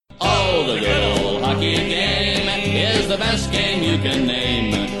Oh, the good old hockey game is the best game you can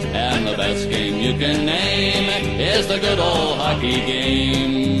name. And the best game you can name is the good old hockey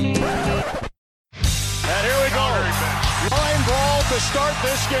game. And here we go. Line brawl to start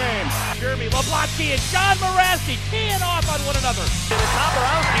this game. Jeremy Leblotsky and John Moraski teeing off on one another.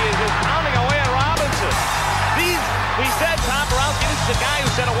 Toporowski is just pounding away at Robinson. We said Toporowski, this is a guy who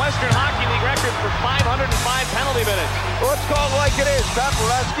set a Western Hockey League record for 505 penalty minutes. Let's call it like it is.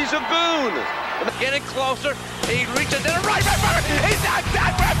 Toporowski's a goon. Getting closer, he reaches in the right back. He's not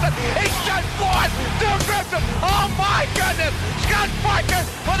Scott Grimson. He's just forward. Stu Grimson. Oh my goodness. Scott Parker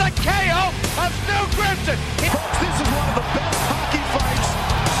with a KO of Stu Grimson. Folks, this is one of the best hockey fights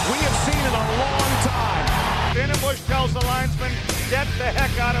we have seen in a long time. Finnenbush tells the linesman, get the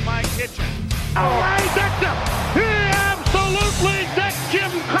heck out of my kitchen. Ray Dixon, he absolutely decked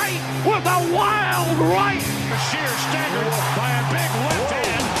Jim Crate with a wild right. A sheer stagger by a big left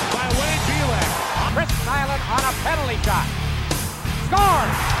hand by Wade Belak. Chris Nyland on a penalty shot.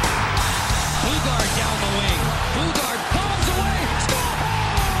 Scores! Bugard down the wing. Bugard bombs away. Score!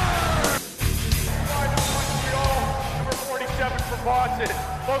 Number 47 for Boston.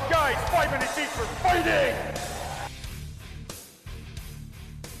 Both guys, 5 minutes each for fighting.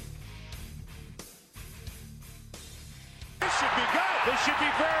 This should be good. This should be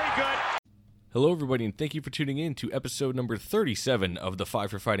very good. Hello, everybody, and thank you for tuning in to episode number 37 of the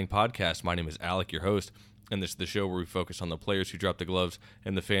Five for Fighting podcast. My name is Alec, your host, and this is the show where we focus on the players who dropped the gloves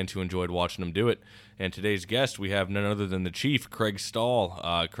and the fans who enjoyed watching them do it. And today's guest, we have none other than the Chief, Craig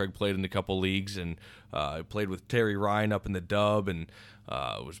Stahl. Craig played in a couple leagues and played with Terry Ryan up in the Dub, and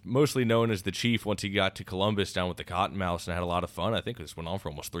was mostly known as the Chief once he got to Columbus down with the Cottonmouths and had a lot of fun. I think this went on for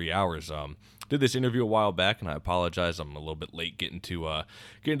almost 3 hours. Did this interview a while back, and I apologize. I'm a little bit late getting to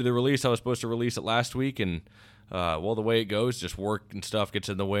the release. I was supposed to release it last week, and well, the way it goes, just work and stuff gets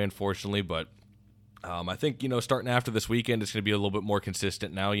in the way, unfortunately. But I think, starting after this weekend, it's going to be a little bit more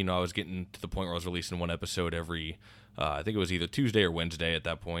consistent now. I was getting to the point where I was releasing one episode every, I think it was either Tuesday or Wednesday at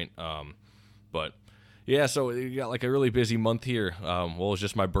that point. But yeah, so we got like a really busy month here. Well, it was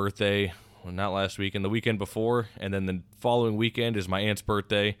just my birthday, well, not last weekend, the weekend before, and then the following weekend is my aunt's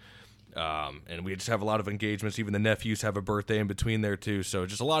birthday. And we just have a lot of engagements. Even the nephews have a birthday in between there too. So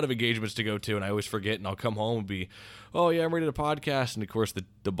just a lot of engagements to go to, and I always forget, and I'll come home and be, oh yeah, I'm ready to podcast. And of course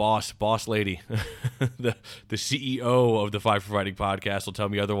the boss lady, the CEO of the Five for Fighting podcast will tell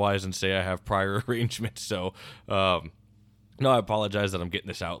me otherwise and say I have prior arrangements. So, no, I apologize that I'm getting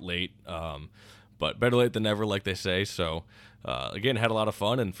this out late. But better late than never, like they say. So, again, had a lot of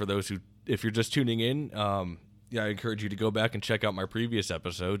fun. And for those who, if you're just tuning in, I encourage you to go back and check out my previous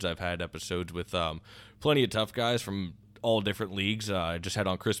episodes. I've had episodes with plenty of tough guys from all different leagues. I just had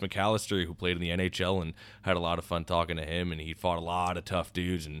on Chris McAllister, who played in the NHL, and had a lot of fun talking to him. And he fought a lot of tough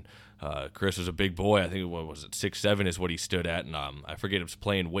dudes. And Chris was a big boy. I think, what was it, 6'7" is what he stood at. And I forget it was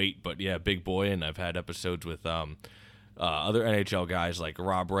playing weight, but yeah, big boy. And I've had episodes with other NHL guys like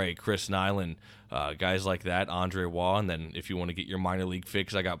Rob Ray, Chris Nyland, guys like that, Andre Waugh. And then if you want to get your minor league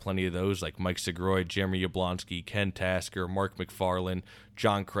fix, I got plenty of those, like Mike Segroy, Jeremy Yablonski, Ken Tasker, Mark McFarland,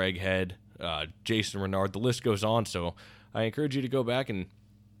 John Craighead, Jason Renard. The list goes on. So I encourage you to go back and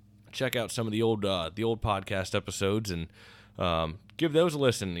check out some of the old podcast episodes and give those a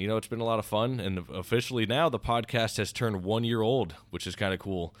listen. It's been a lot of fun. And officially now the podcast has turned 1 year old, which is kind of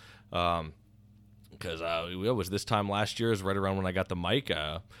cool. Because it was this time last year, is right around when I got the mic.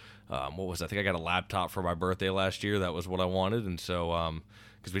 What was it? I think I got a laptop for my birthday last year. That was what I wanted. And so,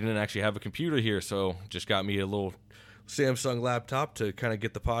 because we didn't actually have a computer here, so just got me a little Samsung laptop to kind of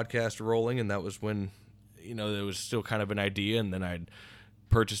get the podcast rolling. And that was when, there was still kind of an idea. And then I'd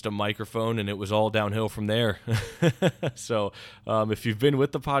purchased a microphone, and it was all downhill from there. So, if you've been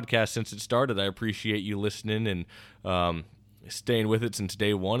with the podcast since it started, I appreciate you listening and staying with it since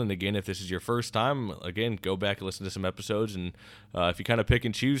day one. And again, if this is your first time, again, go back and listen to some episodes. And if you kind of pick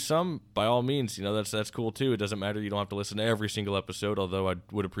and choose some, by all means, that's cool too. It doesn't matter. You don't have to listen to every single episode, although I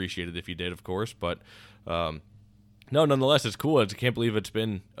would appreciate it if you did, of course. But no, nonetheless, it's cool. I can't believe it's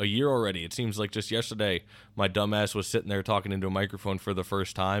been a year already. It seems like just yesterday my dumbass was sitting there talking into a microphone for the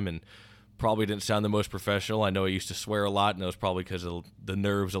first time, and probably didn't sound the most professional. I know I used to swear a lot, and it was probably because of the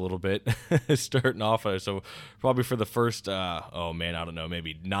nerves a little bit starting off. So probably for the first, I don't know,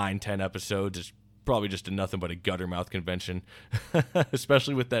 maybe 9-10 episodes, it's probably just nothing but a gutter mouth convention,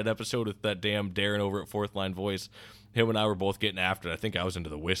 especially with that episode with that damn Darren over at Fourth Line Voice. Him and I were both getting after it. I think I was into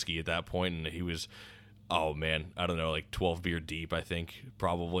the whiskey at that point, and he was, I don't know, like 12 beer deep, I think,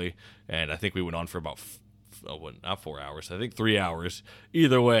 probably. And I think we went on for about not 4 hours. I think 3 hours.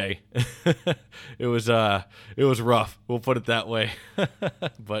 Either way, it was rough. We'll put it that way.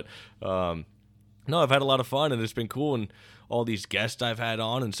 But no, I've had a lot of fun, and it's been cool. And all these guests I've had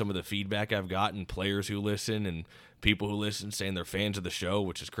on, and some of the feedback I've gotten, players who listen, and people who listen saying they're fans of the show,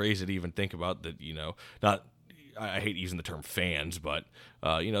 which is crazy to even think about. That I hate using the term fans, but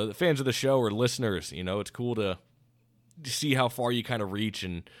the fans of the show or listeners. It's cool to see how far you kind of reach.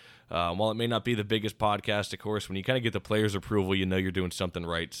 And while it may not be the biggest podcast, of course, when you kind of get the players' approval, you're doing something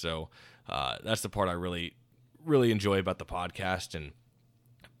right. So that's the part I really, really enjoy about the podcast, and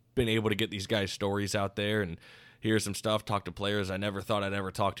been able to get these guys' stories out there and hear some stuff, talk to players I never thought I'd ever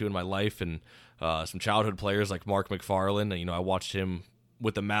talk to in my life, and some childhood players like Mark McFarland. I watched him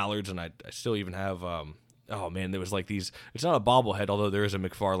with the Mallards, and I still even have there was like these, it's not a bobblehead, although there is a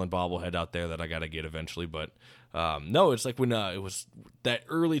McFarland bobblehead out there that I got to get eventually, but no, it's like when it was that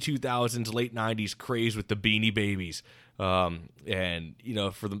early 2000s, late 90s craze with the Beanie Babies. And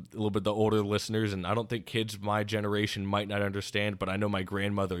for a little bit the older listeners, and I don't think kids my generation might not understand, but I know my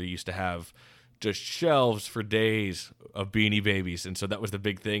grandmother used to have just shelves for days of Beanie Babies, and so that was the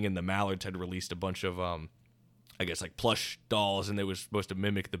big thing. And the Mallards had released a bunch of like plush dolls, and they was supposed to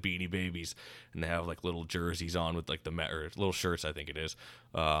mimic the Beanie Babies, and they have like little jerseys on with like or little shirts, I think it is.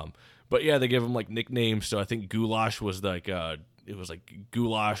 But yeah, they give them like nicknames. So I think Goulash was like it was like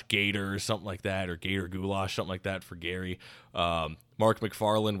Goulash Gator or something like that, or Gator Goulash, something like that for Gary. Mark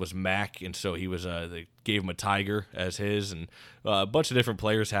McFarland was Mac, and so he was they gave him a tiger as his, and a bunch of different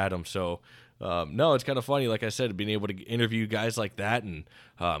players had him. So no, it's kind of funny, like I said, being able to interview guys like that, and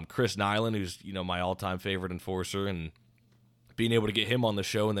Chris Nyland, who's my all-time favorite enforcer, and being able to get him on the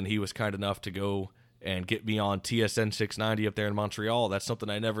show, and then he was kind enough to go and get me on TSN 690 up there in Montreal. That's something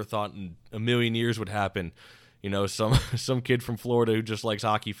I never thought in a million years would happen. Some kid from Florida who just likes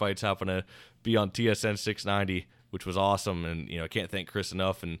hockey fights happen to be on TSN 690, which was awesome. And, I can't thank Chris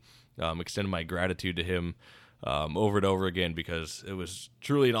enough, and extend my gratitude to him over and over again, because it was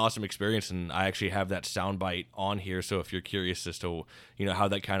truly an awesome experience. And I actually have that soundbite on here. So if you're curious as to, how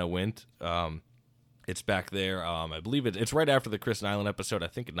that kind of went, it's back there. I believe it's right after the Chris Nyland episode. I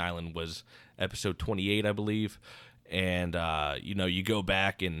think Nyland was episode 28, I believe. And, you go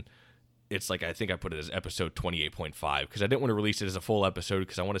back, and it's like, I think I put it as episode 28.5, because I didn't want to release it as a full episode,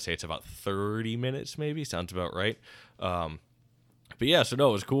 because I want to say it's about 30 minutes maybe. Sounds about right. But yeah, so no,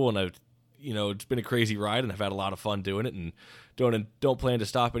 it was cool. And it's been a crazy ride, and I've had a lot of fun doing it, and don't plan to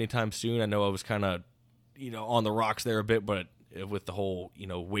stop anytime soon. I know I was kind of, on the rocks there a bit, but with the whole,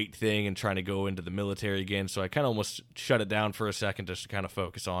 weight thing and trying to go into the military again. So I kind of almost shut it down for a second just to kind of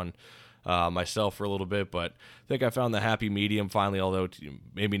focus on myself for a little bit. But I think I found the happy medium finally, although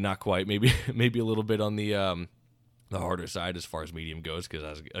maybe not quite, maybe a little bit on the harder side as far as medium goes,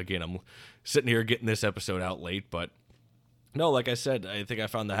 because I'm sitting here getting this episode out late. But no, like I said, I think I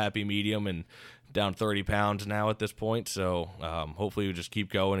found the happy medium, and down 30 pounds now at this point. So hopefully we just keep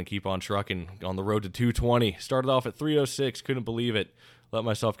going and keep on trucking on the road to 220. Started off at 306, couldn't believe it. Let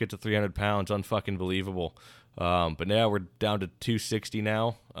myself get to 300 pounds, unfucking believable. But now we're down to 260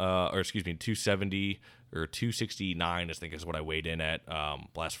 now, 270 or 269, I think is what I weighed in at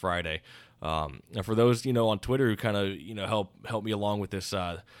last Friday. And for those, on Twitter who kind of, help me along with this,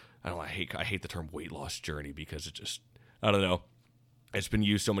 I hate the term weight loss journey, because it just, I don't know. It's been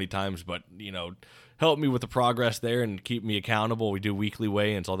used so many times, but, help me with the progress there and keep me accountable. We do weekly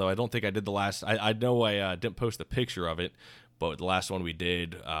weigh-ins, although I don't think I did the last. I know I didn't post the picture of it, but the last one we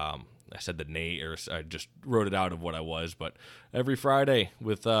did, I said the name, or I just wrote it out of what I was. But every Friday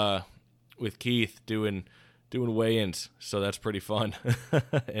with Keith doing weigh-ins, so that's pretty fun.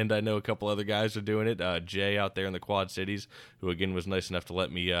 And I know a couple other guys are doing it. Jay out there in the Quad Cities, who again was nice enough to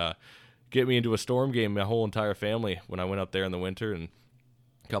let me get me into a Storm game, my whole entire family, when I went up there in the winter, and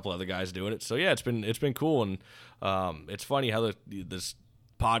a couple other guys doing it. So yeah, it's been cool. And it's funny how this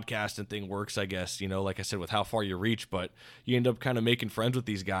podcasting thing works, I guess, like I said, with how far you reach, but you end up kind of making friends with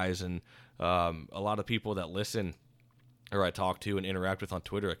these guys. And a lot of people that listen, or I talk to and interact with on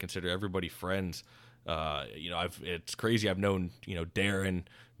Twitter, I consider everybody friends. It's crazy. I've known, Darren,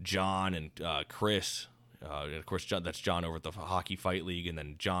 John, and Chris, and of course, that's John over at the Hockey Fight League, and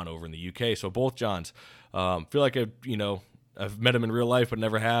then John over in the UK. So both Johns. Feel like I've met him in real life, but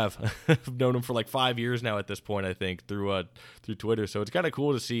never have. I've known him for like 5 years now at this point, I think, through Twitter. So it's kind of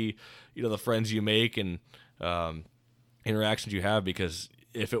cool to see, the friends you make and interactions you have, because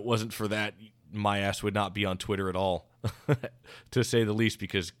if it wasn't for that, my ass would not be on Twitter at all, to say the least,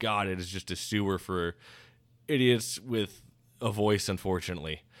 because, God, it is just a sewer for idiots with a voice,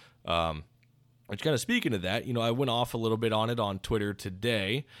 unfortunately. Which kind of speaking of that, I went off a little bit on it on Twitter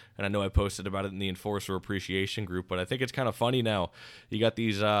today, and I know I posted about it in the Enforcer Appreciation group, but I think it's kind of funny now. You got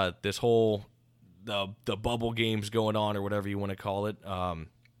these, this whole, the bubble games going on, or whatever you want to call it.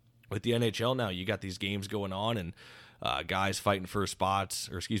 With the NHL now, you got these games going on, and guys fighting for spots,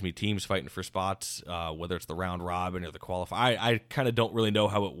 teams fighting for spots, whether it's the round robin or the qualifier. I kind of don't really know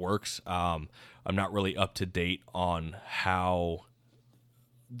how it works. I'm not really up to date on how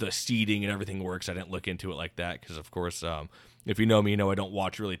the seeding and everything works. I didn't look into it like that because, of course, if you know me, I don't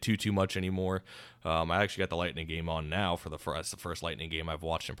watch really too much anymore. I actually got the Lightning game on now for the first Lightning game I've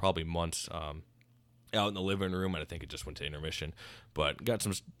watched in probably months. Out in the living room, and I think it just went to intermission. But got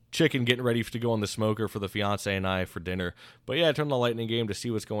some chicken getting ready to go on the smoker for the fiance and I for dinner. But yeah, I turned on the Lightning game to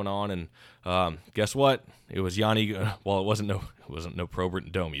see what's going on, and guess what? It was Yanni. Well, it wasn't no Probert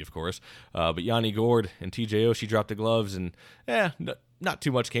and Domi, of course. But Yanni Gourde and TJ Oshie dropped the gloves, and not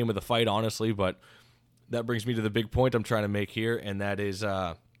too much came of the fight, honestly. But that brings me to the big point I'm trying to make here, and that is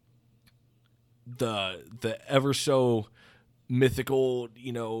the ever so mythical,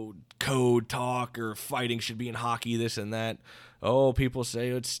 code talk or fighting should be in hockey, this and that. Oh, people say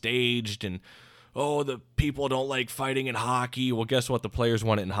it's staged, and the people don't like fighting in hockey. Well, guess what? The players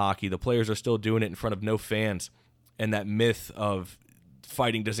want it in hockey. The players are still doing it in front of no fans, and that myth of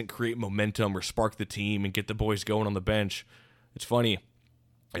fighting doesn't create momentum or spark the team and get the boys going on the bench. It's funny.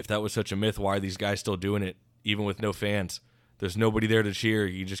 If that was such a myth, why are these guys still doing it, even with no fans? There's nobody there to cheer.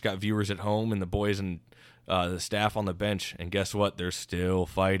 You just got viewers at home and the boys and the staff on the bench, and guess what? They're still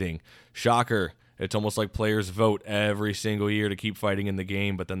fighting. Shocker. It's almost like players vote every single year to keep fighting in the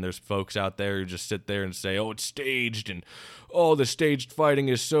game, but then there's folks out there who just sit there and say, it's staged, and the staged fighting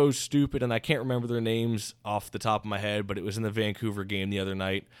is so stupid, and I can't remember their names off the top of my head, but it was in the Vancouver game the other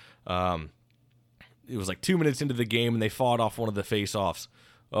night. It was like 2 minutes into the game, and they fought off one of the face-offs.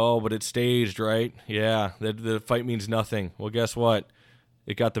 But it's staged, right? Yeah, the fight means nothing. Well, guess what?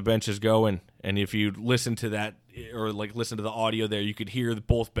 It got the benches going, and if you listen to that, or listen to the audio there, you could hear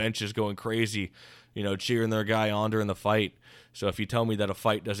both benches going crazy, cheering their guy on during the fight. So if you tell me that a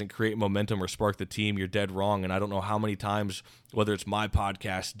fight doesn't create momentum or spark the team, you're dead wrong. And I don't know how many times, whether it's my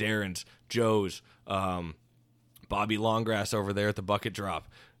podcast, Darren's, Joe's, Bobby Longgrass over there at the Bucket Drop,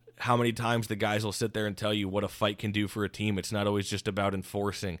 how many times the guys will sit there and tell you what a fight can do for a team. It's not always just about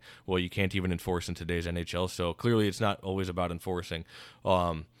enforcing. Well, you can't even enforce in today's NHL, so clearly it's not always about enforcing.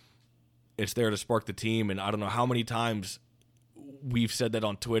 It's there to spark the team, and I don't know how many times we've said that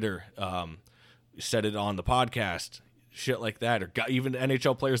on Twitter, said it on the podcast, shit like that, or even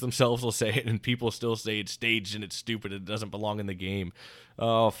NHL players themselves will say it, and people still say it's staged and it's stupid, it doesn't belong in the game.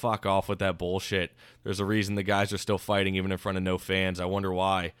 Oh, fuck off with that bullshit. There's a reason the guys are still fighting even in front of no fans. I wonder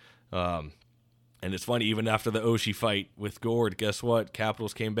why. And it's funny, even after the Oshie fight with Gourde, guess what?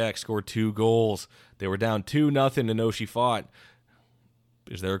 Capitals came back, scored 2 goals. They were down 2-0, and Oshie fought.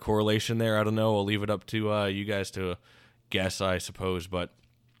 Is there a correlation there? I don't know. I'll leave it up to you guys to guess, I suppose. But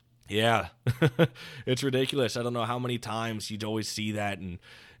yeah, it's ridiculous. I don't know how many times you'd always see that, and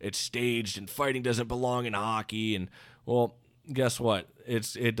it's staged, and fighting doesn't belong in hockey. And, well, guess what?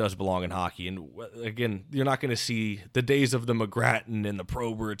 It does belong in hockey. And, again, you're not going to see the days of the McGrattan and the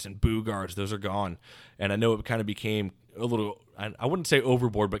Proberts and Boogaards. Those are gone. And I know it kind of became a little, I wouldn't say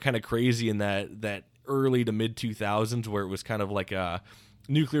overboard, but kind of crazy in that early to mid-2000s where it was kind of like a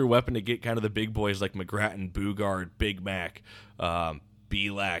nuclear weapon to get kind of the big boys like McGrattan, Boogaard, Big Mac,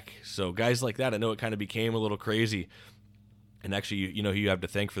 Belak. So guys like that, I know it kind of became a little crazy. And actually, who you have to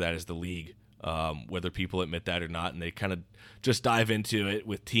thank for that is the league, whether people admit that or not. And they kind of just dive into it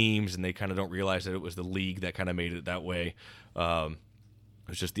with teams, and they kind of don't realize that it was the league that kind of made it that way.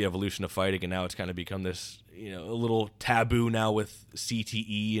 It's just the evolution of fighting, and now it's kind of become this, a little taboo now with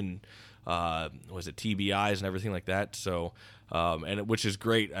CTE and TBIs and everything like that. So, which is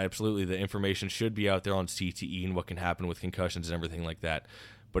great. Absolutely, the information should be out there on CTE and what can happen with concussions and everything like that.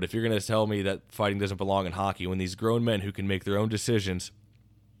 But if you're going to tell me that fighting doesn't belong in hockey, when these grown men who can make their own decisions,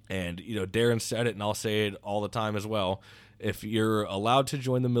 and Darren said it, and I'll say it all the time as well, if you're allowed to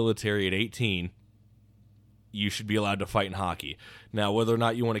join the military at 18, you should be allowed to fight in hockey. Now, whether or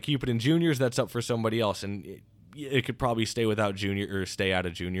not you want to keep it in juniors, that's up for somebody else, and it could probably stay without junior, or stay out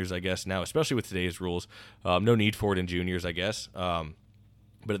of juniors, I guess, now, especially with today's rules. No need for it in juniors, I guess. But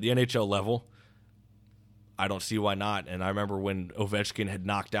at the NHL level, I don't see why not. And I remember when Ovechkin had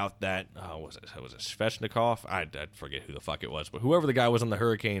knocked out that, was it Svechnikov? I forget who the fuck it was, but whoever the guy was on the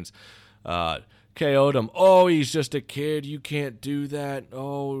Hurricanes, KO'd him. Oh, he's just a kid. You can't do that.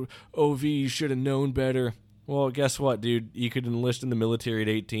 Oh, OV, you should have known better. Well, guess what, dude? You could enlist in the military at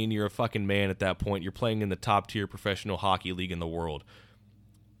 18. You're a fucking man at that point. You're playing in the top-tier professional hockey league in the world.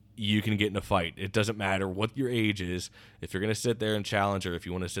 you can get in a fight. It doesn't matter what your age is. If you're going to sit there and challenge, or if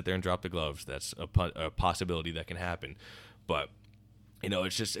you want to sit there and drop the gloves, that's a possibility that can happen. But,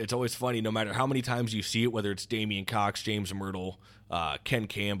 it's always funny, no matter how many times you see it, whether it's Damian Cox, James Myrtle, Ken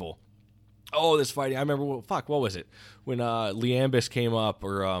Campbell. Oh, this fighting. I remember, what was it? When Liambis came up,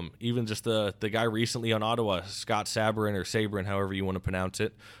 or even just the guy recently on Ottawa, Scott Sabrin, or Sabrin, however you want to pronounce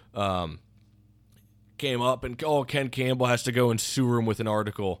it, came up, and Ken Campbell has to go and sewer him with an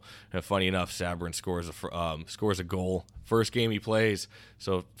article. And funny enough, Sabrin scores a goal. First game he plays,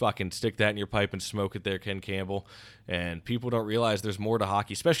 so fucking stick that in your pipe and smoke it there, Ken Campbell. And people don't realize there's more to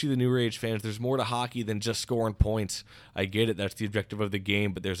hockey, especially the newer age fans. There's more to hockey than just scoring points. I get it, that's the objective of the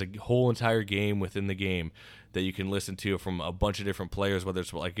game, but there's a whole entire game within the game that you can listen to from a bunch of different players, whether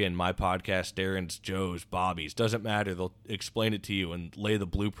it's, again, my podcast, Darren's, Joe's, Bobby's. Doesn't matter. They'll explain it to you and lay the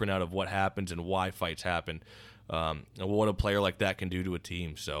blueprint out of what happens and why fights happen, and what a player like that can do to a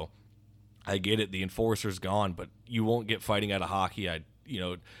team. So I get it. The enforcer's gone, but you won't get fighting out of hockey. I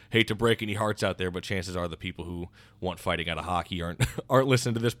hate to break any hearts out there, but chances are the people who want fighting out of hockey aren't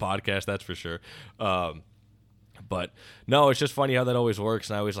listening to this podcast, that's for sure. But no, it's just funny how that always works,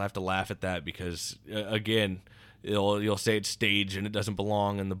 and I always have to laugh at that because, again, you'll say it's staged and it doesn't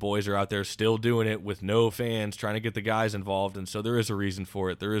belong, and the boys are out there still doing it with no fans, trying to get the guys involved, and so there is a reason for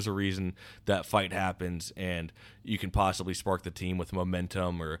it. There is a reason that fight happens, and you can possibly spark the team with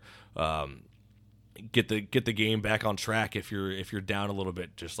momentum, or get the game back on track if you're down a little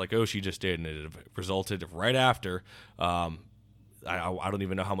bit, just like Oshie just did, and it resulted right after. I don't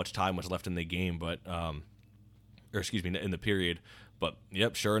even know how much time was left in the game, but in the period. But,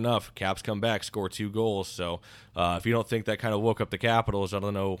 yep, sure enough, Caps come back, score 2 goals. So if you don't think that kind of woke up the Capitals, I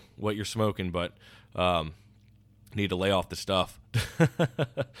don't know what you're smoking, but need to lay off the stuff.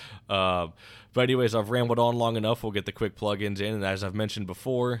 But anyways, I've rambled on long enough. We'll get the quick plugins in. And as I've mentioned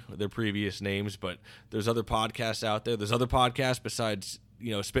before, their previous names, but there's other podcasts out there. There's other podcasts besides,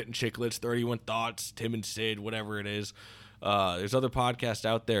 Spittin' Chicklets, 31 Thoughts, Tim and Sid, whatever it is. There's other podcasts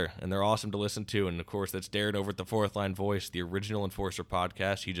out there, and they're awesome to listen to. And, of course, that's Darren over at the Fourth Line Voice, the original Enforcer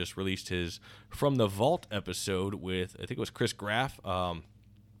podcast. He just released his From the Vault episode with, I think it was Chris Graff.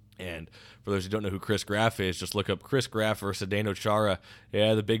 And for those who don't know who Chris Graff is, just look up Chris Graff versus Zdeno Chara.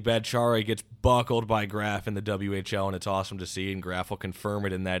 Yeah, the big bad Chara gets buckled by Graff in the WHL, and it's awesome to see. And Graff will confirm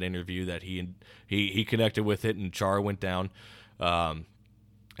it in that interview that he connected with it, and Chara went down.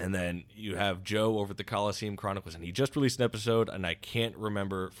 And then you have Joe over at the Coliseum Chronicles, and he just released an episode, and I can't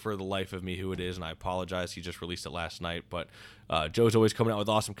remember for the life of me who it is, and I apologize. He just released it last night, but Joe's always coming out with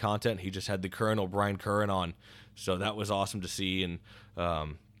awesome content. He just had the Colonel Brian Curran on, so that was awesome to see. And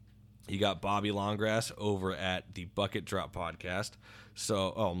you got Bobby Longgrass over at the Bucket Drop podcast.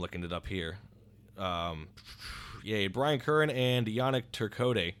 So, I'm looking it up here. Brian Curran and Yannick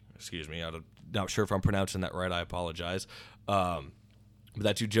Turcotte. Excuse me, I'm not sure if I'm pronouncing that right. I apologize. But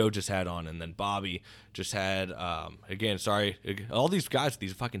that's who Joe just had on, and then Bobby just had, again, sorry, all these guys with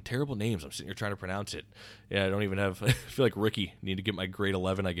these fucking terrible names. I'm sitting here trying to pronounce it. Yeah, I don't even have, I feel like Ricky. Need to get my grade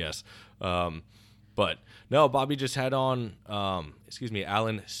 11, I guess. But, no, Bobby just had on, Alan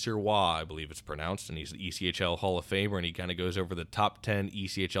Sirois, I believe it's pronounced, and he's the ECHL Hall of Famer, and he kind of goes over the top 10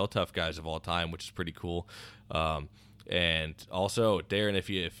 ECHL tough guys of all time, which is pretty cool. And also, Darren, if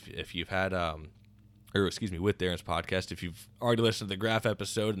you've had... with Darren's podcast, if you've already listened to the Graff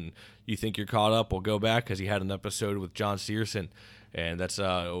episode and you think you're caught up, we'll go back because he had an episode with John Searson, and that's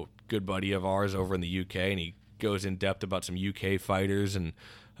a good buddy of ours over in the UK, and he goes in depth about some UK fighters and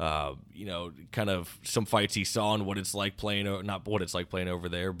kind of some fights he saw and what it's like playing, not what it's like playing over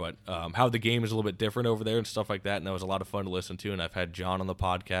there, but how the game is a little bit different over there and stuff like that, and that was a lot of fun to listen to. And I've had John on the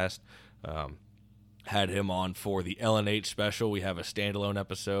podcast, had him on for the LNH special. We have a standalone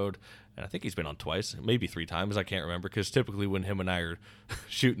episode, and I think he's been on twice, maybe 3 times. I can't remember, because typically when him and I are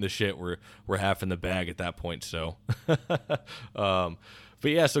shooting the shit, we're half in the bag at that point. So, but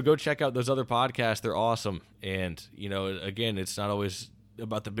yeah, so go check out those other podcasts. They're awesome. And, again, it's not always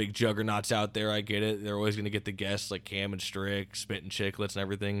about the big juggernauts out there. I get it. They're always going to get the guests like Cam and Strick, Spittin' Chicklets and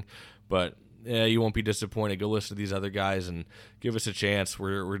everything. But yeah, you won't be disappointed. Go listen to these other guys and give us a chance.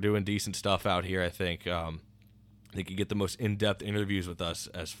 We're doing decent stuff out here, I think. They could get the most in-depth interviews with us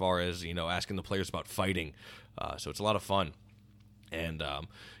as far as, asking the players about fighting. So it's a lot of fun. And,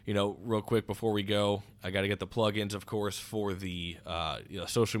 real quick before we go, I got to get the plugins, of course, for the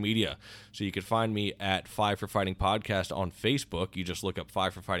social media. So you can find me at 5 for Fighting Podcast on Facebook. You just look up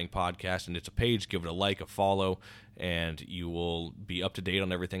 5 for Fighting Podcast, and it's a page. Give it a like, a follow, and you will be up to date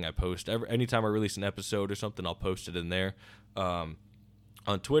on everything I post. Anytime I release an episode or something, I'll post it in there.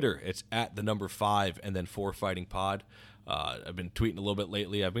 On Twitter, it's at the number 5 and then 4 Fighting Pod. I've been tweeting a little bit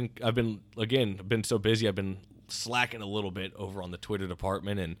lately. I've been so busy. I've been slacking a little bit over on the Twitter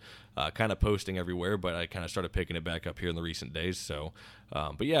department and kind of posting everywhere, but I kind of started picking it back up here in the recent days. So,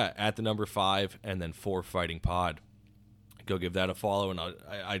 but yeah, at the number 5 and then 4 Fighting Pod. Go give that a follow, and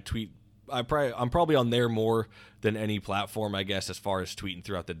I tweet. I'm probably on there more than any platform, I guess, as far as tweeting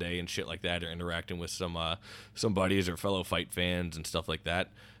throughout the day and shit like that, or interacting with some buddies or fellow fight fans and stuff like that.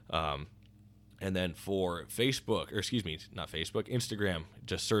 And then for Facebook, or excuse me, not Facebook, Instagram,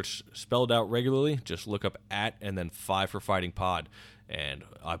 just search spelled out regularly. Just look up @ and then 5 for Fighting Pod. And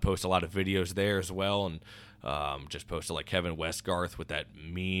I post a lot of videos there as well. And just posted like Kevin Westgarth with that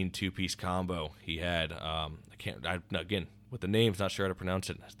mean 2-piece combo he had. Again, with the names, not sure how to pronounce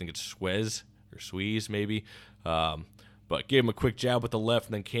it. I think it's Suez or Suez maybe. But gave him a quick jab with the left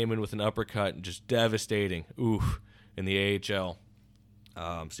and then came in with an uppercut and just devastating. Oof, in the AHL.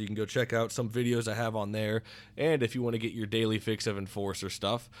 So you can go check out some videos I have on there. And if you want to get your daily fix of Enforcer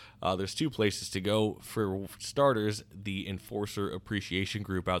stuff, there's 2 places to go. For starters, the Enforcer Appreciation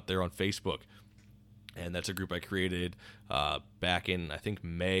Group out there on Facebook. And that's a group I created back in, I think,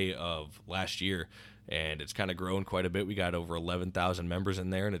 May of last year. And it's kind of grown quite a bit. We got over 11,000 members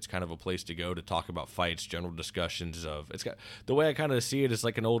in there, and it's kind of a place to go to talk about fights, general discussions of. It's got the way I kind of see it is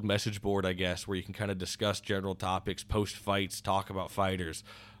like an old message board, I guess, where you can kind of discuss general topics, post fights, talk about fighters,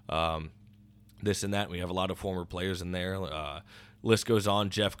 this and that. We have a lot of former players in there. List goes on: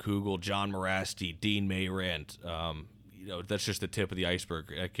 Jeff Kugel, John Morasti, Dean Mayrand. That's just the tip of the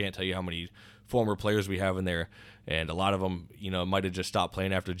iceberg. I can't tell you how many former players we have in there, and a lot of them, might have just stopped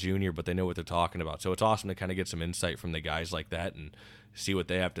playing after junior, but they know what they're talking about. So it's awesome to kind of get some insight from the guys like that and see what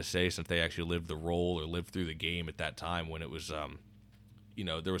they have to say, since they actually lived the role or lived through the game at that time when it was,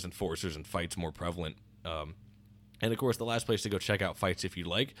 there was enforcers and fights more prevalent. And of course, the last place to go check out fights, if you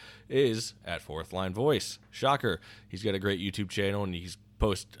like, is at Fourth Line Voice. Shocker. He's got a great YouTube channel, and I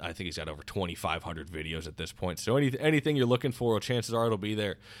think he's got over 2,500 videos at this point. So anything you're looking for, chances are it'll be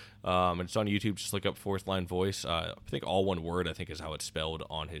there. And it's on YouTube. Just look up Fourth Line Voice. I think all one word, I think, is how it's spelled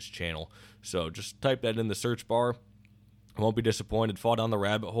on his channel. So just type that in the search bar. I won't be disappointed. Fall down the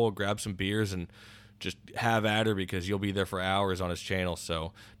rabbit hole, grab some beers, and just have at her, because you'll be there for hours on his channel.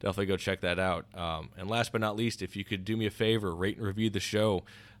 So definitely go check that out. And last but not least, if you could do me a favor, rate and review the show.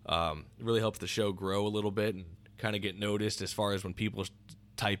 It really helps the show grow a little bit and kind of get noticed as far as when people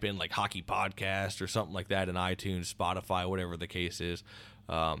type in like hockey podcast or something like that in iTunes, Spotify, whatever the case is.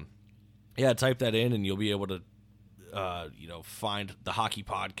 Type that in and you'll be able to find the hockey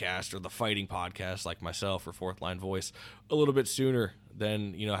podcast or the fighting podcast like myself or Fourth Line Voice a little bit sooner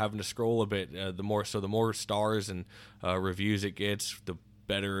than having to scroll a bit. The more stars and reviews it gets, the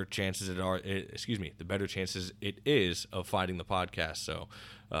better chances the better chances it is of finding the podcast. So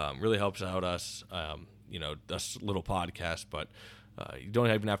really helps out us, us little podcast. But you don't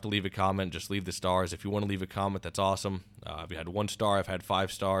even have to leave a comment. Just leave the stars. If you want to leave a comment, that's awesome. I've had 1 star. I've had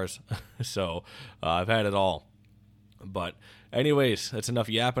 5 stars. So I've had it all. But anyways, that's enough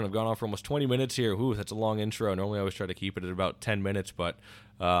yapping. I've gone on for almost 20 minutes here. Ooh, that's a long intro. Normally I always try to keep it at about 10 minutes. But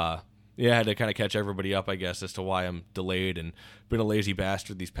I had to kind of catch everybody up, I guess, as to why I'm delayed and been a lazy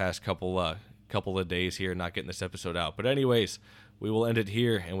bastard these past couple of days here, not getting this episode out. But anyways, we will end it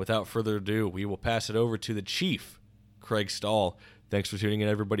here. And without further ado, we will pass it over to the Chief, Craig Stahl. Thanks for tuning in,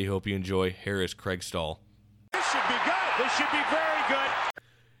 everybody. Hope you enjoy. Here is Craig Stahl. This should be good. This should be very good.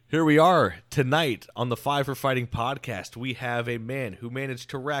 Here we are tonight on the 5 for Fighting podcast. We have a man who managed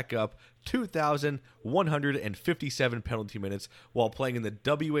to rack up 2,157 penalty minutes while playing in the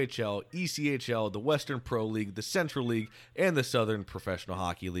WHL, ECHL, the Western Pro League, the Central League, and the Southern Professional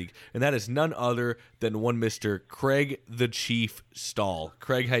Hockey League. And that is none other than one Mr. Craig the Chief Stahl.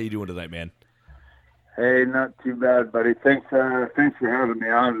 Craig, how you doing tonight, man? Hey, not too bad, buddy. Thanks for having me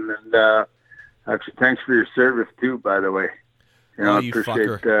on, and actually, thanks for your service too, by the way. You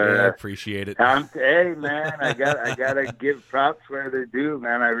fucker. I appreciate it. Hey, man, I gotta give props where they're due,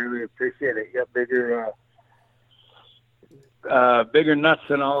 man. I really appreciate it. You got bigger nuts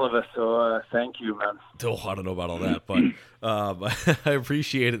than all of us, so thank you, man. Oh, I don't know about all that, but I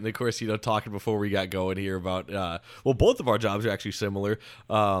appreciate it. And of course, talking before we got going here about, both of our jobs are actually similar.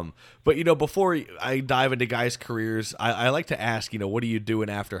 But, before I dive into guys' careers, I like to ask, what are you doing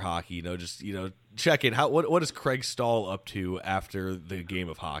after hockey? Check it. What is Craig Stahl up to after the game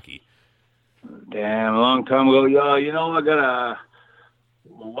of hockey? Damn, a long time ago. I got a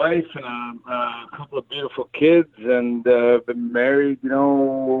wife and a couple of beautiful kids, and been married,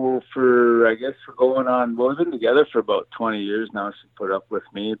 for going on, we've been together for about 20 years now. She put up with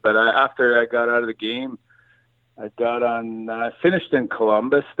me. But after I got out of the game, I finished in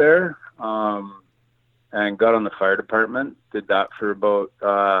Columbus there. and got on the fire department. Did that for about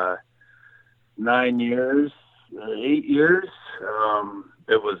 8 years.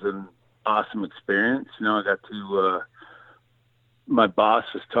 It was an awesome experience. I got to, my boss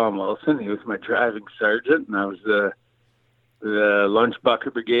was Tom Wilson. He was my driving sergeant, and I was the lunch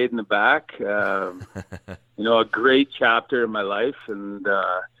bucket brigade in the back. A great chapter in my life. And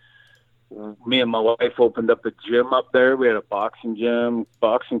me and my wife opened up a gym up there. We had a boxing gym,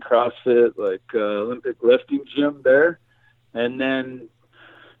 boxing, CrossFit, Olympic lifting gym there. And then,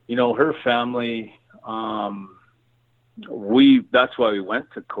 her family, that's why we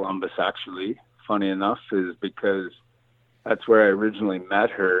went to Columbus, actually, funny enough, is because that's where I originally met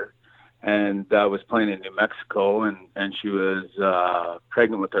her. And I was playing in New Mexico, and she was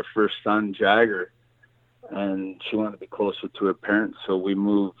pregnant with our first son, Jagger. And she wanted to be closer to her parents, so we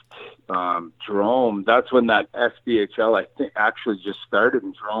moved Jerome. That's when that SBHL, I think, actually just started,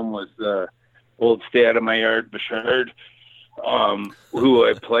 and Jerome was the old stay-out-of-my-yard Bouchard, who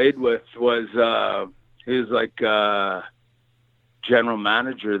I played with, he was like general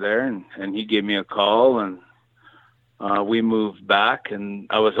manager there, and he gave me a call, and we moved back, and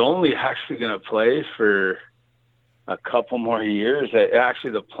I was only actually going to play for a couple more years.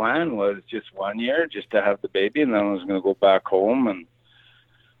 Actually, the plan was just 1 year, just to have the baby, and then I was going to go back home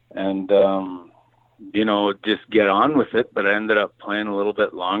and just get on with it. But I ended up playing a little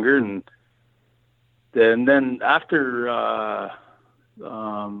bit longer, and then after I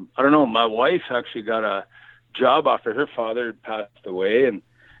don't know, my wife actually got a job offer. Her father had passed away,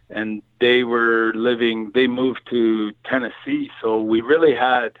 and they moved to Tennessee. So we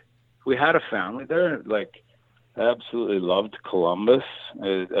had a family there. I absolutely loved Columbus.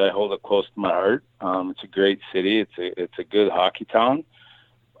 I hold it close to my heart. It's a great city. It's a good hockey town.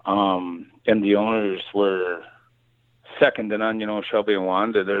 And the owners were second to none, Shelby and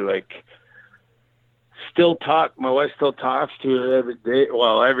Wanda. They're my wife still talks to her every day.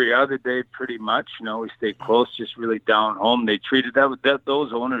 Well, every other day, pretty much. We stay close, just really down home. They treated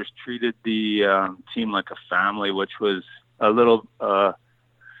those owners treated the team like a family, which was a little,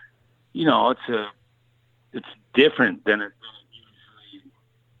 it's different than it usually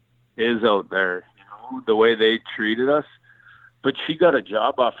is out there, the way they treated us. But she got a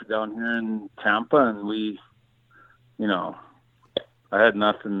job offer down here in Tampa, and we, I had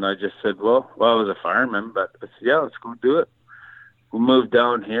nothing. I just said, well, I was a fireman, but I said, yeah, let's go do it. We moved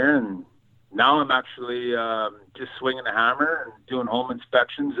down here, and now I'm actually just swinging a hammer and doing home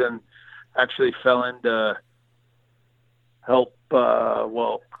inspections, and actually fell into help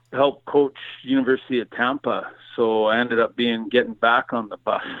coach University of Tampa. So I ended up getting back on the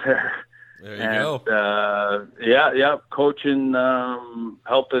bus there. There you go. Coaching,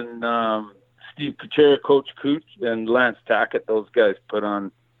 helping Steve Kuchera, Coach Cooch, and Lance Tackett. Those guys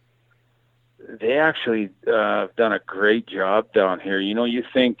they actually done a great job down here. You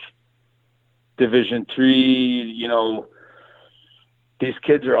think Division III, these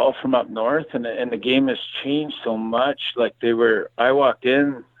kids are all from up north, and the game has changed so much. I walked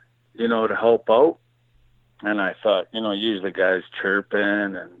in, to help out, and I thought, usually guys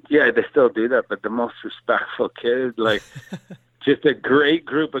chirping, and yeah, they still do that, but the most respectful kid, just a great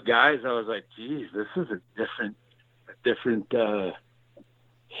group of guys. I was like, geez, this is a different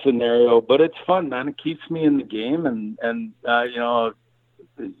scenario, but it's fun, man. It keeps me in the game, and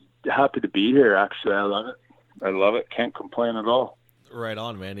happy to be here. Actually, I love it. Can't complain at all. Right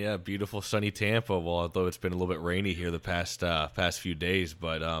on, man. Yeah, beautiful sunny Tampa. Well, although it's been a little bit rainy here the past few days,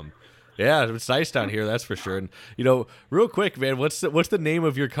 but yeah, it's nice down here, that's for sure. And real quick, man, what's the name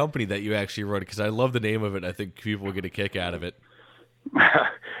of your company that you actually run? Because I love the name of it. I think people will get a kick out of it.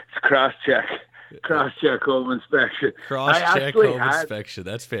 It's Crosscheck Home Inspection. Crosscheck Home Inspection.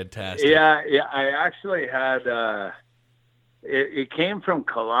 That's fantastic. Yeah. I actually had. It came from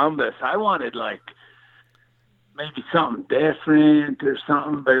Columbus. I wanted maybe something different or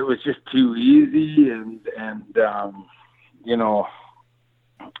something, but it was just too easy, and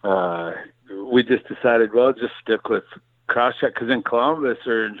we just decided, well, just stick with Crosscheck, because in Columbus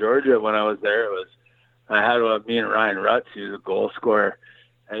or in Georgia when I was there, I had me and Ryan Rutz, he was a goal scorer,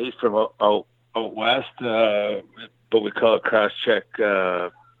 and he's from out west, but we call it Crosscheck,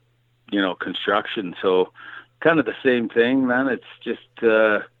 construction. So kind of the same thing, man. It's just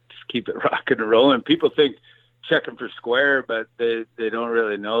keep it rocking and rolling. People think checking for square, but they don't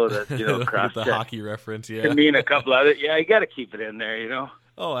really know that, Crosscheck. The hockey reference, yeah. Can mean a couple other, you got to keep it in there,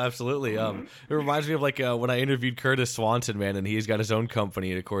 Oh, absolutely. It reminds me of when I interviewed Curtis Swanson, man, and he's got his own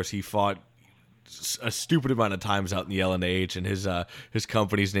company, and of course he fought a stupid amount of times out in the LNH, and his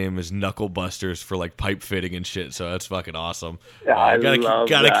company's name is Knuckle Busters for like pipe fitting and shit. So that's fucking awing.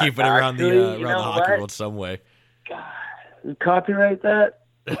 Gotta keep it around the hockey world some way. God, you copyright that.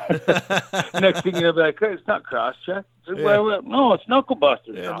 Next thing you'll be like, hey, it's not Crosscheck. No, it's Knuckle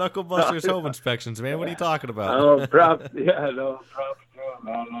Busters. Yeah, Knuckle Busters home inspections, man. What are you talking about? Oh, props. Yeah, props to him,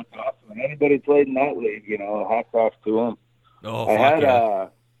 man. That's awesome. And anybody played in that league, hats off to him. Oh, fuck yeah.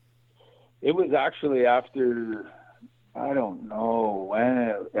 It was actually after, I don't know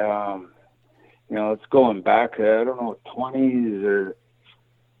when, it's going back, I don't know, 20s or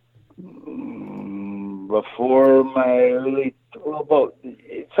before my early, about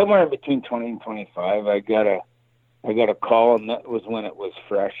somewhere in between 20 and 25, I got a call, and that was when it was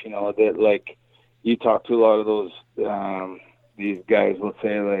fresh, that like you talk to a lot of those, these guys, will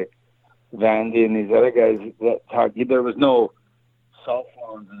say like Vandy and these other guys that talk, there was no cell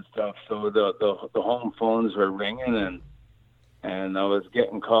phones and stuff, so the home phones were ringing, and I was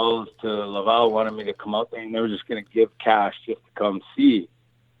getting calls to Laval, wanted me to come out there, and they were just going to give cash just to come see.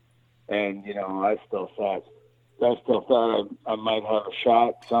 And I still thought I might have a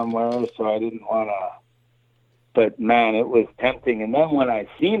shot somewhere, so I didn't want to. But man, it was tempting. And then when I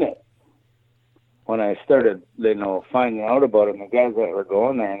seen it, when I started, finding out about it, and the guys that were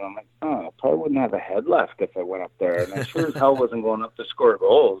going there, and I'm like, I probably wouldn't have a head left if I went up there. And I sure as hell wasn't going up to score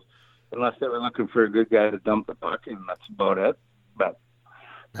goals, unless they were looking for a good guy to dump the puck, and that's about it. But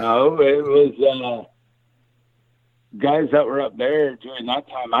no, it was guys that were up there during that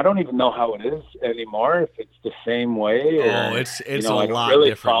time. I don't even know how it is anymore, if it's the same way. Or, it's a lot really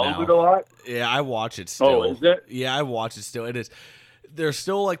different now. It a lot. Yeah, I watch it still. Oh, is it? Yeah, I watch it still. It is. There's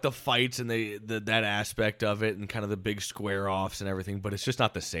still like the fights and that aspect of it, and kind of the big square offs and everything, but it's just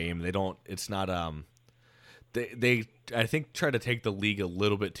not the same. It's not they I think try to take the league a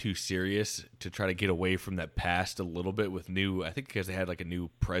little bit too serious to try to get away from that past a little bit with I think because they had like a new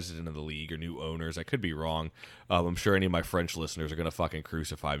president of the league or new owners. I could be wrong. I'm sure any of my French listeners are going to fucking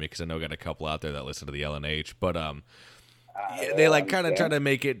crucify me because I know I got a couple out there that listen to the LNH, but they like kind of try to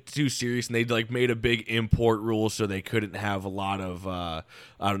make it too serious, and they like made a big import rule so they couldn't have a lot of I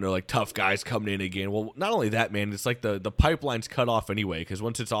don't know, like tough guys coming in again. Well, not only that, man, it's like the pipeline's cut off anyway, because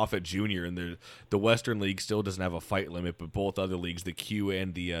once it's off at junior, and the Western League still doesn't have a fight limit, but both other leagues, the Q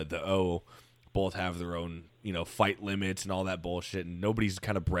and the O, both have their own fight limits and all that bullshit, and nobody's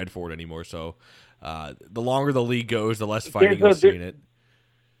kind of bred for it anymore. So the longer the league goes, the less fighting you'll see in it.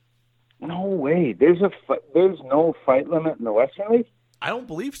 No way. There's no fight limit in the Western League? I don't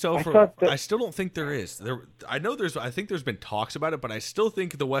believe so. I still don't think there is. I think there's been talks about it, but I still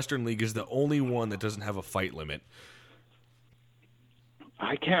think the Western League is the only one that doesn't have a fight limit.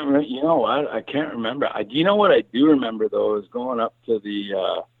 I can't remember. You know what? I can't remember. You know what I do remember, though, is going up to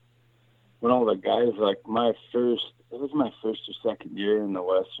the when all the guys, like it was my first or second year in the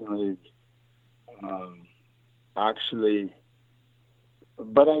Western League. Actually,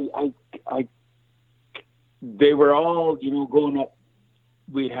 but they were all, going up.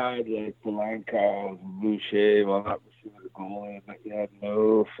 We had like the line calls, Boucher, well, not the goalie, but you had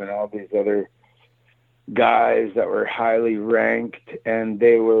Noof and all these other guys that were highly ranked, and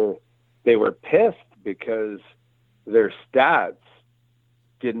they were pissed because their stats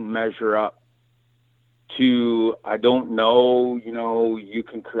didn't measure up to, I don't know, you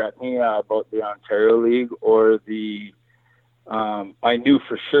can correct me about the Ontario League or the, I knew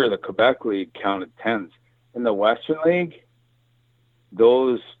for sure the Quebec League counted 10s. In the Western League,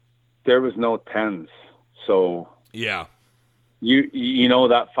 there was no 10s. So yeah, you know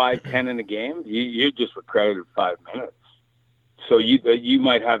that 5-10 in a game, you just were credited 5 minutes. So you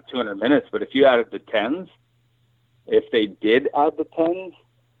might have 200 minutes, but if you added the 10s, if they did add the 10s,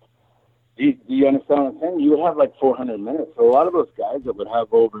 do you understand what I'm saying? You would have like 400 minutes. So a lot of those guys that would have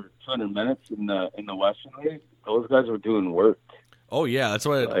over 200 minutes in the Western League, those guys were doing work. Oh yeah, that's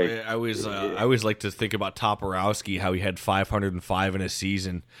what I always like to think about Toporowski, how he had 505 in a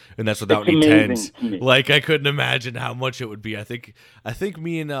season, and that's without any 10s. Like, I couldn't imagine how much it would be. I think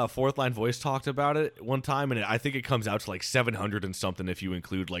me and Fourth Line Voice talked about it one time, and I think it comes out to like 700 and something if you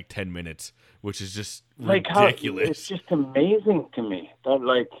include like 10 minutes, which is just ridiculous. It's just amazing to me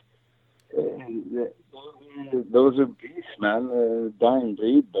that those are beasts, man. They're a dying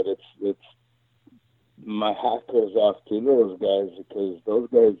breed, but it's. My hat goes off to those guys, because those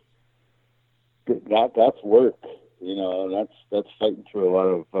guys, that's work, and that's fighting through a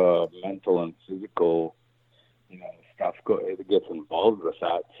lot of mental and physical, stuff that gets involved with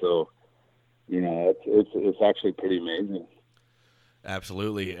that. So, it's actually pretty amazing.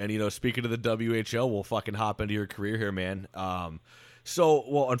 Absolutely. And, speaking of the WHL, we'll fucking hop into your career here, man. So,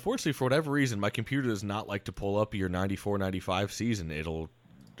 well, unfortunately, for whatever reason, my computer does not like to pull up your 94-95 season.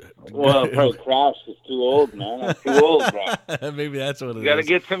 Well, probably crash is too old, man. I'm too old, bro. Maybe that's what it is. You got to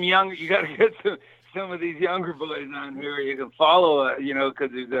get some of these younger boys on here you can follow,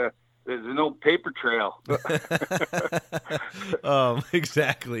 because there's no paper trail.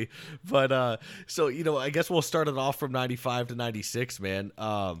 Exactly. But so, I guess we'll start it off from 95 to 96, man.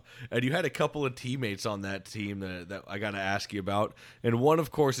 And you had a couple of teammates on that team that I got to ask you about. And one,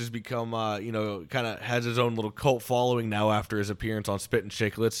 of course, has become, kind of has his own little cult following now after his appearance on Spittin'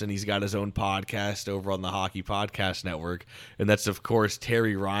 Chicklets. And he's got his own podcast over on the Hockey Podcast Network. And that's, of course,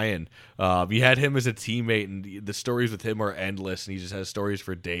 Terry Ryan. You had him as a teammate, and the stories with him are endless. And he just has stories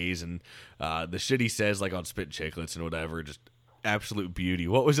for days. And the shit he says, like on Spittin' Chicklets and whatever, just absolute beauty.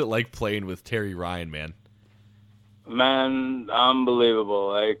 What was it like playing with Terry Ryan, man? Man,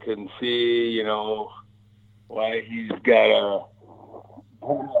 unbelievable. I can see, why he's got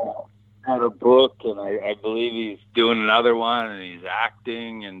a book, and I believe he's doing another one, and he's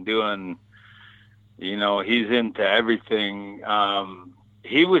acting and doing, he's into everything.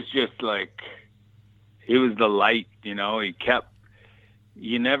 He was just he was the light,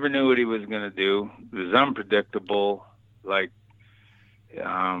 you never knew what he was going to do. It was unpredictable,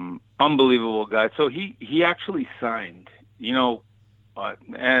 unbelievable guy. So he actually signed,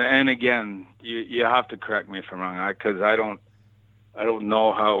 and again, you have to correct me if I'm wrong, because I don't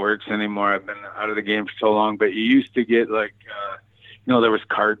know how it works anymore. I've been out of the game for so long, but you used to get there was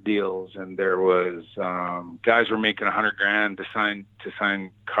card deals, and there was guys were making $100,000 to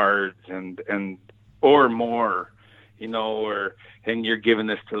sign cards and or more, and you're giving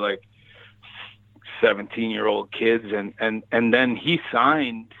this to 17-year-old kids, and then he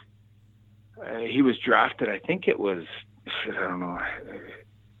signed. He was drafted. I think it was, I don't know,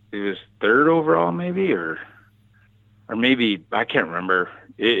 it was 3rd overall, maybe, or maybe I can't remember.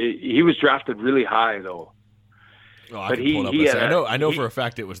 He was drafted really high though. Oh, but I know for a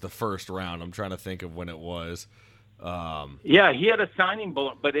fact it was the 1st round. I'm trying to think of when it was. Yeah, he had a signing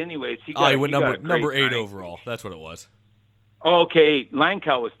bonus, but anyways, he went number 8 overall. That's what it was. Oh, okay,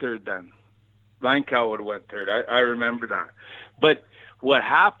 Langkow was 3rd then. Langkow would have went 3rd. I remember that. But what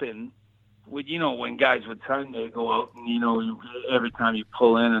happened, when guys would sign, they go out and, every time you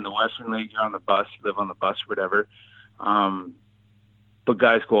pull in the Western League, you're on the bus, you live on the bus, whatever. But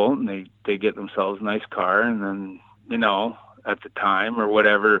guys go out and they get themselves a nice car, and then, at the time, or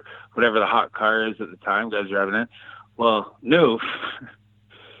whatever the hot car is at the time, guys are having it. Well, Noof,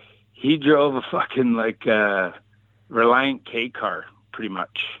 he drove a fucking Reliant K car, pretty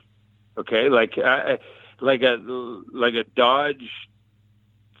much. Okay, like a Dodge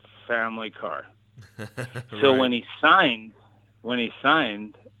family car. So when he signed,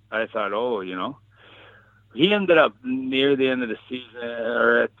 I thought, he ended up near the end of the season,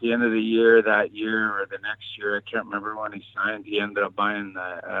 or at the end of the year that year, or the next year. I can't remember when he signed. He ended up buying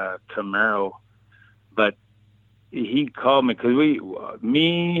the Camaro, but he called me because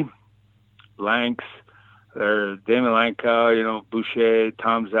me, Lanks, or Damon Langkow, Boucher,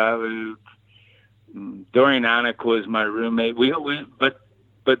 Tom Zavuk, Dorian Anik was my roommate.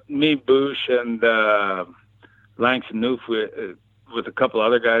 But me, Bush, and Lanks and Noof with a couple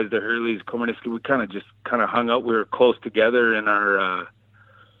other guys, the Hurleys, Komarniski, we kind of hung out. We were close together in our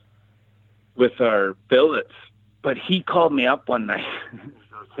with our billets. But he called me up one night. He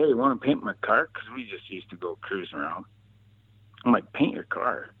goes, "Hey, you want to paint my car?" Because we just used to go cruising around. I'm like, "Paint your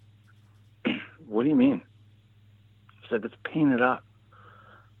car?" "What do you mean?" He said, "Let's paint it up."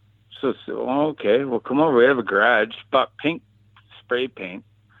 So okay, well, come over. We have a garage. Bought pink spray paint.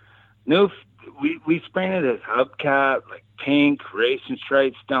 Noof, we sprayed his hubcap, pink, racing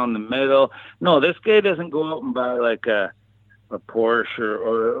stripes down the middle. No, this guy doesn't go out and buy a Porsche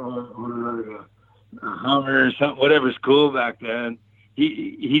or a Hummer or something, whatever's cool back then.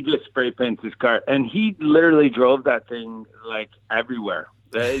 He just spray paints his car, and he literally drove that thing everywhere.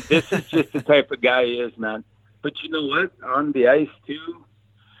 This is just the type of guy he is, man. But you know what? On the ice too,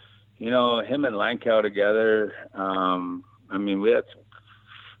 him and Langkow together. We had some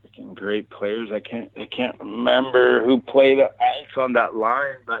freaking great players. I can't remember who played ice on that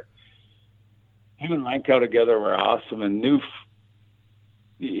line, but him and Langkow together were awesome. And Noof,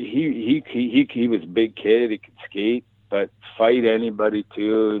 he was a big kid. He could skate, but fight anybody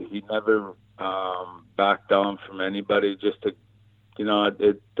too. He never backed down from anybody. Just to,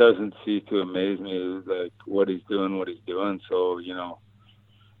 it doesn't cease to amaze me what he's doing. So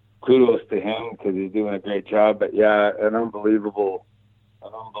kudos to him because he's doing a great job. But yeah, an unbelievable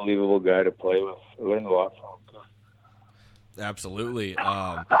guy to play with. I learned a lot from him. Absolutely.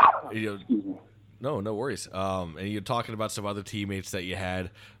 No worries. And you're talking about some other teammates that you had.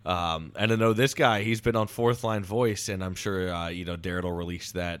 And I know this guy, he's been on Fourth Line Voice, and I'm sure, Darren will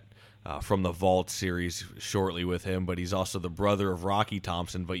release that from the Vault series shortly with him, but he's also the brother of Rocky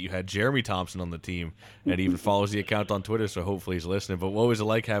Thompson, but you had Jeremy Thompson on the team, and he even follows the account on Twitter, so hopefully he's listening. But what was it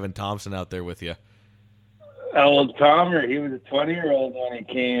like having Thompson out there with you? Old Tomer, he was a 20-year-old when he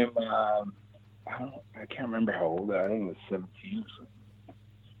came. I can't remember how old I think it was 17 or something.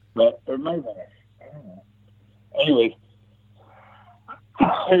 But it might have been, I don't know. Anyways,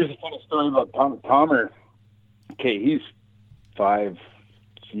 here's a funny story about Tomer. Okay, he's 5'9"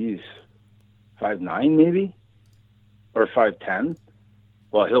 maybe, or 5'10".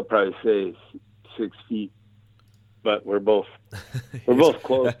 Well, he'll probably say 6 feet, but we're both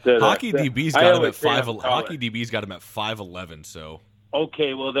close to Hockey DB's got him at 5'11". Hockey DB's got him at 5'11", so.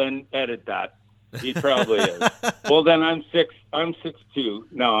 Okay, well then edit that. He probably is. Well then I'm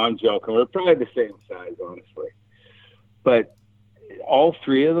 6'2". No, I'm joking. We're probably the same size, honestly. But all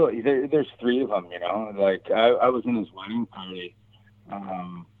three of them, there's three of them, Like I was in his wedding party.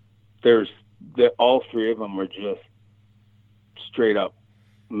 All three of them were just straight up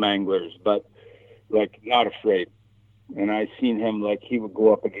manglers, but like not afraid. And I seen him, like he would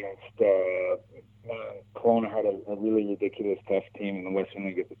go up against Kelowna had a really ridiculous tough team in the Western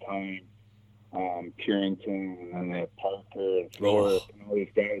League at the time. Purington, and then they had Parker and Flores and all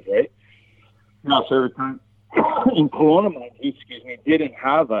these guys, right? No, so every time in Kelowna, didn't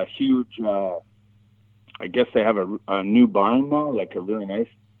have a huge. I guess they have a new barn now, like a really nice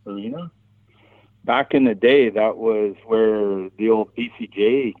arena. Back in the day, that was where the old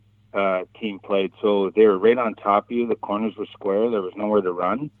BCJ team played. So they were right on top of you. The corners were square. There was nowhere to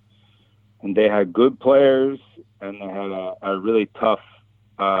run, and they had good players, and they had a really tough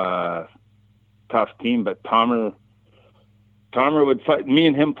team. But Tomer would fight. Me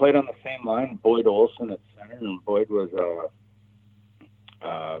and him played on the same line. Boyd Olsen at center, and Boyd was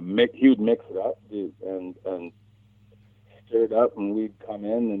he would mix it up and stir it up, and we'd come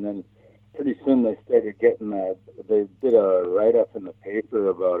in, and then pretty soon they started getting they did a write-up in the paper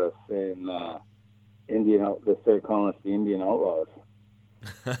about us saying they started calling us the Indian Outlaws.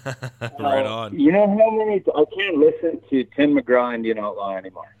 Right on. You know how many? I can't listen to Tim McGraw Indian Outlaw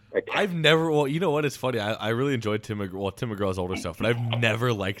anymore. I've never. Well, you know what? It's funny. I really enjoyed Tim McGraw's older stuff, but I've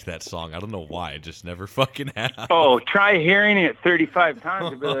never liked that song. I don't know why. I just never fucking have. Oh, try hearing it 35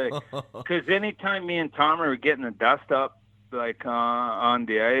 times. Because anytime me and Tom are getting the dust up, like on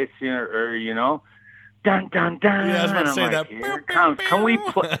the ice, or dun dun dun. Yeah, I was about to say that. Here it comes. Can we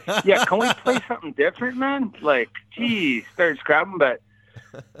play? Yeah, can we play something different, man? Like, geez, start scrapping. But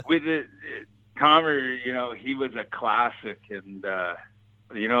with it, Tomer, he was a classic, and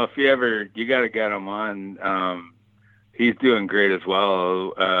if you got to get him on. He's doing great as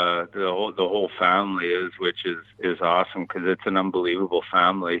well. The whole family is, which is awesome because it's an unbelievable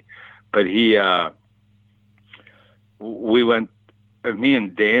family. But we went. Me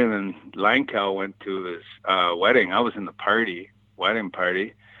and Dan and Lankow went to his wedding. I was in the wedding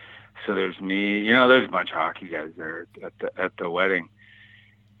party. So there's me. There's a bunch of hockey guys there at the wedding,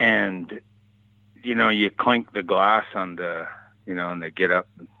 and you clink the glass on the. And they get up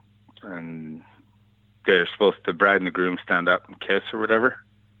and they're supposed to, bride and the groom stand up and kiss or whatever,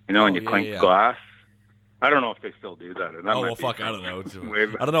 and you clink the glass. I don't know if they still do that. I don't know.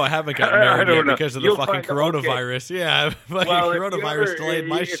 I don't know. I haven't gotten married yet because of the fucking coronavirus. Okay. Yeah, coronavirus delayed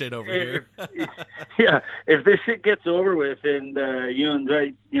my shit over here. Yeah, if this shit gets over with and you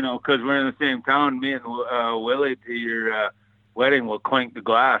invite, because we're in the same town, me and Willie to your wedding, we'll clink the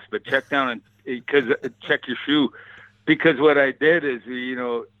glass, but check down and check your shoe. Because what I did is,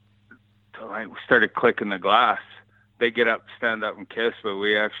 I started clicking the glass. They get up, stand up, and kiss, but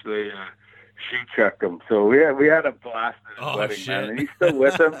we actually shoe checked them. So we had a blast at his wedding, man. And he's still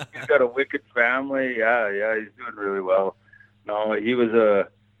with him. He's got a wicked family. Yeah, he's doing really well. No, he was a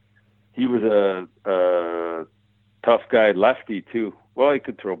tough guy, lefty too. Well, he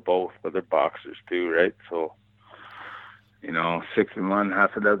could throw both, but they're boxers too, right? So, 6 in one,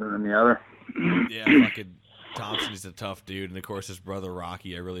 half a dozen in the other. Yeah, fucking. Thompson's a tough dude, and of course his brother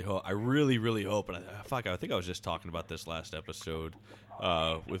Rocky. I really hope, and I think I was just talking about this last episode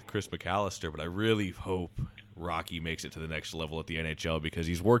with Chris McAllister, but I really hope Rocky makes it to the next level at the NHL because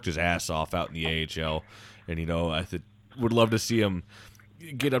he's worked his ass off out in the AHL, and I would love to see him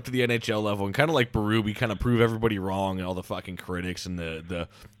get up to the NHL level and kind of like Berube, kind of prove everybody wrong and all the fucking critics and the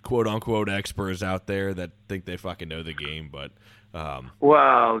quote unquote experts out there that think they fucking know the game, but.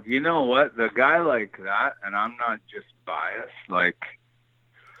 Well, you know what? The guy like that, and I'm not just biased, like,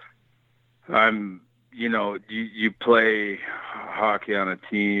 I'm you play hockey on a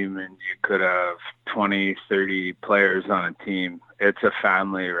team and you could have 20, 30 players on a team. It's a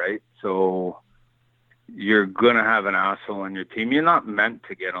family, right? So you're going to have an asshole on your team. You're not meant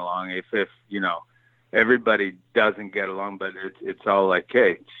to get along if everybody doesn't get along, but it's all like,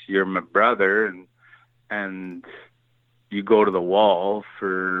 hey, you're my brother and you go to the wall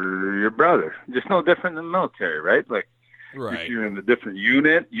for your brother. Just no different than the military, right? Like, right. If you're in a different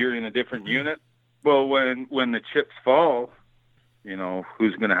unit, you're in a different unit. Well, when the chips fall,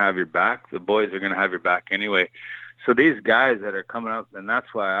 who's going to have your back? The boys are going to have your back anyway. So these guys that are coming up, and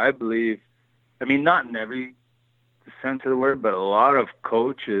that's why I believe, not in every sense of the word, but a lot of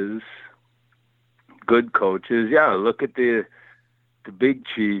coaches, good coaches, look at the big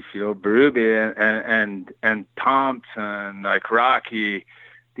chief, Berube and Thompson, like Rocky.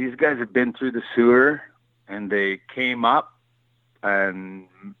 These guys have been through the sewer, and they came up and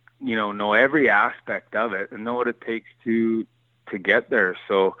know every aspect of it and know what it takes to get there.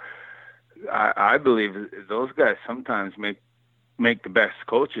 So I believe those guys sometimes make the best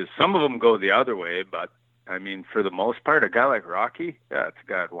coaches. Some of them go the other way, but for the most part, a guy like Rocky, it's a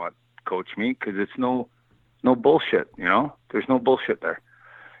guy I'd want to coach me because it's no bullshit. There's no bullshit there.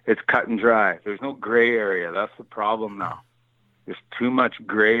 It's cut and dry. There's no gray area. That's the problem now. There's too much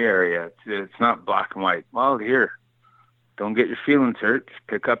gray area. It's not black and white. Well, here, don't get your feelings hurt. Just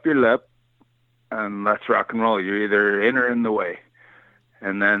pick up your lip and let's rock and roll. You're either in or in the way.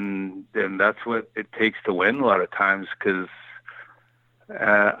 And then that's what it takes to win a lot of times because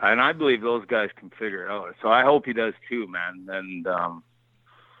and I believe those guys can figure it out. So I hope he does too, man. And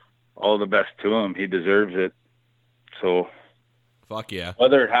all the best to him. He deserves it. So fuck yeah.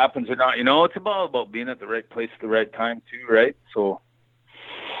 Whether it happens or not, it's all about being at the right place at the right time too, right? So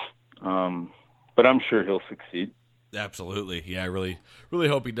but I'm sure he'll succeed. Absolutely. Yeah, I really, really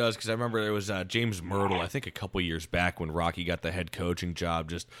hope he does because I remember there was James Myrtle, I think a couple years back when Rocky got the head coaching job,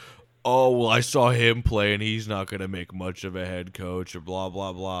 just, oh, well, I saw him play and he's not going to make much of a head coach or blah,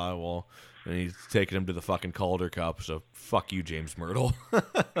 blah, blah. Well, and he's taking him to the fucking Calder Cup, so fuck you, James Myrtle.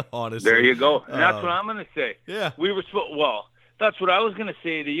 Honestly. There you go. And that's what I'm going to say. Yeah. That's what I was going to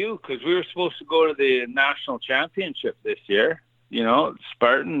say to you because we were supposed to go to the national championship this year.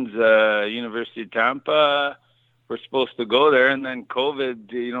 Spartans, University of Tampa, we're supposed to go there, and then COVID,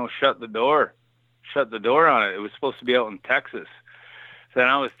 shut the door on it. It was supposed to be out in Texas. So then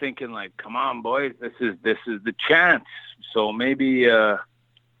I was thinking, like, come on, boys, this is the chance. So maybe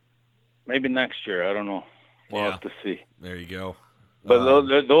next year. I don't know. We'll have to see. There you go. But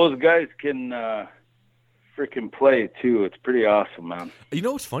those guys can freaking play too. It's pretty awesome, man.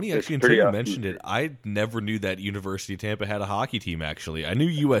 What's funny? Actually, until you mentioned it, I never knew that University of Tampa had a hockey team. Actually, I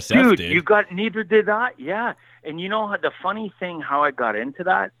knew USF did. Neither did I. Yeah, and the funny thing, how I got into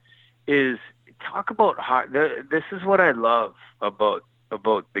that is talk about this is what I love about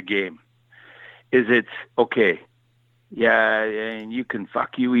the game. Is it's okay. Yeah, and you can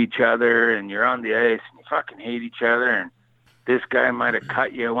fuck you each other, and you're on the ice, and you fucking hate each other, and this guy might have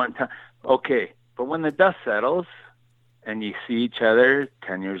cut you one time. Okay. But when the dust settles and you see each other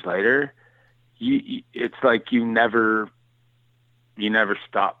 10 years later, it's like you never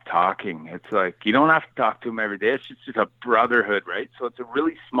stop talking. It's like you don't have to talk to them every day. It's just a brotherhood, right? So it's a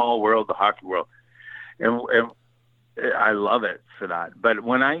really small world, the hockey world. And I love it for that. But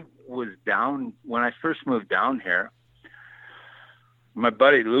when I first moved down here, my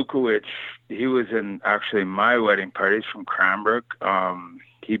buddy Lukowicz, he was in actually my wedding party. He's from Cranbrook.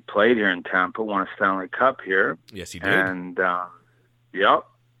 He played here in Tampa, won a Stanley Cup here. Yes, he did. And yeah.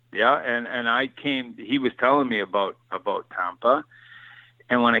 And I came. He was telling me about Tampa,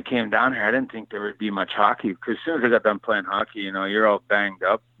 and when I came down here, I didn't think there would be much hockey because as soon as I got done playing hockey, you're all banged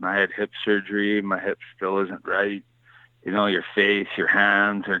up. I had hip surgery. My hip still isn't right. Your face, your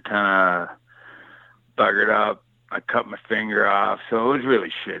hands are kind of buggered up. I cut my finger off, so it was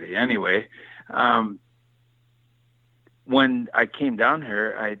really shitty. Anyway. When I came down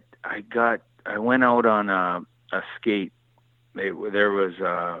here, I went out on a skate. There was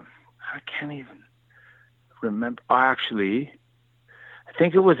I can't even remember. Actually, I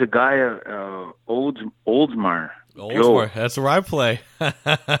think it was a guy Oldsmar. Oldsmar, that's where I play.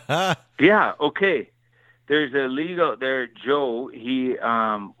 Yeah. Okay. There's a league out there, Joe. He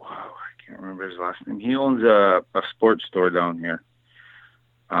I can't remember his last name. He owns a sports store down here.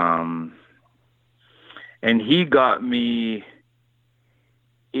 And he got me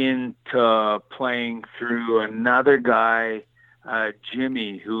into playing through another guy,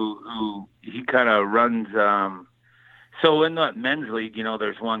 Jimmy, who he kind of runs. So in that men's league,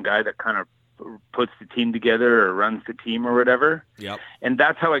 there's one guy that kind of puts the team together or runs the team or whatever. Yep. And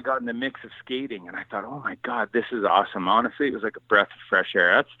that's how I got in the mix of skating. And I thought, oh my God, this is awesome. Honestly, it was like a breath of fresh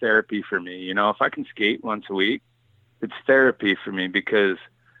air. That's therapy for me. You know, if I can skate once a week, it's therapy for me because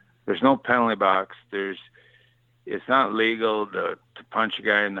there's no penalty box. It's not legal to punch a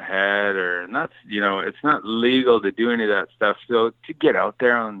guy in the head it's not legal to do any of that stuff. So to get out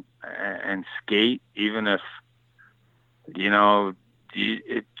there and skate, even if, you know,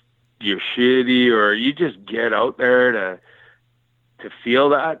 you're shitty or you just get out there to feel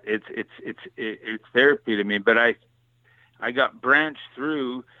that, it's therapy to me. But I got branched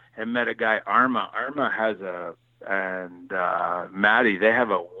through and met a guy, Arma. Arma has and Maddie, they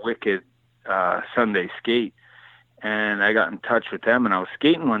have a wicked Sunday skate. And I got in touch with them, and I was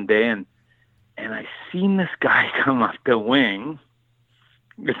skating one day, and I seen this guy come up the wing.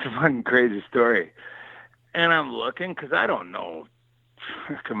 It's a fucking crazy story. And I'm looking, because I don't know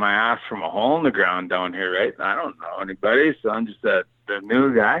my ass from a hole in the ground down here, right? I don't know anybody, so I'm just the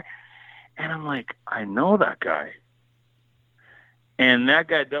new guy. And I'm like, I know that guy. And that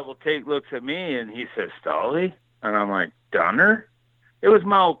guy double take looks at me, and he says, Stolly? And I'm like, Dunner? It was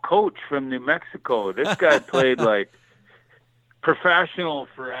my old coach from New Mexico. This guy played like professional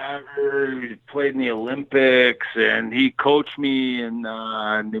forever. He played in the Olympics, and he coached me in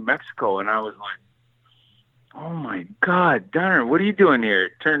New Mexico. And I was like, oh my God, Dunner, what are you doing here?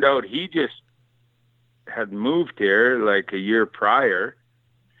 It turned out he just had moved here like a year prior,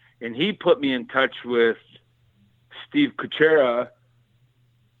 and he put me in touch with Steve Kuchera.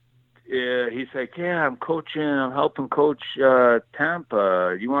 He's like, yeah, I'm helping coach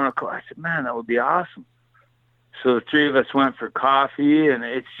Tampa. You want to? I said, man, that would be awesome. So the three of us went for coffee, and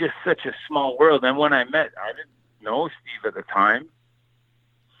it's just such a small world. And when I didn't know Steve at the time,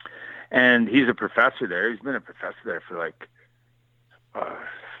 and he's a professor there. He's been a professor there for like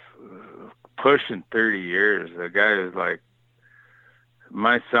pushing 30 years. The guy is like,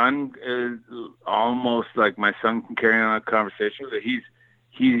 my son is almost like my son can carry on a conversation with it. He's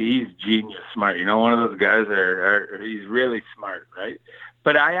genius smart. You know, one of those guys he's really smart, right?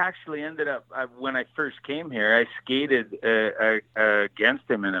 But I actually ended up, when I first came here, I skated against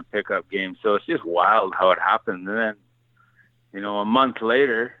him in a pickup game. So it's just wild how it happened. And then, you know, a month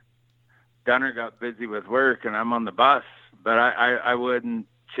later, Dunner got busy with work and I'm on the bus. But I wouldn't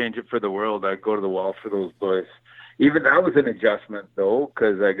change it for the world. I'd go to the wall for those boys. Even that was an adjustment, though,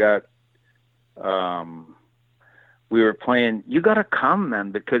 because I got we were playing, you got to come,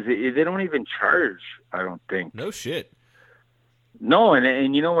 man, because they don't even charge, I don't think. No shit. No,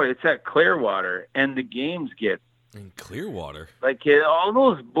 and you know what? It's at Clearwater, and the games get... In Clearwater? Like, all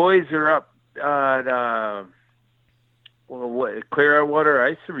those boys are up at Clearwater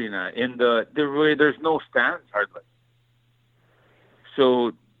Ice Arena. There's no stands, hardly.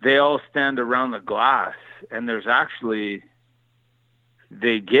 So they all stand around the glass, and there's actually...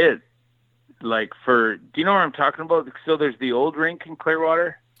 They get... Like do you know what I'm talking about? So there's the old rink in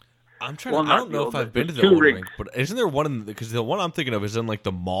Clearwater. I'm trying I don't know if I've been to the old rink, but isn't there one because the one I'm thinking of is in like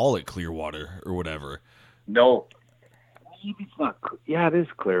the mall at Clearwater or whatever. No. Maybe it's not. Yeah, it is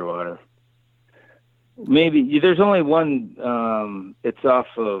Clearwater. Maybe there's only one. It's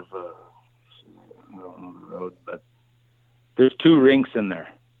off of road, but there's two rinks in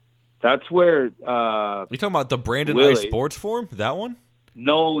there. That's where. You talking about the Brandon Ice Sports Forum? That one?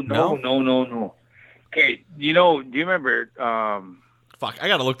 No. Okay, do you remember? Fuck, I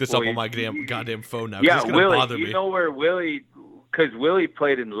gotta look this up on my goddamn phone now. Yeah, it's gonna Willie. bother me. You know where Willie? Because Willie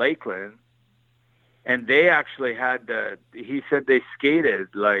played in Lakeland, and they actually had. He said they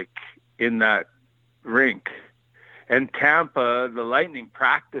skated like in that rink, and Tampa, the Lightning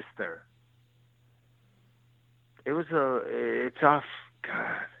practiced there. It's off.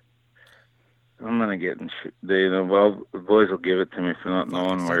 God. I'm gonna get in. The boys will give it to me for not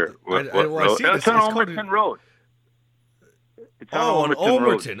knowing where. It's on Almerton Road. It's on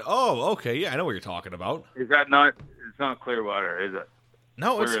Almerton. Road. Oh, okay. Yeah, I know what you're talking about. Is that not? It's not Clearwater, is it?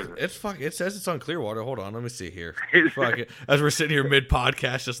 No, it's fuck. It says it's on Clearwater. Hold on, let me see here. Fuck it. As we're sitting here mid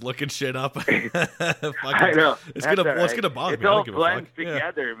podcast, just looking shit up. I know. It's gonna bother me. It all blends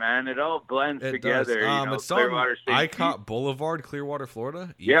together, man. It all blends together. It's on Icott Boulevard, Clearwater,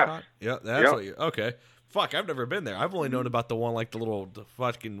 Florida. Yeah. That's what you. Okay. Fuck, I've never been there. I've only known about the one like the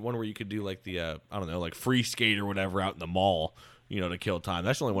fucking one where you could do like the I don't know, like free skate or whatever out in the mall. To kill time.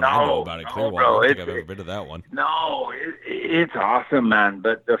 That's the only one I know about it. Clearwater. Bro, I don't think I've ever been to that one. No, it's awesome, man.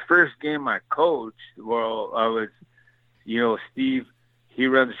 But the first game I coached, well, I was, Steve, he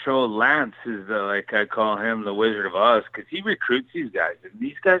runs the show. Lance is I call him the Wizard of Oz because he recruits these guys. And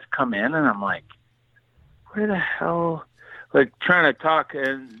these guys come in and I'm like, where the hell? like trying to talk,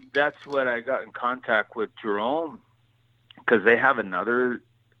 and that's what I got in contact with Jerome, because they have another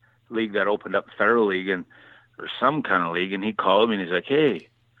league that opened up, Federal League, or some kind of league, and he called me and he's like, "Hey,"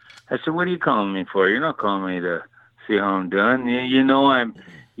 I said, "What are you calling me for? You're not calling me to see how I'm doing. You know,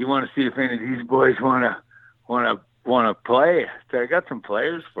 you want to see if any of these boys want to play. So I got some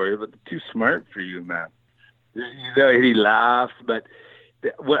players for you, but they're too smart for you, man." You know, he laughs, but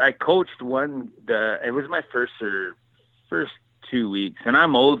I coached it was my first 2 weeks, and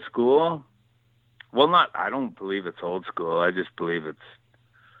I'm old school. Well, I don't believe it's old school. I just believe it's,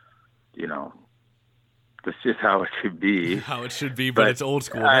 you know, that's just how it should be. How it should be, but it's old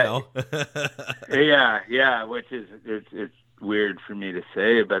school now. yeah, which is it's weird for me to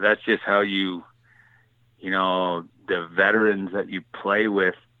say, but that's just how you know, the veterans that you play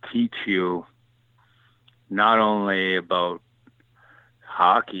with teach you not only about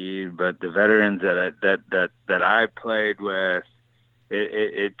hockey, but the veterans that I played with,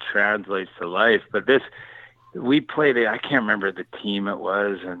 it translates to life. But we played it. I can't remember the team it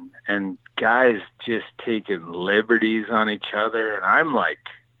was, and guys just taking liberties on each other, and I'm like,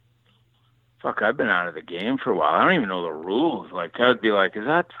 fuck, I've been out of the game for a while. I don't even know the rules. Like, I'd be like, is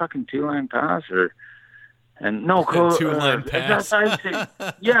that fucking 2-line pass and no, 2-line pass?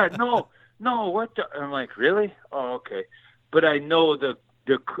 Yeah, no, what the? I'm like, really? Oh, okay. But I know the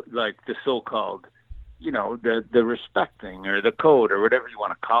so-called, you know, the respect thing or the code or whatever you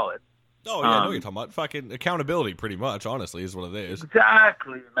want to call it. Oh, yeah, I know what you're talking about. Fucking accountability, pretty much, honestly, is what it is.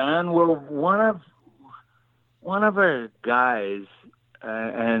 Exactly, man. Well, one of our guys,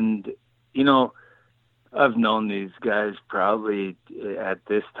 and, you know, I've known these guys probably at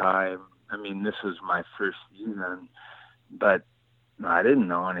this time. I mean, this was my first season, but I didn't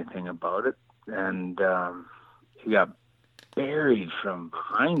know anything about it. And he got buried from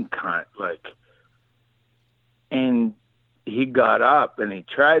behind, and he got up and he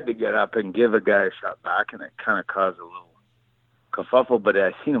tried to get up and give a guy a shot back, and it kind of caused a little kerfuffle. But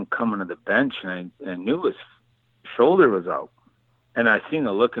I seen him coming to the bench, and I knew his shoulder was out, and I seen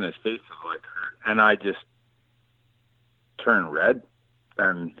the look in his face of like hurt, and I just turned red.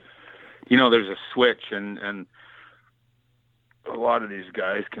 And you know, there's a switch, and a lot of these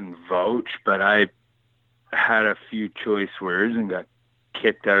guys can vouch, but I had a few choice words and got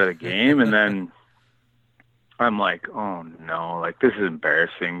kicked out of the game, and then I'm like, oh no, like this is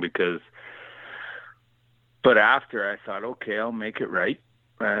embarrassing but after I thought, okay, I'll make it right.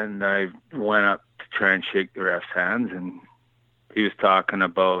 And I went up to try and shake the ref's hands, and he was talking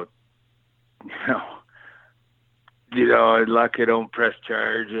about, lucky don't press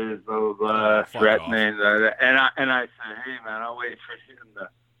charges, blah, blah, blah, threatening. And I said, hey man, I'll wait for you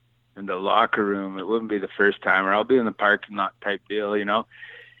in the locker room. It wouldn't be the first time, or I'll be in the parking lot type deal, you know?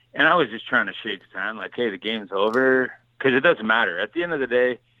 And I was just trying to shake his hand, like, hey, the game's over. Because it doesn't matter. At the end of the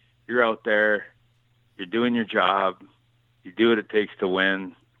day, you're out there, you're doing your job, you do what it takes to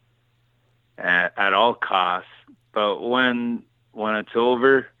win at all costs. But when it's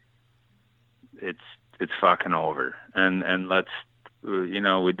over, it's fucking over. And let's,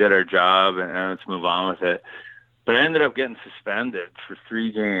 we did our job, and let's move on with it. But I ended up getting suspended for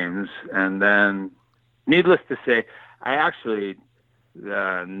 3 games. And then, needless to say, I actually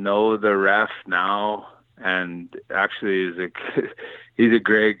know the ref now, and actually he's a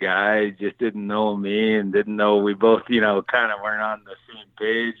great guy. Just didn't know me, and didn't know we both, kind of weren't on the same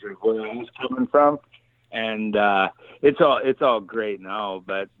page of where I was coming from. And it's all great now.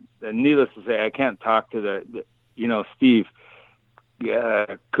 But needless to say, I can't talk to Steve.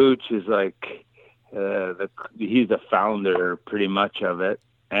 Cooch is like he's the founder pretty much of it,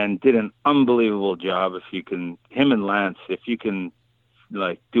 and did an unbelievable job. Him and Lance, if you can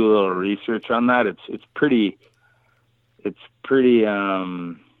like do a little research on that, it's pretty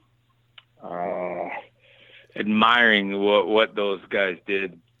admiring what those guys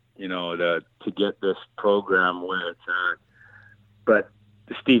did, to get this program where it's at. But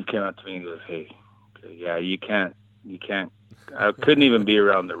Steve came up to me and goes, hey, yeah, you can't, I couldn't even be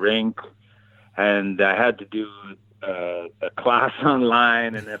around the rink, and I had to do a class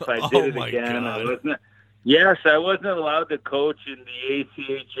online, and if I did it again, I wasn't allowed to coach in the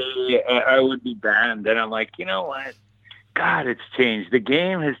ACHA. I would be banned. And I'm like, you know what? God, it's changed. The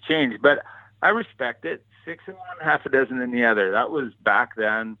game has changed, but I respect it. 6 in one, half a dozen in the other. That was back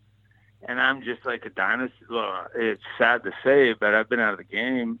then. And I'm just like a dinosaur. Well, it's sad to say, but I've been out of the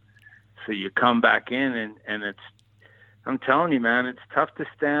game. So you come back in, and it's, I'm telling you, man, it's tough to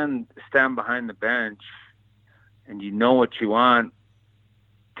stand behind the bench, and you know what you want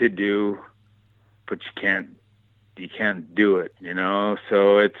to do, but you can't do it,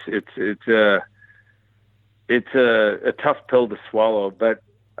 So it's it's a tough pill to swallow, but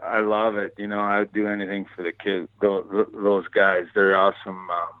I love it. You know, I would do anything for the kids, those guys. They're awesome.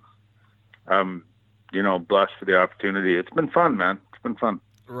 I'm, you know, blessed for the opportunity. It's been fun, man. It's been fun.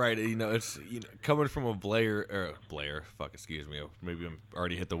 Right, you know, it's coming from a Blair. Excuse me. Maybe I'm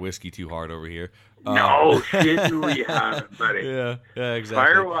already hit the whiskey too hard over here. No shit, we haven't, buddy. Yeah,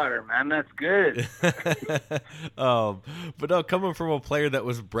 exactly. Firewater, man, that's good. But no, coming from a player that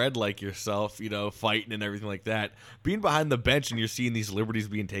was bred like yourself, you know, fighting and everything like that, being behind the bench and you're seeing these liberties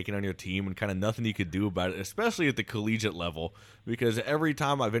being taken on your team and kind of nothing you could do about it, especially at the collegiate level, because every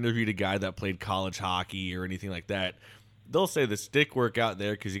time I've interviewed a guy that played college hockey or anything like that, they'll say the stick work out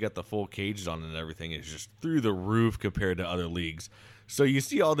there because you got the full cages on and everything is just through the roof compared to other leagues. So you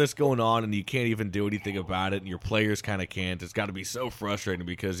see all this going on and you can't even do anything about it, and your players kind of can't. It's got to be so frustrating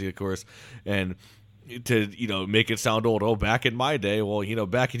because, of course, and to, you know, make it sound old, oh, back in my day, well, you know,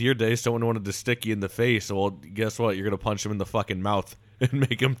 back in your day, someone wanted to stick you in the face. Well, guess what? You're going to punch him in the fucking mouth and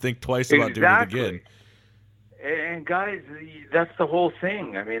make him think twice about doing it again. And guys, that's the whole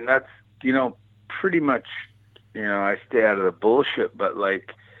thing. I mean, that's, you know, pretty much, you know, I stay out of the bullshit, but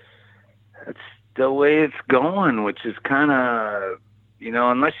like, that's the way it's going, which is kind of, you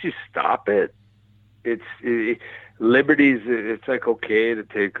know, unless you stop it, liberties, it's like okay to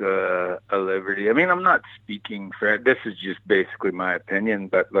take a liberty. I mean, I'm not speaking for, this is just basically my opinion,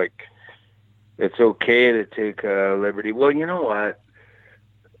 but like, it's okay to take a liberty. Well, you know what?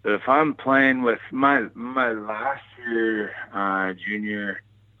 If I'm playing with my last year, junior,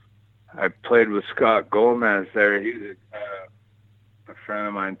 I played with Scott Gomez there. He was a friend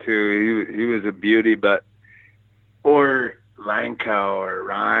of mine too. He was a beauty, or Lankow or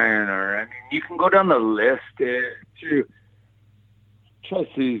Ryan, or I mean, you can go down the list. Trust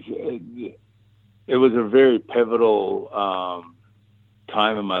these. It was a very pivotal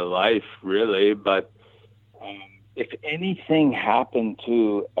time in my life, really. But if anything happened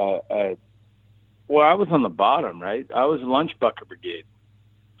to, well, I was on the bottom, right? I was lunch bucket brigade.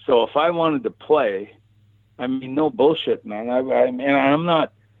 So if I wanted to play, I mean, no bullshit, man. I'm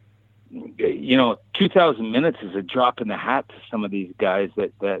not, you know, 2,000 minutes is a drop in the hat to some of these guys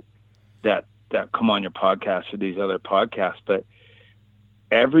that come on your podcast or these other podcasts. But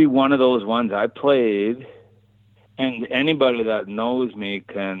every one of those ones I played, and anybody that knows me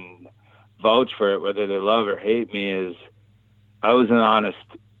can vouch for it, whether they love or hate me, is I was an honest,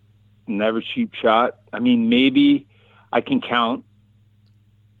 never cheap shot. I mean, maybe I can count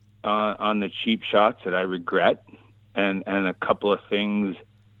on the cheap shots that I regret, and a couple of things,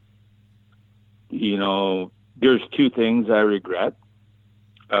 you know, there's two things I regret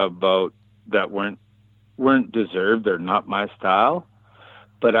about that weren't deserved or not my style.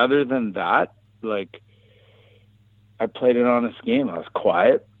 But other than that, like, I played an honest game. I was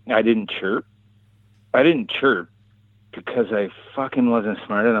quiet. I didn't chirp because I fucking wasn't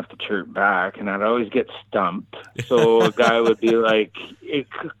smart enough to chirp back, and I'd always get stumped. So a guy would be like, it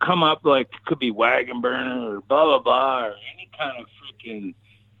could come up like, it could be wagon burner or blah, blah, blah, or any kind of freaking,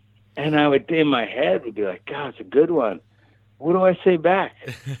 and I would, in my head, would be like, God, it's a good one. What do I say back?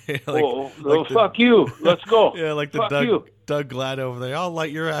 Fuck you. Let's go. Yeah, like fuck the Doug Glad over there. I'll light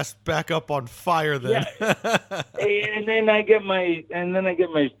your ass back up on fire then. Yeah. And then I get my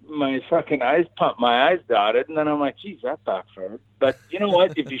fucking eyes pumped, my eyes dotted, and then I'm like, geez, that backfired. But you know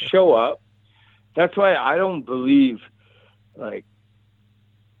what? If you show up, that's why I don't believe like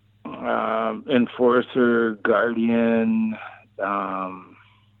enforcer, guardian,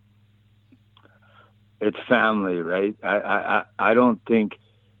 it's family, right? I don't think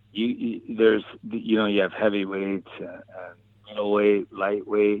there's, you know, you have heavyweights and middleweight,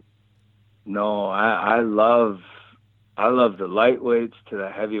 lightweight. No, I love the lightweights to the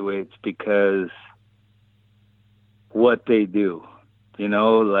heavyweights because what they do, you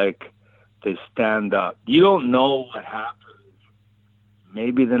know, like they stand up. You don't know what happens.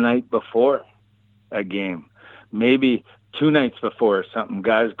 Maybe the night before a game, maybe 2 nights before or something,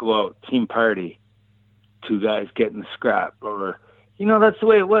 guys go out, team party, 2 guys get in the scrap, or, you know, that's the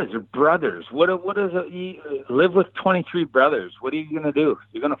way it was. They're brothers. What is it? You live with 23 brothers. What are you going to do?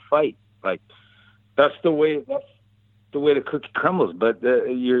 You're going to fight. Like, that's the way the cookie crumbles. But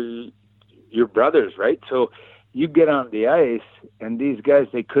you're brothers, right? So you get on the ice, and these guys,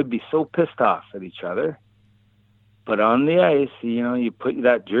 they could be so pissed off at each other. But on the ice, you know, you put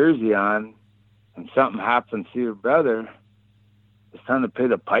that jersey on, and something happens to your brother, it's time to pay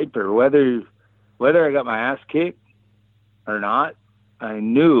the piper. Whether I got my ass kicked or not, I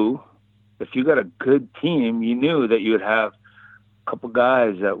knew if you got a good team, you knew that you would have a couple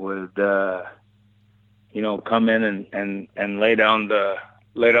guys that would, you know, come in and lay down the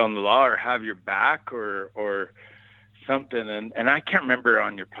lay down the law or have your back or something. And I can't remember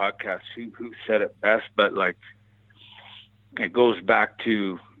on your podcast who said it best, but like it goes back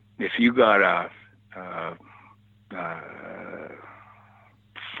to if you got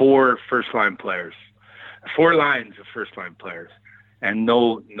four first-line players, 4 lines of first-line players, and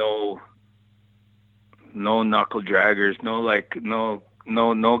no knuckle draggers,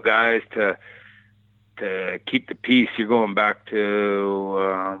 no guys to keep the peace. You're going back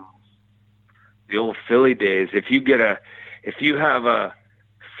to the old Philly days. If you have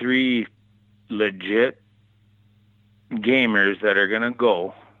 3 legit gamers that are gonna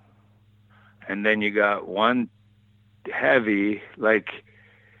go, and then you got 1 heavy, like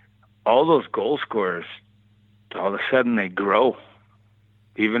all those goal scorers, all of a sudden they grow.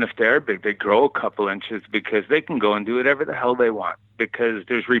 Even if they're big, they grow a couple inches because they can go and do whatever the hell they want because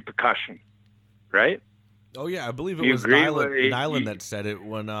there's repercussion, right? Oh yeah, I believe it was Nyland that said it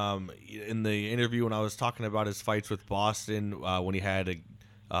when in the interview when I was talking about his fights with Boston when he had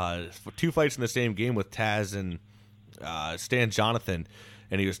 2 fights in the same game with Taz and Stan Jonathan,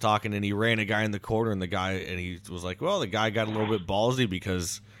 and he was talking and he ran a guy in the corner and he was like, well, the guy got a little bit ballsy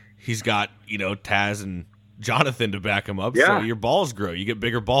because he's got Taz and Jonathan to back him up, so your balls grow. You get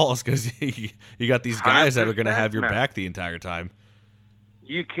bigger balls because you got these guys that are going to have your back the entire time.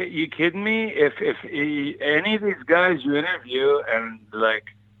 You kidding me? If any of these guys you interview, and like,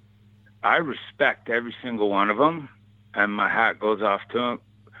 I respect every single one of them, and my hat goes off to them.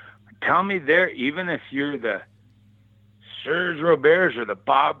 Tell me even if you're the Serge Roberts or the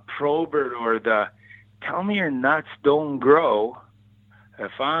Bob Probert or tell me your nuts don't grow.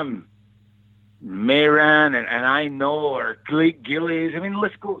 If I'm Mayran and I know, or Gillies, I mean, the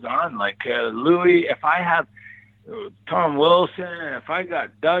list goes on. Like Louis, if I have Tom Wilson, if I got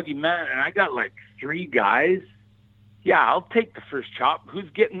Dougie Mann, and I got like 3 guys, yeah, I'll take the first chop.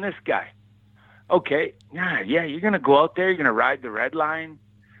 Who's getting this guy? Okay, yeah, you're gonna go out there, you're gonna ride the red line,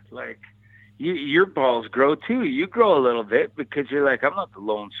 like your balls grow too. You grow a little bit because you're like, I'm not the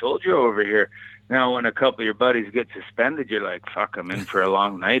lone soldier over here. Now, when a couple of your buddies get suspended, you're like, fuck, I'm in for a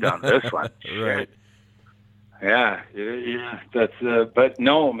long night on this one. Right. Yeah. That's, but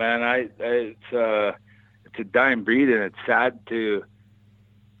no, man, it's a dying breed, and it's sad to,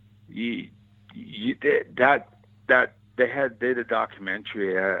 that they did a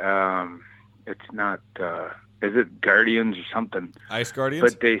documentary. It's not, is it Guardians or something? Ice Guardians?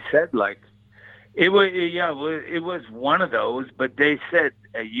 But they said like, it was one of those, but they said,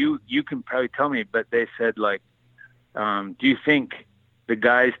 you can probably tell me, but they said like, do you think the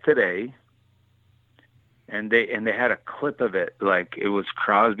guys today, and they had a clip of it, like it was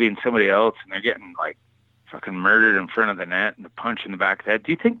Crosby and somebody else, and they're getting like fucking murdered in front of the net and the punch in the back of the head.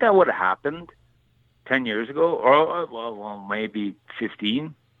 Do you think that would have happened 10 years ago? Or, well, maybe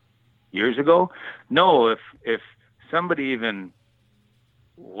 15 years ago? No, if somebody even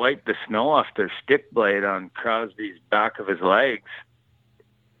wiped the snow off their stick blade on Crosby's back of his legs,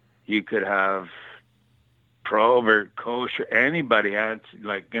 you could have Probert, Kosher, anybody that's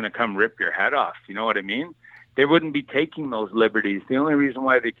like going to come rip your head off. You know what I mean? They wouldn't be taking those liberties. The only reason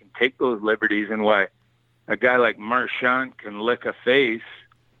why they can take those liberties and why a guy like Marchand can lick a face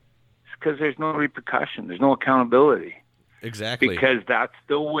is because there's no repercussion. There's no accountability. Exactly. Because that's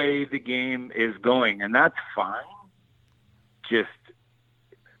the way the game is going, and that's fine. Just,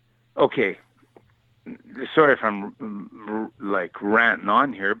 okay, sorry if I'm like ranting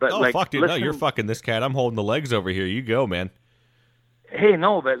on here, but fuck, dude, no, you're fucking this cat. I'm holding the legs over here. You go, man. Hey,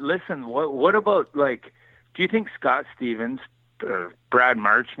 no, but listen, what about, like, do you think Scott Stevens, Brad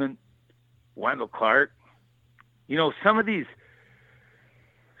Marchment, Wendell Clark, some of these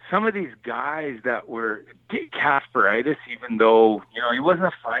guys that were Kasperitis, even though, he wasn't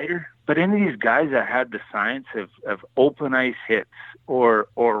a fighter, but any of these guys that had the science of open ice hits or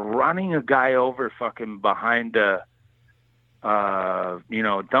running a guy over fucking behind dump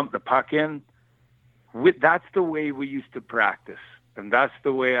the puck in, that's the way we used to practice. And that's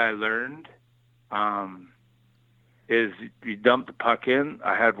the way I learned, is you dump the puck in.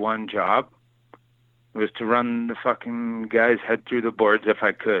 I had one job. It was to run the fucking guy's head through the boards if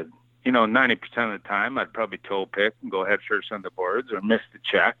I could. 90% of the time, I'd probably toe pick and go head first on the boards or miss the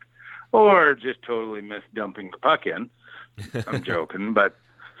check or just totally miss dumping the puck in. I'm joking, but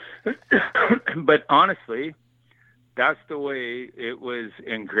honestly, that's the way it was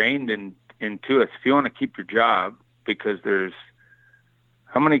ingrained into us. If you want to keep your job, because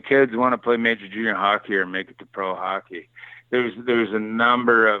how many kids want to play major junior hockey or make it to pro hockey? There's a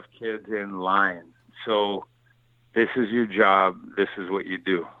number of kids in line. So this is your job. This is what you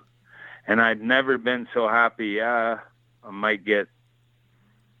do. And I'd never been so happy. I might get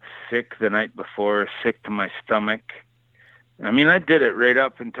sick the night before, sick to my stomach. I mean, I did it right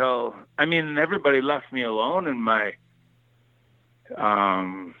up until, everybody left me alone in my,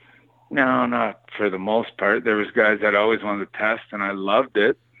 no, not for the most part. There was guys that always wanted to test, and I loved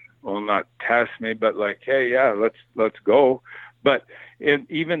it. Well, not test me, but like, hey, yeah, let's go. But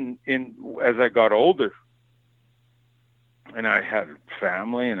even as I got older, and I had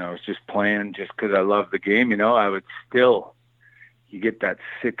family, and I was just playing just because I loved the game, I would still, you get that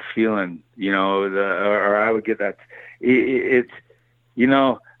sick feeling, or I would get that. It's,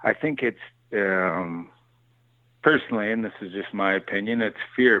 I think it's, personally, and this is just my opinion, it's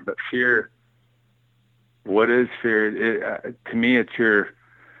fear. But fear, what is fear? To me, it's your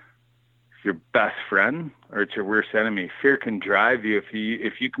best friend, or it's your worst enemy. Fear can drive you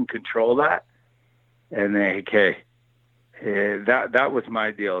if you can control that. And then, okay, that was my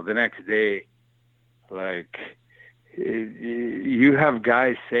deal. The next day, like, you have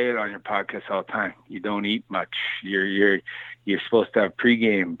guys say it on your podcast all the time. You don't eat much. You're supposed to have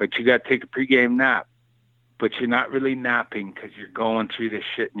pregame, but you got to take a pregame nap. But you're not really napping because you're going through this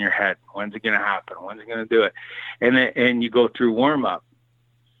shit in your head. When's it going to happen? When's it going to do it? And you go through warm up,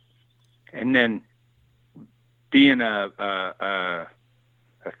 and then being a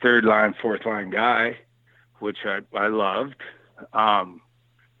third line, fourth line guy, which I loved.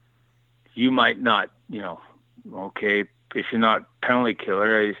 You might not, okay, if you're not penalty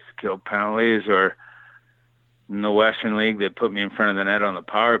killer, I used to kill penalties, or in the Western League, they put me in front of the net on the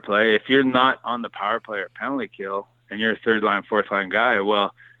power play. If you're not on the power play or penalty kill, and you're a third line, fourth line guy,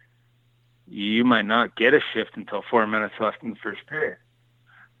 well, you might not get a shift until 4 minutes left in the first period.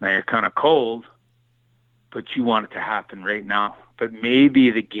 Now you're kind of cold, but you want it to happen right now. But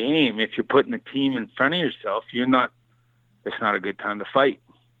maybe the game, if you're putting the team in front of yourself, it's not a good time to fight.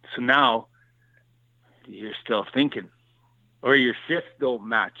 So now you're still thinking, or your shifts don't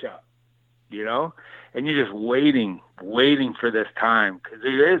match up, and you're just waiting for this time, because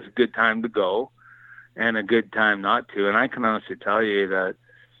there is a good time to go and a good time not to. And I can honestly tell you that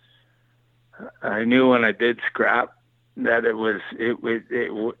I knew when I did scrap that there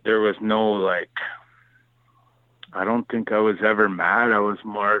was no, like, I don't think I was ever mad. I was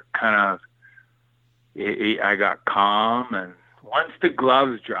more kind of, I got calm, and once the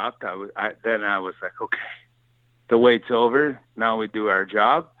gloves dropped, then I was like, okay, the wait's over. Now we do our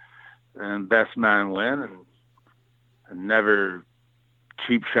job, and best man win, and never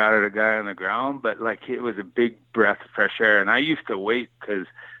cheap shot at a guy on the ground. But like, it was a big breath of fresh air. And I used to wait, because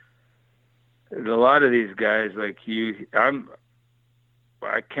a lot of these guys like you, I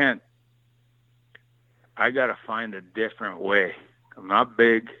got to find a different way. I'm not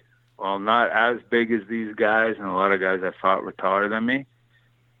big. Well, not as big as these guys, and a lot of guys I fought were taller than me.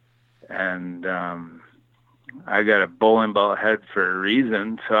 And I got a bowling ball head for a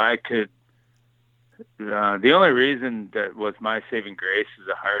reason, so I could. The only reason that was my saving grace is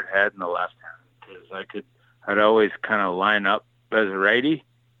a hard head and a left hand, because I'd always kind of line up as a righty,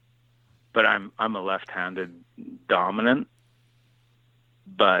 but I'm a left-handed dominant.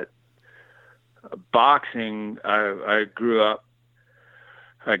 But boxing, I grew up.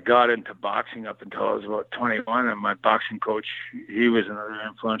 I got into boxing up until I was about 21, and my boxing coach, he was another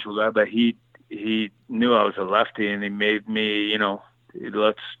influential guy, but he knew I was a lefty, and he made me,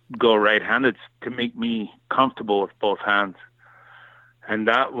 let's go right-handed to make me comfortable with both hands. And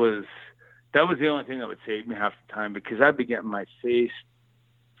that was the only thing that would save me half the time, because I'd be getting my face,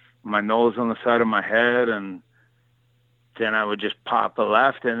 my nose on the side of my head, and then I would just pop a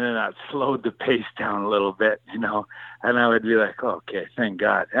left, and then that slowed the pace down a little bit, and I would be like, oh, okay, thank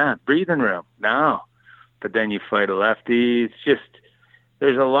God. Yeah, breathing room now. But then you fight a lefty. It's just,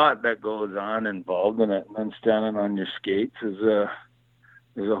 there's a lot that goes on involved in it. And then standing on your skates is a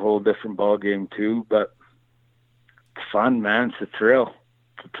whole different ball game too. But it's fun, man. It's a thrill.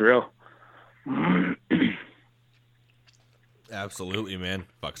 It's a thrill. Absolutely, man.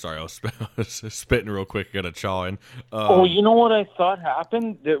 Fuck, sorry, I was spitting real quick. Got a chaw in. You know what I thought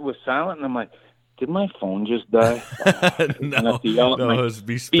happened? It was silent, and I'm like, did my phone just die? No, be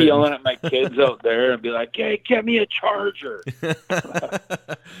yelling at my kids out there and be like, hey, get me a charger.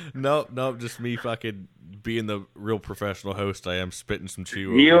 Nope, just me fucking being the real professional host I am, spitting some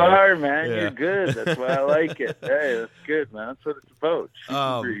chew. You are, man. Yeah. You're good. That's why I like it. Hey, that's good, man. That's what it's about.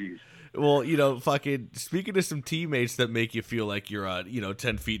 Well, fucking speaking of some teammates that make you feel like you're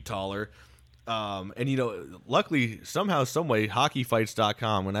 10 feet taller. And luckily, somehow, someway,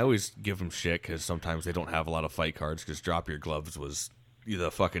 hockeyfights.com, and I always give them shit because sometimes they don't have a lot of fight cards, because Drop Your Gloves was the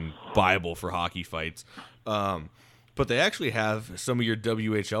fucking Bible for hockey fights. but they actually have some of your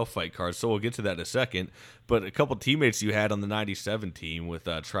WHL fight cards, so we'll get to that in a second. But a couple teammates you had on the 97 team with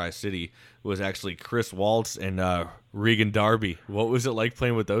Tri-City was actually Chris Waltz and Regan Darby. What was it like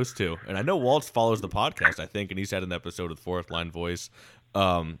playing with those two? And I know Waltz follows the podcast, I think, and he's had an episode with Fourth Line Voice.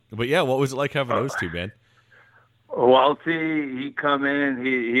 But yeah, what was it like having those two, man? Waltzy, he come in,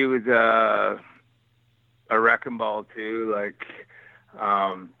 he was a wrecking ball too. Like,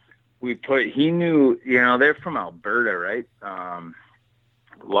 he knew, they're from Alberta, right? A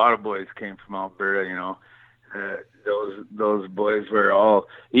lot of boys came from Alberta, those boys were all,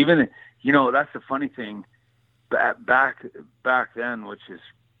 even, that's the funny thing, back then, which is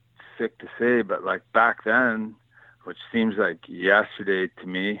sick to say, but like back then, which seems like yesterday to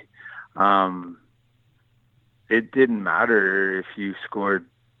me, it didn't matter if you scored.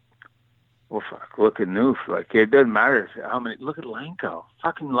 Well, fuck, look at Noof. Like, it doesn't matter how many. Look at Lanko.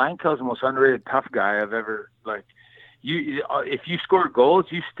 Fucking Lanko's the most underrated tough guy I've ever, like, if you scored goals,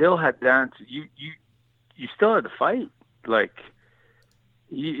 you still had dance. You still had to fight. Like,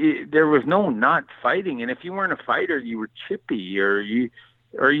 there was no not fighting. And if you weren't a fighter, you were chippy or you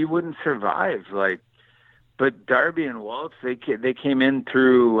wouldn't survive. Like, but Darby and Waltz, they came in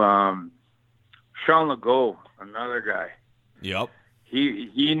through Sean Legault, another guy. Yep.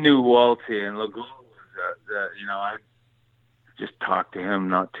 He knew Waltzy, and Legault was, I just talked to him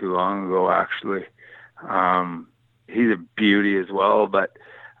not too long ago, actually. He's a beauty as well, but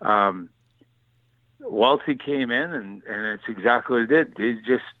Waltzy came in, and it's exactly what it did. He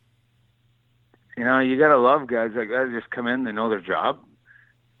just, you got to love guys like that. Just come in, they know their job,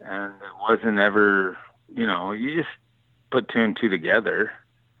 and it wasn't ever, you just put two and two together.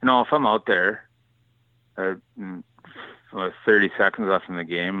 If I'm out there, 30 seconds left in the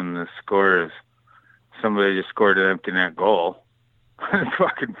game, and the score is somebody just scored an empty net goal. It's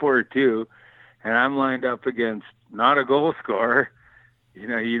fucking 4-2, and I'm lined up against not a goal scorer.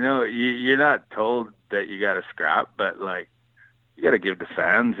 You're not told that you got to scrap, but like, you got to give the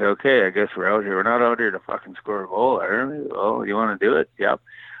fans, okay, I guess we're out here. We're not out here to fucking score a goal, are we? Well, you want to do it? Yep.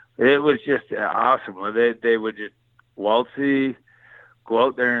 It was just awesome. They would just Waltzy go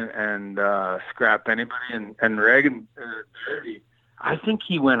out there and scrap anybody. And Regan Darby, I think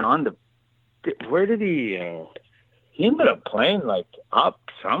he went on to, where did he ended up playing like up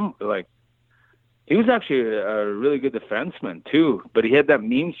some, like, he was actually a really good defenseman too, but he had that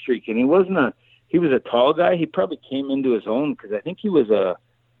mean streak, and he was a tall guy. He probably came into his own, because I think he was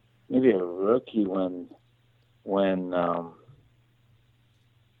maybe a rookie when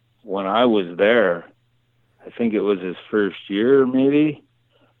I was there. I think it was his first year, maybe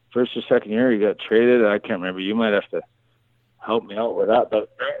first or second year. He got traded. I can't remember. You might have to help me out with that. But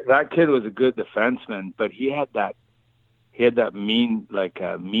that kid was a good defenseman, but he had that mean, like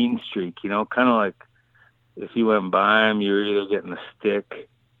a mean streak, kind of like if you went by him, you were either getting a stick,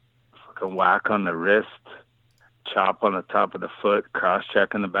 fucking whack on the wrist, chop on the top of the foot, cross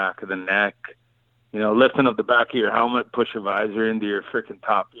check in the back of the neck, lifting up the back of your helmet, push a visor into your freaking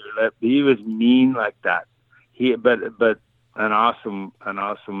top of your lip. He was mean like that. But an awesome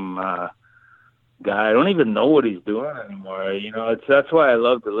guy. I don't even know what he's doing anymore. That's why I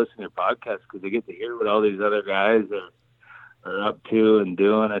love to listen to your podcast, because I get to hear what all these other guys are up to and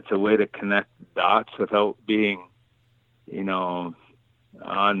doing. It's a way to connect dots without being, on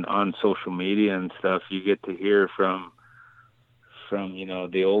social media and stuff. You get to hear from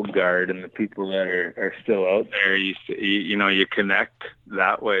the old guard and the people that are still out there. You connect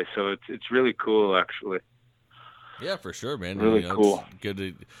that way. So it's really cool, actually. Yeah, for sure, man. Really cool. It's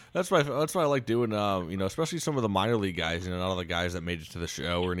good that's why I like doing, especially some of the minor league guys, not all the guys that made it to the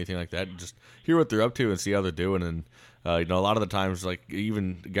show or anything like that. Just hear what they're up to and see how they're doing. And, a lot of the times, like,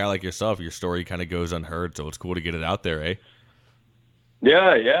 even a guy like yourself, your story kind of goes unheard, so it's cool to get it out there, eh?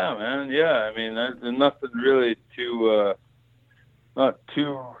 Yeah, man. Yeah, I mean, there's nothing really not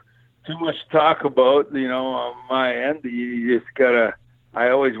too much to talk about, on my end. You just gotta,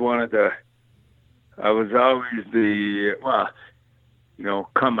 I was always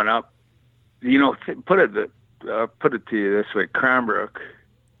coming up, put it to you this way. Cranbrook,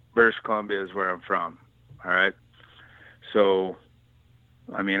 British Columbia is where I'm from. All right. So,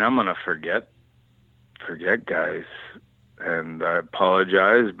 I mean, I'm going to forget guys, and I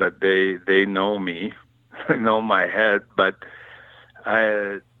apologize, but they know me, they know my head. But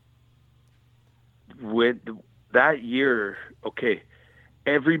with that year, okay,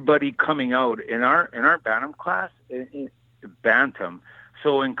 everybody coming out in our Bantam class, Bantam.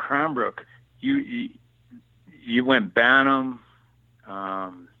 So in Cranbrook, you went Bantam,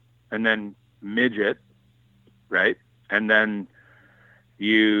 and then midget, right? And then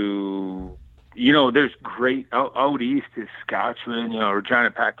you there's great out east is Saskatchewan,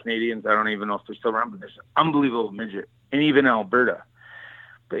 Regina Pack Canadians. I don't even know if they're still around, but there's unbelievable midget, and even Alberta.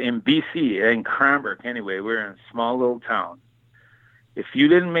 But in BC, in Cranbrook anyway, we're in a small little town. If you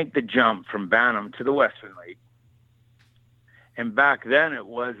didn't make the jump from Bantam to the Western League, and back then it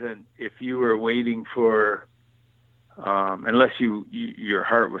wasn't if you were waiting for, unless your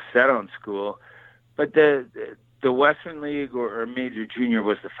heart was set on school, but the Western League or Major Junior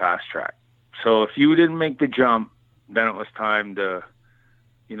was the fast track. So if you didn't make the jump, then it was time to,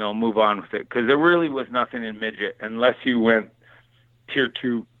 move on with it. Because there really was nothing in midget unless you went Tier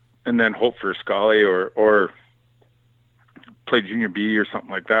 2 and then hope for a Scully or play Junior B or something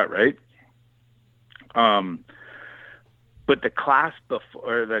like that, right? But the class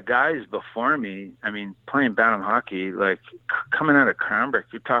before, or the guys before me, I mean, playing Bantam hockey, like coming out of Cranbrook,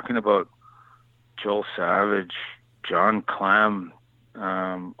 you're talking about Joel Savage, John Clem,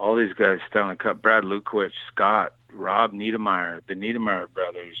 all these guys, Stanley Cup, Brad Lukowicz, Scott, Rob Niedermeyer, the Niedermeyer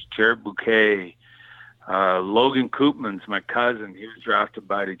brothers, Jared Bouquet, Logan Koopmans, my cousin. He was drafted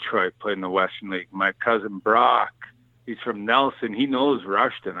by Detroit, played in the Western League. My cousin Brock, he's from Nelson. He knows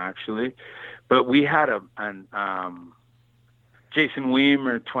Rushton, actually. But we had Jason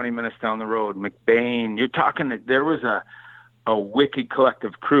Weimer, 20 minutes down the road, McBain. You're talking, there was a wicked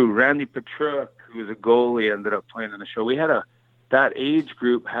collective crew. Randy Petruk, who was a goalie, ended up playing on the show. We had that age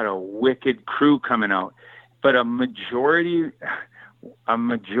group had a wicked crew coming out, but a majority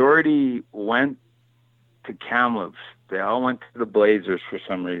went to Kamloops. They all went to the Blazers for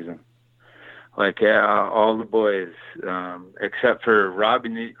some reason. Like all the boys, except for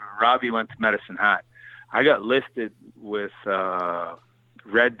Robbie. Robbie went to Medicine Hat. I got listed with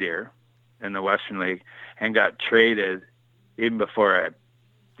Red Deer in the Western League and got traded even before I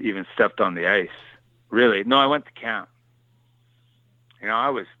even stepped on the ice. Really? No, I went to camp. I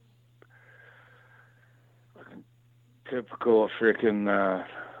was typical freaking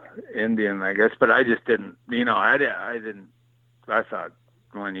Indian, I guess, but I just didn't, I thought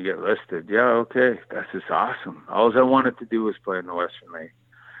when you get listed, yeah, okay, that's just awesome. All I wanted to do was play in the Western League.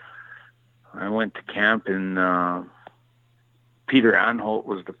 I went to camp and Peter Anholt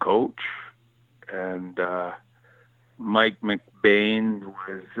was the coach, and Mike McBain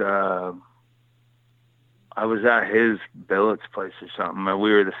was, I was at his billet's place or something.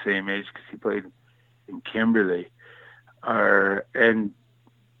 We were the same age because he played in Kimberley. And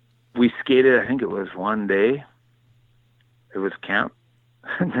we skated, I think it was one day. It was camp.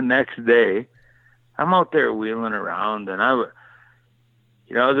 And the next day, I'm out there wheeling around, and it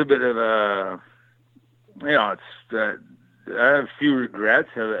was a bit of a, I have a few regrets.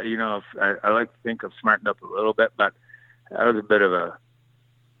 I like to think I've smartened up a little bit, but I was a bit of a,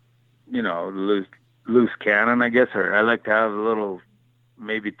 loose cannon, I guess, or I like to have a little,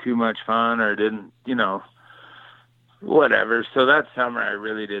 maybe too much fun, or didn't, whatever. So that summer I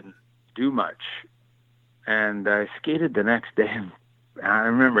really didn't do much. And I skated the next day. I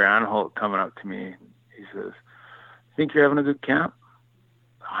remember Anholt coming up to me. He says, "Think you're having a good camp?"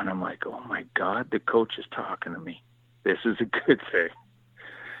 And I'm like, oh my God, the coach is talking to me. This is a good thing.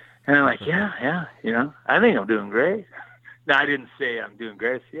 And I'm like, yeah, I think I'm doing great. No, I didn't say I'm doing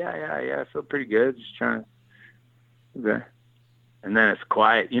great. I said, yeah, I feel pretty good. Just trying to, okay. And then it's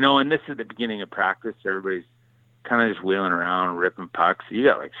quiet. And this is the beginning of practice. Everybody's kind of just wheeling around, ripping pucks. You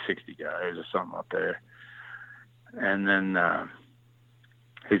got like 60 guys or something up there. And then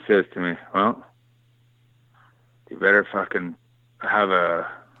he says to me, well, you better fucking have a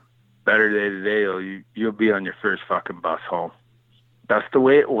better day today, or you'll be on your first fucking bus home. That's the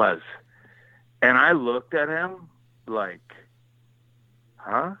way it was. And I looked at him like,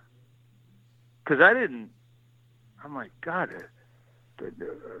 huh? Because I'm like, God, did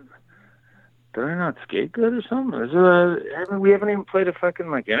I not skate good or something? We haven't even played a fucking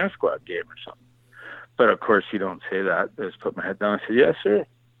like inter-squad game or something. But of course you don't say that. I just put my head down and said, yes, sir.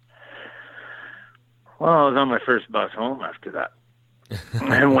 Well, I was on my first bus home after that.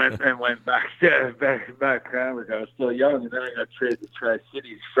 and went back Cranbrook. I was still young, and then I got traded to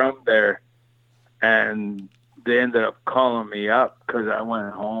Tri-Cities from there, and they ended up calling me up because I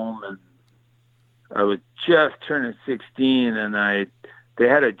went home, and I was just turning 16, and they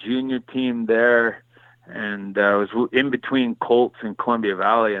had a junior team there, and I was in between Colts and Columbia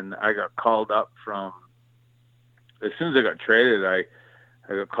Valley, and I got called up from, as soon as I got traded, I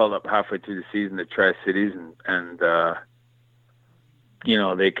got called up halfway through the season to Tri-Cities, and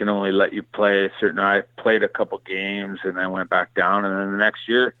they can only let you play a certain. I played a couple games and then went back down, and then the next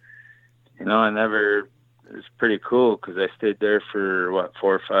year, it was pretty cool because I stayed there for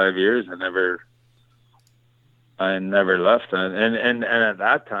 4 or 5 years. I never left. And at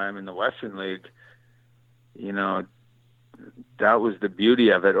that time in the Western League, you know, that was the beauty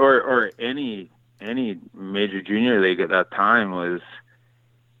of it. Or any major junior league at that time was,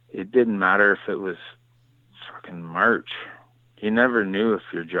 it didn't matter if it was fucking March. You never knew if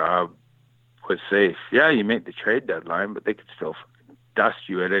your job was safe. Yeah, you make the trade deadline, but they could still dust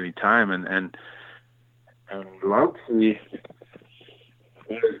you at any time. And Laux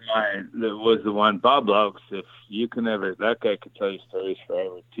was the one. Bob Laux, if you can ever, that guy could tell you stories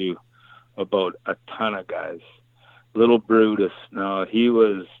forever too about a ton of guys. Little Brutus, no, he's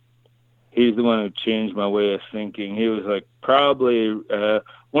the one who changed my way of thinking. He was like probably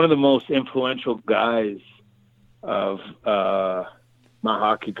one of the most influential guys of my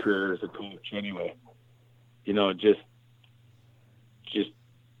hockey career as a coach anyway. You know, just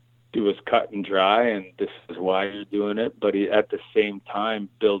it was cut and dry, and this is why you're doing it. But he, at the same time,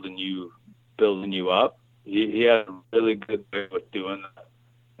 building you up. He had a really good way of doing that.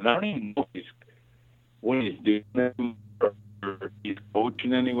 And I don't even know what he's doing, or he's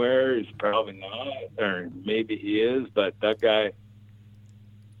coaching anywhere. He's probably not, or maybe he is. But that guy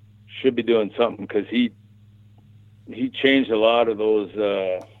should be doing something, because he changed a lot of those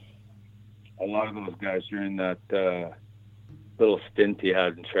guys during that little stint he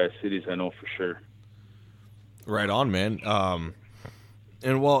had in Tri-Cities, I know for sure. Right on, man.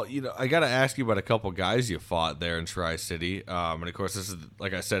 And well, you know, I got to ask you about a couple guys you fought there in Tri-City. And of course, this is,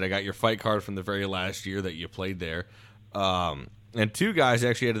 like I said, I got your fight card from the very last year that you played there. And two guys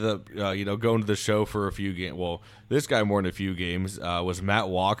actually ended up, going to the show for a few games. Well, this guy more than a few games was Matt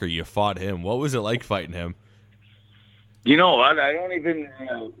Walker. You fought him. What was it like fighting him? You know what? I don't even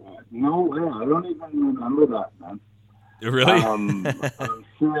remember that, man. Really? I'm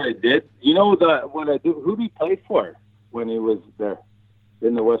sure I did. You know what I do? Who did he play for when he was there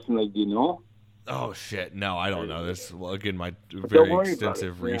in the Western League? Do you know? Oh shit! No, I don't know. This again, my very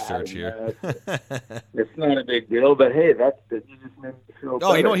extensive research here. It's not a big deal, but hey, you just made me feel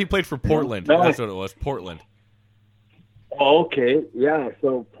better. Oh, you know what? He played for Portland. No. That's what it was. Portland. Oh, okay, yeah.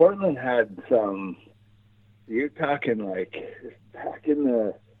 So Portland had some. You're talking like back in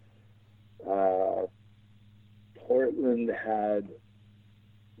the. Portland had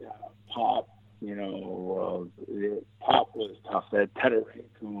Pop, Pop was tough. They had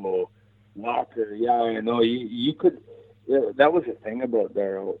Tederico, Walker. Yeah, I know. You could. Yeah, that was the thing about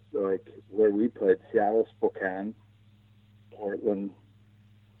there, like where we played, Seattle, Spokane, Portland,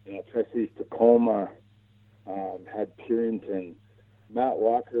 Tri-Cities, Tacoma, had Purinton, Matt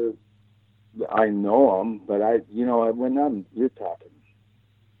Walker. I know him, but you're talking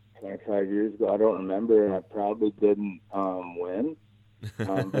 25 years ago. I don't remember, and I probably didn't win, but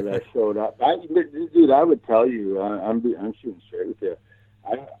I showed up. Dude, I would tell you, I'm shooting straight with you.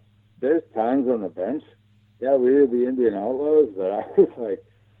 There's times on the bench, yeah, we were the Indian Outlaws, but I was like,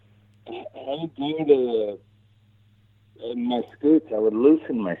 I would go to my scoots. I would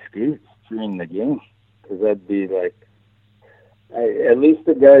loosen my scoots during the game, because I'd be like, at least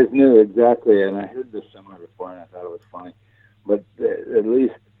the guys knew exactly, and I heard this somewhere before, and I thought it was funny, but at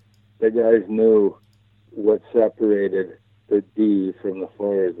least the guys knew what separated the D from the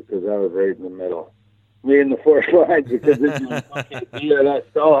forwards, because I was right in the middle. Me and the fourth line, because it's like, okay, that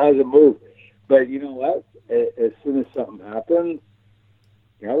stall hasn't moved. But you know what? As soon as something happened,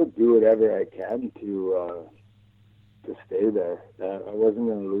 I would do whatever I can to stay there. I wasn't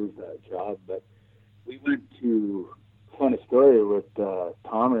going to lose that job. But we went to, funny story with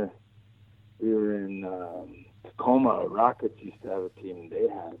Tomer. We were in Tacoma. Rockets used to have a team they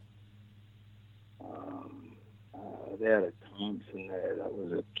had. They had a Thompson there that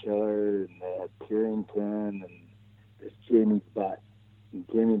was a killer, and they had Purinton, and there's Jamie Butt. And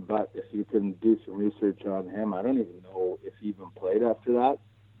Jamie Butt, if you can do some research on him, I don't even know if he even played after that.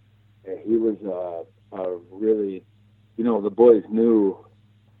 He was a really, the boys knew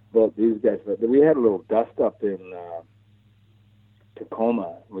about these guys, but we had a little dust up in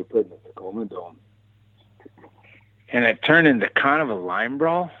Tacoma. We played in the Tacoma Dome, and it turned into kind of a line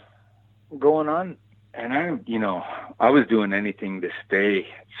brawl going on. And I was doing anything to stay.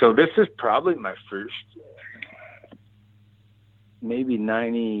 So this is probably my first, maybe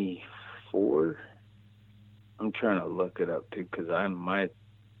 94. I'm trying to look it up too, because my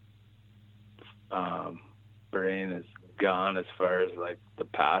brain is gone as far as like the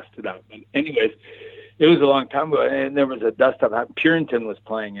past. But anyways, it was a long time ago, and there was a dust up. Purinton was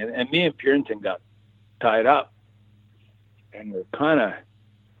playing, and me and Purinton got tied up, and we're kind of.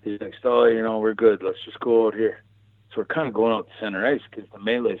 He's like, so, we're good. Let's just go out here. So we're kind of going out to center ice, because the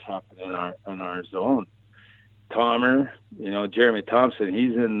melee's happening in our zone. Tomer, Jeremy Thompson,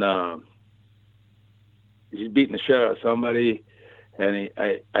 he's in he's beating the shit out of somebody, and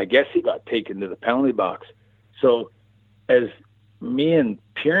I guess he got taken to the penalty box. So as me and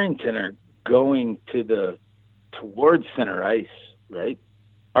Purinton are going towards center ice, right?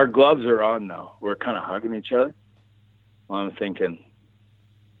 Our gloves are on now. We're kind of hugging each other. Well, I'm thinking,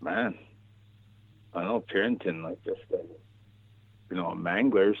 man, I know Purinton like this guy, a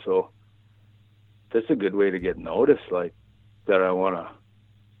mangler, so that's a good way to get noticed, like that I want to,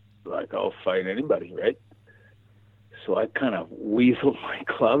 like, I'll fight anybody, right? So I kind of weaseled my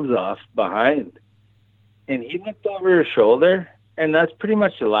gloves off behind, and he looked over his shoulder, and that's pretty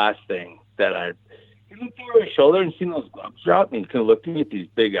much the last thing that he looked over his shoulder and seen those gloves drop, and he kind of looked at me with these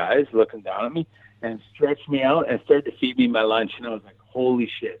big eyes, looking down at me, and stretched me out and started to feed me my lunch, and I was like,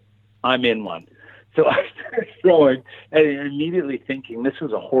 holy shit, I'm in one. So I started throwing, and immediately thinking this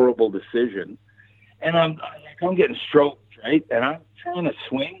was a horrible decision. And I'm getting stroked, right? And I'm trying to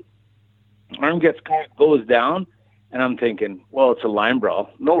swing. Arm goes down, and I'm thinking, well, it's a line brawl.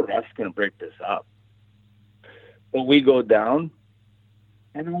 No ref's going to break this up. But we go down,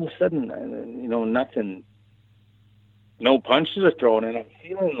 and all of a sudden, nothing, no punches are thrown, and I'm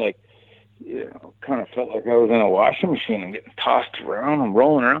feeling like, kind of felt like I was in a washing machine. I'm getting tossed around. I'm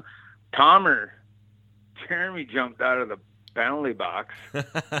rolling around. Tom or Jeremy jumped out of the penalty box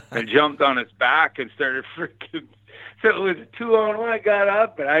and jumped on his back and started freaking. So it was 2-on-1. I got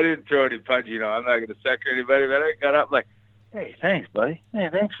up, but I didn't throw any punch. I'm not going to sucker anybody, but I got up like, hey, thanks, buddy. Hey,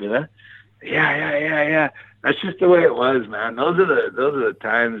 thanks for that. Yeah. That's just the way it was, man. Those are the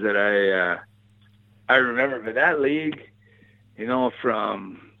times that I remember. But that league,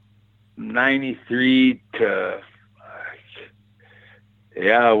 from 93 to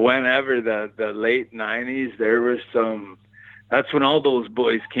whenever the late 90s, there was some. That's when all those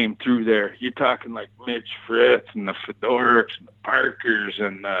boys came through there. You're talking like Mitch Fritz and the Fedorics and the Parkers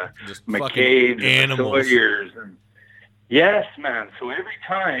and the McCabe's and the Sawyers. And yes, man. So every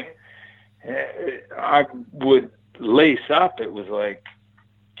time I would lace up, it was like,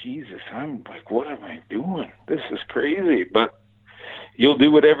 Jesus, I'm like, what am I doing? This is crazy. But you'll do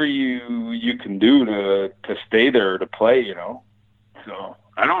whatever you can do to stay there, to play, So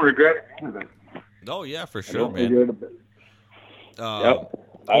I don't regret it. Oh yeah, for sure, man. Yep.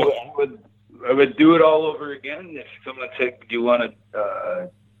 I would do it all over again. If someone said, do you want to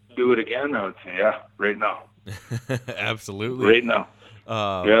do it again? I would say, yeah, right now. Absolutely. Right now.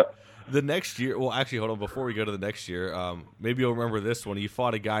 Yeah. The next year, well, actually, hold on. Before we go to the next year, maybe you'll remember this one. You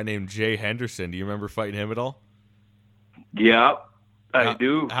fought a guy named Jay Henderson. Do you remember fighting him at all? Yeah, I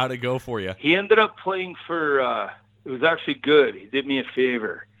do. How'd it go for you? He ended up playing for, it was actually good. He did me a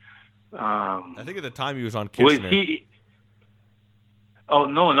favor. I think at the time he was on Kitchener. Was he? Oh,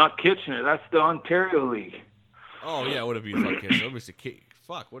 no, not Kitchener. That's the Ontario League. Oh, yeah, it would have been on Kitchener. Let me see.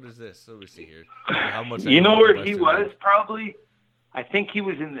 Fuck, what is this? Let me see here. How much? You know where he was, probably? I think he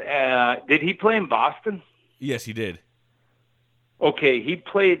was in. Did he play in Boston? Yes, he did. Okay, he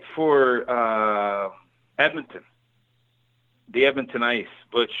played for Edmonton, the Edmonton Ice,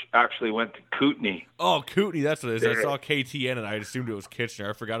 which actually went to Kootenay. Oh, Kootenay, that's what it is. I saw KTN and I assumed it was Kitchener.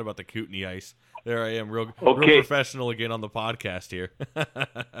 I forgot about the Kootenay Ice. There I am, real professional again on the podcast here.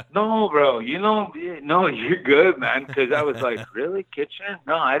 No, bro, no, you're good, man. Because I was like, really, Kitchener?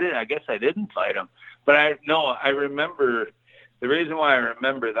 No, I didn't. I guess I didn't fight him, but I remember. The reason why I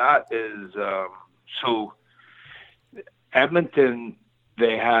remember that is so Edmonton,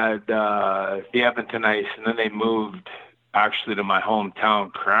 they had the Edmonton Ice, and then they moved actually to my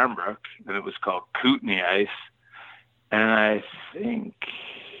hometown, Cranbrook, and it was called Kootenay Ice. And I think,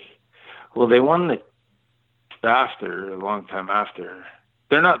 well, they won it after, a long time after.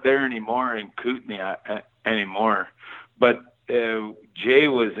 They're not there anymore in Kootenay anymore, but Jay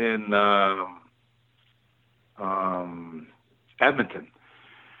was in Edmonton,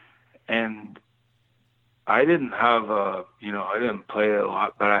 and I didn't have I didn't play a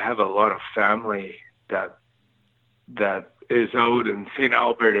lot, but I have a lot of family that is out in St.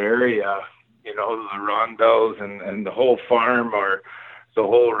 Albert area, the Rondells and the whole farm or the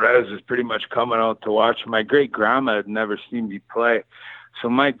whole res is pretty much coming out to watch. My great grandma had never seen me play, so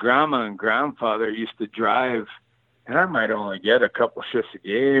my grandma and grandfather used to drive, and I might only get a couple shifts a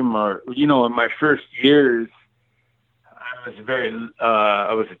game, or in my first years.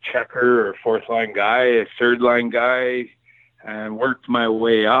 I was a checker or fourth line guy, a third line guy, and worked my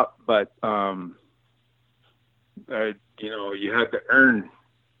way up. But you had to earn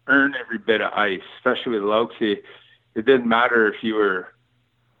every bit of ice, especially with Lauxie. It didn't matter if you were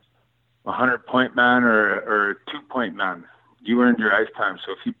a 100-point man or a 2-point man. You earned your ice time.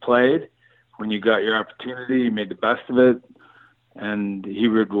 So if you played, when you got your opportunity, you made the best of it, and he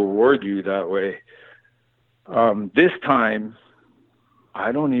would reward you that way. This time,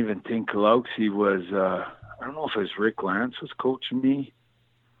 I don't even think Lauxie was, I don't know if it was Rick Lance was coaching me,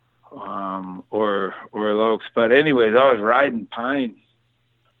 or Laux. But anyways, I was riding Pine,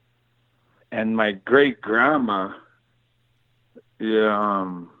 and my great grandma, she's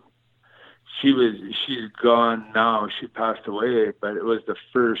gone now. She passed away, but it was the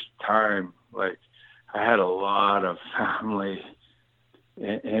first time, like, I had a lot of family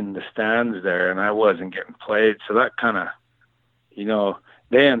in the stands there, and I wasn't getting played. So that kind of,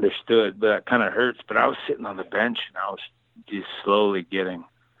 they understood, but that kind of hurts. But I was sitting on the bench, and I was just slowly getting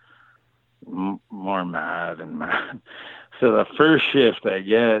more mad and mad. So the first shift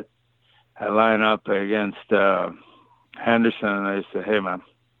I line up against Henderson, and I said, "Hey, man,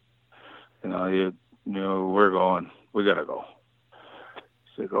 we're going. We gotta go."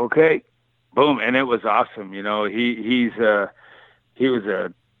 He said, "Okay." Boom, and it was awesome. He was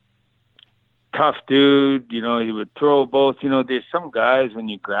a tough dude. He would throw both. There's some guys when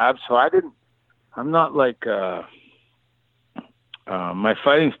you grab. So I'm not like, my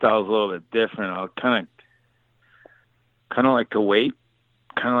fighting style is a little bit different. I'll kind of like to wait,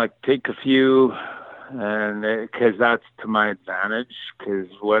 kind of like take a few, and because that's to my advantage. Because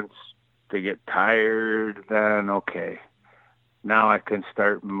once they get tired, then okay. Now I can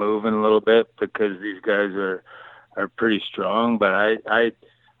start moving a little bit because these guys are pretty strong. But I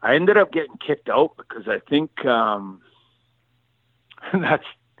ended up getting kicked out because I think that's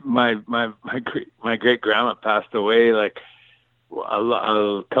my great grandma passed away like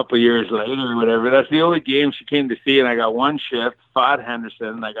a couple years later or whatever. That's the only game she came to see, and I got one shift, fought Henderson,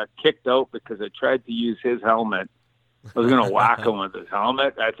 and I got kicked out because I tried to use his helmet. I was going to whack him with his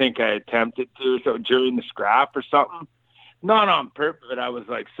helmet. I think I attempted to, so during the scrap or something. Not on purpose, but I was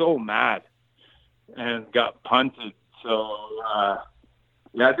like so mad and got punted. So,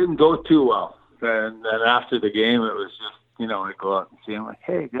 it didn't go too well. And then after the game, it was just, I go out and see him like,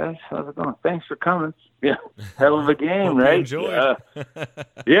 "Hey guys, how's it going? Thanks for coming." Yeah. Hell of a game, right?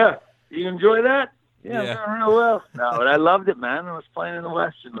 Yeah. You enjoy that? Yeah, real well. No, but I loved it, man. I was playing in the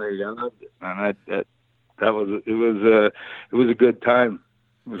Western League. I loved it, man. It was a good time.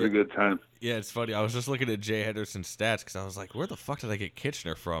 It was a good time. Yeah, it's funny. I was just looking at Jay Henderson's stats because I was like, where the fuck did I get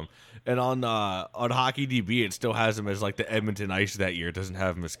Kitchener from? And on HockeyDB, it still has him as like the Edmonton Ice that year. It doesn't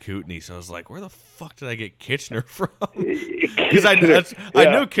have him as Kootenay. So I was like, where the fuck did I get Kitchener from? Because I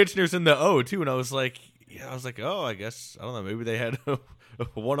know Kitchener's in the O too. And I was like, oh, I guess, I don't know. Maybe they had a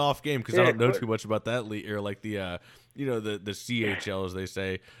one-off game because I don't know too much about that league or like the the CHL, as they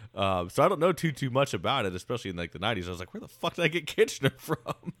say. So I don't know too much about it, especially in like the 90s. I was like, where the fuck did I get Kitchener from?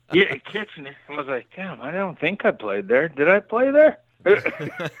 Yeah, Kitchener. I was like, damn, I don't think I played there. Did I play there? Yeah,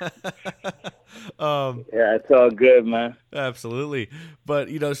 it's all good, man. Absolutely. But,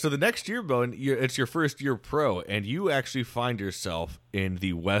 so the next year, Bowen, it's your first year pro, and you actually find yourself in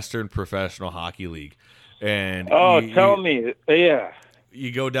the Western Professional Hockey League. And tell me. Yeah.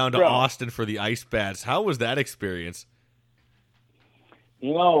 You go down to Austin for the Ice Bats. How was that experience?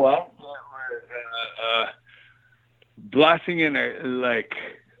 You know what? It was blessing and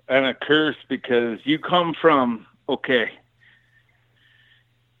a curse because you come from,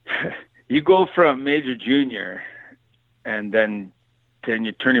 you go from major junior and then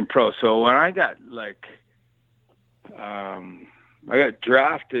you're turning pro. So when I got I got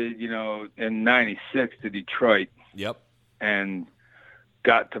drafted, in 96 to Detroit. Yep. And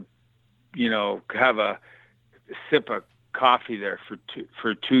got to, have a sip of coffee there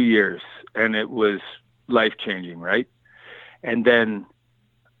for 2 years, and it was life-changing, right? And then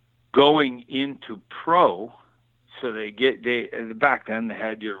going into pro, so back then they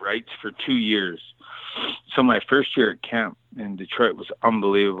had your rights for 2 years. So my first year at camp in Detroit was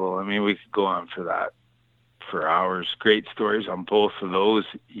unbelievable. I mean, we could go on for hours. Great stories on both of those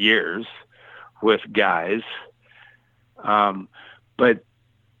years with guys. But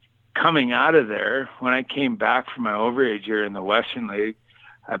coming out of there, when I came back from my overage year in the Western League,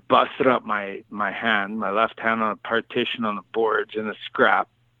 I busted up my hand, my left hand on a partition on the boards in a scrap.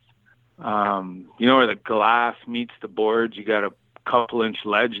 Where the glass meets the boards, you got a couple-inch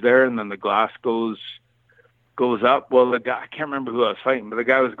ledge there, and then the glass goes up. Well, the guy, I can't remember who I was fighting, but the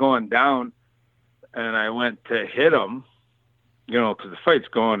guy was going down, and I went to hit him, because the fight's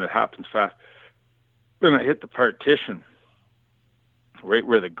going, it happens fast. Then I hit the partition right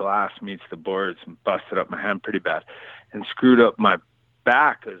where the glass meets the boards and busted up my hand pretty bad and screwed up my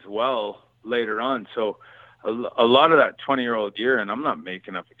back as well later on. So a lot of that 20-year-old year, and I'm not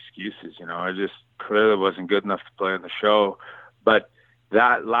making up excuses, I just clearly wasn't good enough to play in the show. But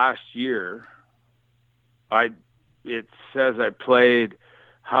that last year, it says I played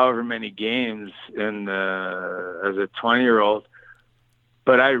however many games as a 20-year-old,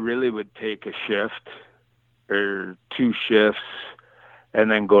 but I really would take a shift or 2 shifts and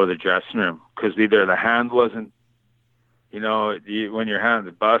then go to the dressing room, because either the hand wasn't, when your hand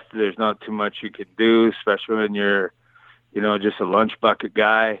is busted, there's not too much you can do, especially when you're, just a lunch bucket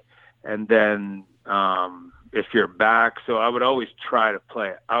guy. And then if you're back, so I would always try to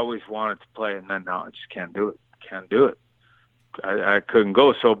play. I always wanted to play, and then no, I just can't do it. I couldn't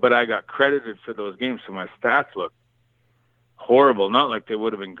go. So, but I got credited for those games, so my stats look horrible. Not like they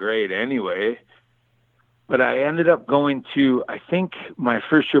would have been great anyway. But I ended up going to, I think, my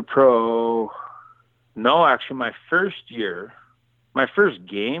first year pro. No, actually, my first game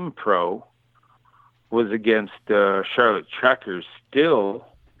pro was against Charlotte Checkers. Still,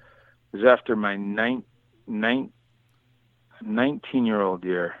 it was after my 19-year-old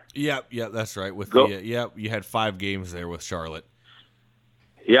year. Yeah, that's right. You had 5 games there with Charlotte.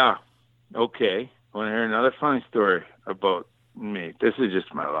 Yeah. Okay. Want to hear another funny story about me? This is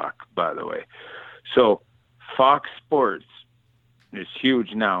just my luck, by the way. So, Fox Sports is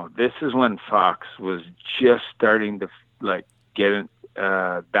huge now. This is when Fox was just starting to get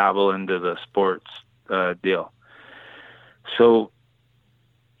dabble into the sports deal. So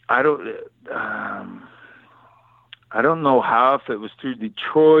I don't know how, if it was through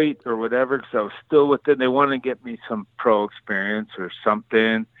Detroit or whatever, because I was still with it. They wanted to get me some pro experience or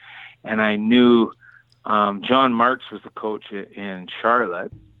something, and I knew John Marks was the coach in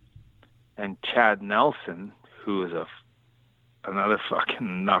Charlotte, and Chad Nelson, who was another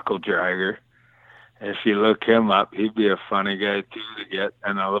fucking knuckle dragger. If you look him up, he'd be a funny guy too to get,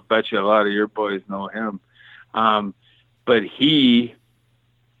 and I'll bet you a lot of your boys know him. But he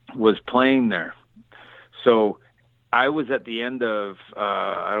was playing there. So I was at the end of,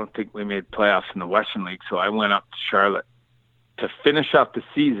 I don't think we made playoffs in the Western League, so I went up to Charlotte to finish up the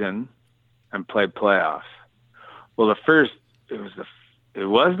season and play playoffs. Well, it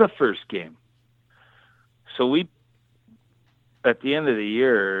was the first game. So at the end of the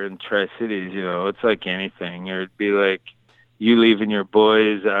year in Tri-Cities, it's like anything. It'd be like you leaving your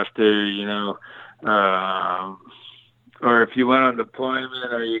boys after, or if you went on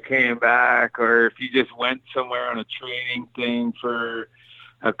deployment or you came back, or if you just went somewhere on a training thing for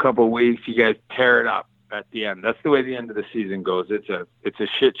a couple of weeks, you guys tear it up at the end. That's the way the end of the season goes. It's a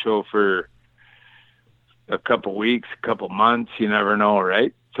shit show for a couple weeks, a couple months. You never know,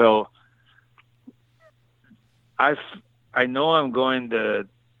 right? So I know I'm going to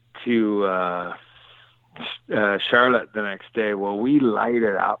Charlotte the next day. Well, we light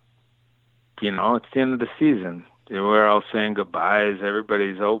it up. It's the end of the season. We're all saying goodbyes.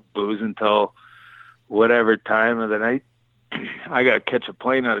 Everybody's out boozing till whatever time of the night. I got to catch a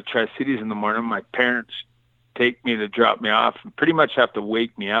plane out of Tri-Cities in the morning. My parents take me to drop me off and pretty much have to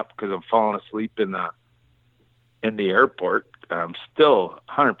wake me up because I'm falling asleep in the airport. I'm still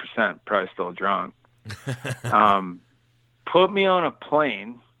 100% probably still drunk. Put me on a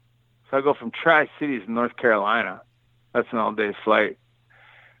plane. So I go from Tri-Cities in North Carolina. That's an all-day flight.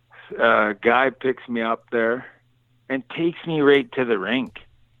 Guy picks me up there and takes me right to the rink.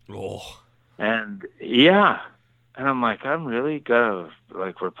 Oh. And yeah. And I'm like, I'm really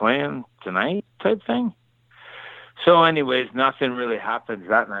we're playing tonight type thing. So anyways, nothing really happens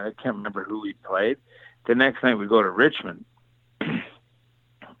that night. I can't remember who we played. The next night we go to Richmond.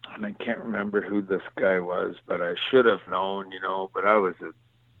 And I can't remember who this guy was, but I should have known, but I was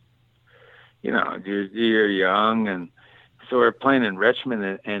you're young. And so we're playing in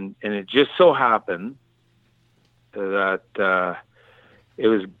Richmond, and it just so happened that it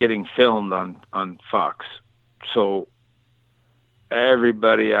was getting filmed on Fox. So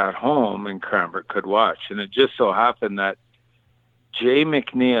everybody at home in Cranbrook could watch. And it just so happened that Jay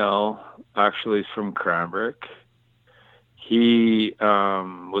McNeil actually is from Cranbrook. He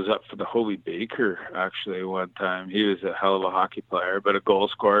was up for the Hobie Baker, actually, one time. He was a hell of a hockey player, but a goal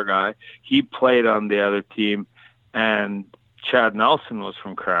scorer guy. He played on the other team. And Chad Nelson was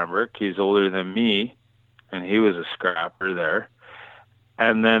from Cranbrook. He's older than me, and he was a scrapper there.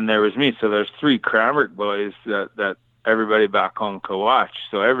 And then there was me. So there's 3 Cranbrook boys that everybody back home could watch.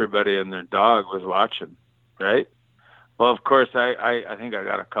 So everybody and their dog was watching, right? Well, of course, I think I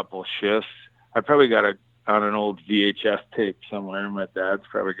got a couple shifts. I probably got on an old VHS tape somewhere. My dad's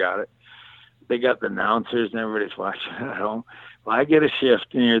probably got it. They got the announcers and everybody's watching at home. Well, I get a shift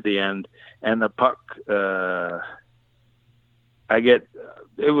near the end, and the puck, it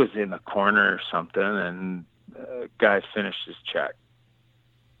was in the corner or something, and guy finished his check,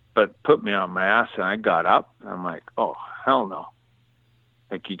 but put me on my ass, and I got up, and I'm like, oh, hell no.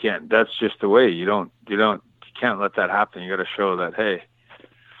 Like, you can't, that's just the way. You can't let that happen. You got to show that, hey,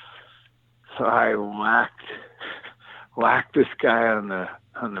 So I whacked this guy on the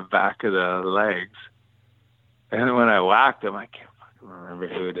back of the legs. And when I whacked him, I can't fucking remember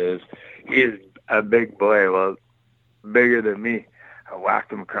who it is. He's a big boy, well, bigger than me. I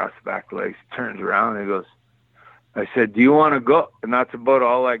whacked him across the back of the legs. He turns around and he goes, I said, do you want to go? And that's about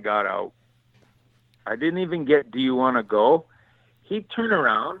all I got out. I didn't even get, do you want to go? He turned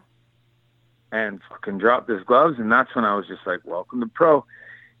around and fucking dropped his gloves. And that's when I was just like, welcome to pro.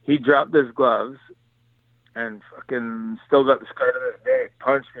 He dropped his gloves and fucking still got the scar to this day.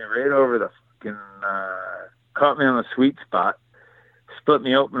 Punched me right over the fucking, caught me on the sweet spot, split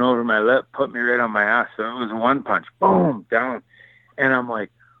me open over my lip, put me right on my ass. So it was one punch, boom, down. And I'm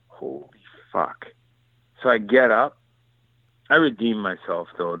like, holy fuck. So I get up. I redeemed myself,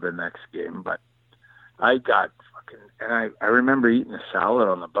 though, the next game. But I got fucking... And I remember eating a salad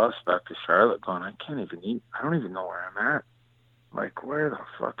on the bus back to Charlotte going, I can't even eat. I don't even know where I'm at. Like, where the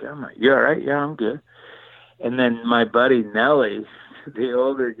fuck am I? You all right? Yeah, I'm good. And then my buddy Nelly, the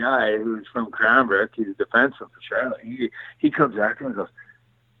older guy who's from Cranbrook, he's a defenseman for Charlotte. He comes after me and goes,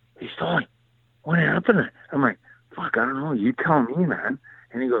 hey, Stolly, what happened? I'm like, fuck, I don't know. You tell me, man.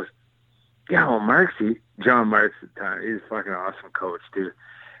 And he goes, yeah, well, Marksy, John Marks at the time, he's a fucking awesome coach, too.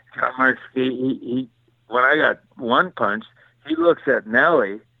 John Marks, he when I got one punch, he looks at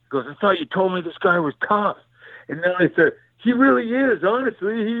Nelly, goes, I thought you told me this guy was tough. And Nelly said, he really is,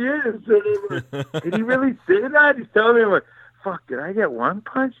 honestly, he is. Did he really say that? He's telling me, I'm like, fuck, did I get one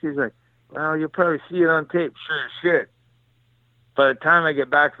punch? He's like, well, you'll probably see it on tape. Sure as shit. By the time I get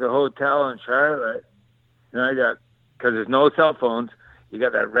back to the hotel in Charlotte, because there's no cell phones, you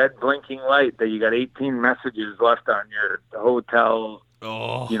got that red blinking light that you got 18 messages left on your hotel.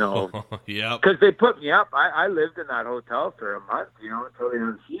 Oh, yeah. Because they put me up. I lived in that hotel for a month, until they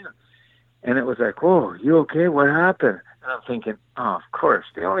didn't see him. And it was like, whoa, you okay? What happened? And I'm thinking, oh, of course.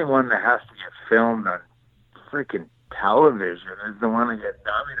 The only one that has to get filmed on freaking television is the one that gets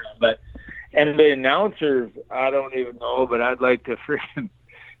dominated. And the announcers, I don't even know, but I'd like to freaking...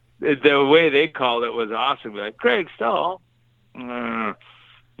 The way they called it was awesome. Like, Craig Stahl,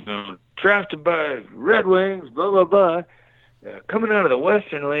 drafted by Red Wings, blah, blah, blah. Coming out of the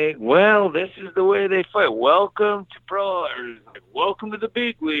Western League, well, this is the way they fight. Welcome to pro, or welcome to the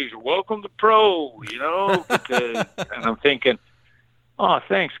big leagues, or welcome to pro, because, and I'm thinking, oh,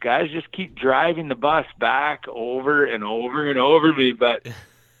 thanks, guys. Just keep driving the bus back over and over and over me. But,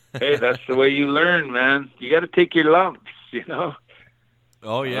 hey, that's the way you learn, man. You got to take your lumps,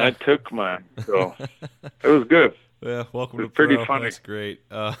 Oh, yeah. I took mine, so it was good. Yeah, welcome to pretty pro. funny. That's great.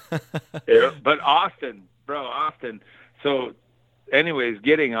 Yeah, but Austin. So, anyways,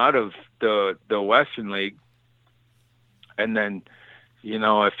 getting out of the Western League, and then,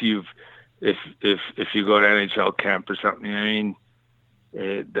 if you go to NHL camp or something,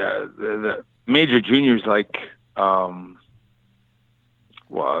 the major juniors it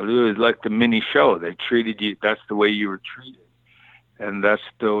was like the mini show. They treated you. That's the way you were treated. And that's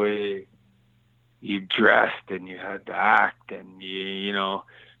the way you dressed and you had to act, and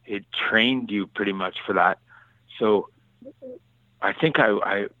it trained you pretty much for that. So I think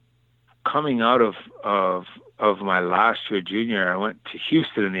I coming out of my last year junior, I went to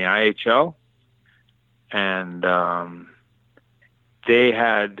Houston in the IHL, and they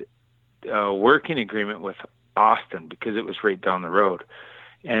had a working agreement with Austin because it was right down the road.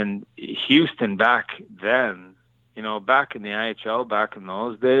 And Houston back then, back in the IHL, back in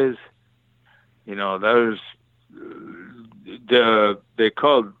those days, they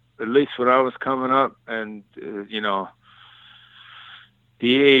called, at least when I was coming up, and,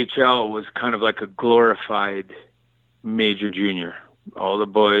 the AHL was kind of like a glorified major junior. All the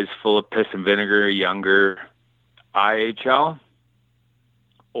boys full of piss and vinegar, younger. IHL,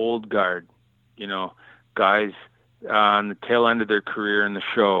 old guard, guys on the tail end of their career in the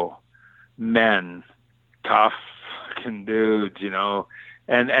show, men, tough fucking dudes,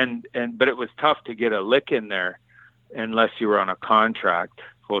 but it was tough to get a lick in there unless you were on a contract.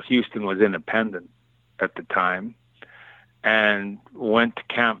 Well, Houston was independent at the time, and went to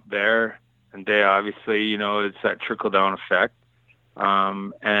camp there, and they obviously, it's that trickle-down effect.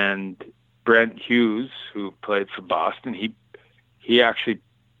 And Brent Hughes, who played for Boston, he actually,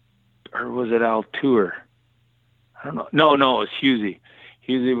 or was it Altuur? I don't know. No, it was Hughesy.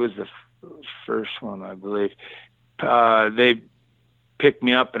 Hughesy was the first one, I believe. They picked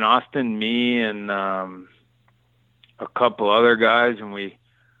me up in Austin, me and a couple other guys, and we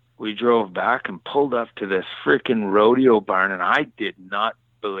drove back and pulled up to this freaking rodeo barn, and I did not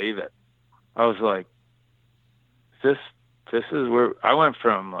believe it. I was like, this is where I went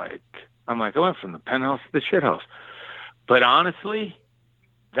from. I went from the penthouse to the shithouse. But honestly,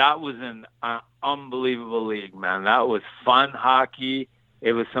 that was an unbelievable league, man. That was fun hockey.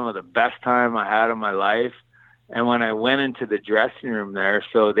 It was some of the best time I had in my life. And when I went into the dressing room there,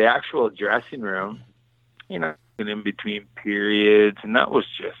 so the actual dressing room, you know, in between periods, and that was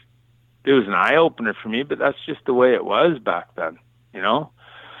just, it was an eye-opener for me, but that's just the way it was back then, you know?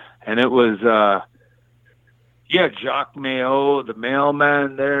 And it was, Jacques Mayo, the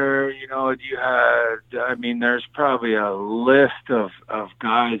mailman there, you know, you had, I mean, there's probably a list of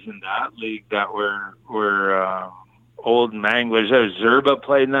guys in that league that were old manglers. Zerba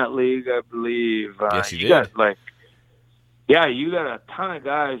played in that league, I believe. Yes, he did. You got a ton of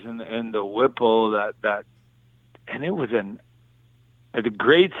guys in the Whipple that, and it was the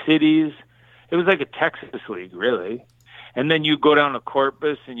great cities. It was like a Texas league, really. And then you go down to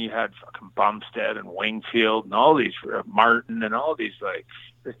Corpus, and you had fucking Bumstead and Wingfield and all these, Martin and all these, like,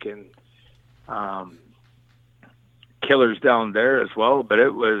 freaking killers down there as well. But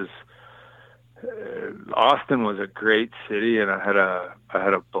it was, Austin was a great city, and I had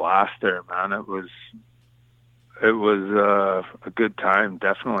a blast there, man. It was a good time,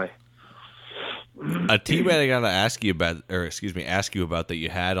 definitely. A team I got to ask you about that you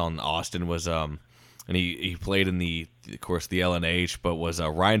had on Austin was and he played in the LNH, but was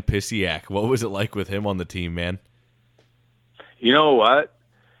Ryan Pisiak. What was it like with him on the team, man? You know what?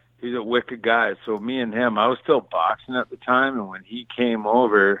 He's a wicked guy. So me and him, I was still boxing at the time, and when he came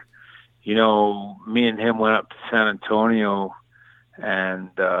over, you know, me and him went up to San Antonio,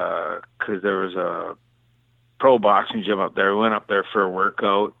 and because there was a pro boxing gym up there, we went up there for a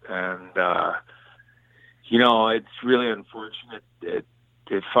workout, and you know, it's really unfortunate.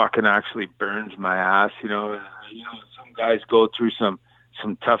 It fucking actually burns my ass. You know, some guys go through some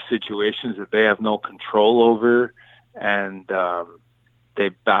tough situations that they have no control over, and they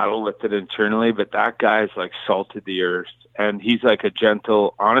battle with it internally. But that guy's like salt of the earth, and he's like a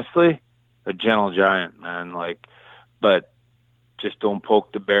gentle giant, man. Like, but just don't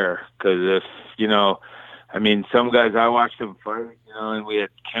poke the bear, because if, you know, I mean, some guys, I watched them fight, you know, and we had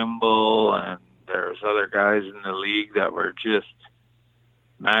Kimball, and there was other guys in the league that were just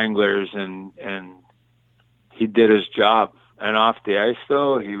manglers, and he did his job. And off the ice,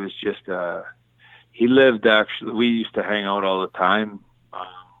 though, he was just he lived, actually. We used to hang out all the time. When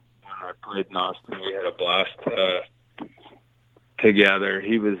I played in Austin, we had a blast together.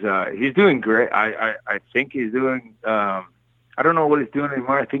 He's doing great. I think he's doing, I don't know what he's doing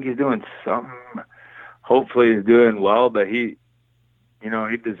anymore. I think he's doing something. Hopefully he's doing well, but he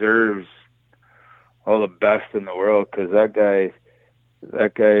deserves all the best in the world, because that guy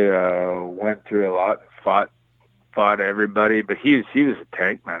went through a lot, fought everybody, but he was a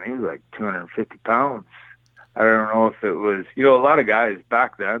tank, man. He was like 250 pounds. I don't know if it was, you know, a lot of guys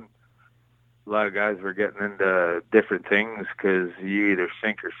back then, a lot of guys were getting into different things because you either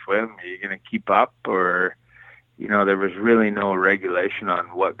sink or swim. Are you going to keep up, or, you know, there was really no regulation on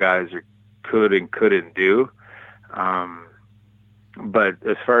what guys could and couldn't do. But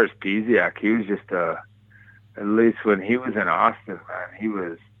as far as Pisiak, he was just at least when he was in Austin, man, he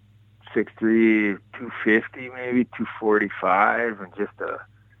was 6'3", 250, maybe 245, and just a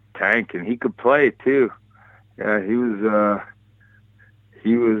tank. And he could play too. Yeah, he was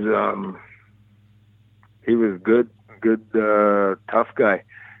good, tough guy.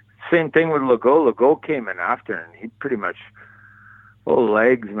 Same thing with Legault. Legault came in after, and he pretty much,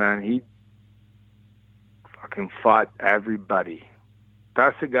 legs, man. He fucking fought everybody.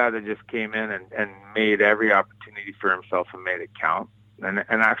 That's the guy that just came in and made every opportunity for himself and made it count, and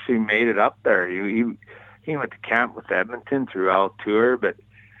actually made it up there. He went to camp with Edmonton throughout tour, but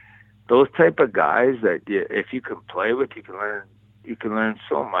those type of guys that if you can play with, you can learn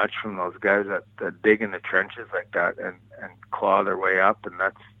so much from those guys that dig in the trenches like that and claw their way up, and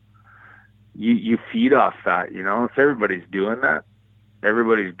that's you feed off that, you know. If everybody's doing that,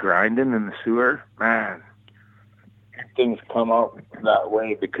 everybody's grinding in the sewer, man, things come out that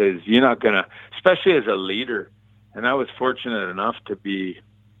way, because you're not gonna, especially as a leader. And I was fortunate enough to be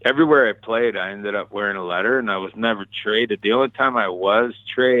everywhere I played. I ended up wearing a letter, and I was never traded. The only time I was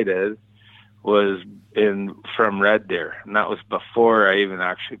traded was from Red Deer, and that was before I even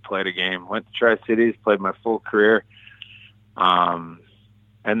actually played a game. Went to Tri-Cities, played my full career, and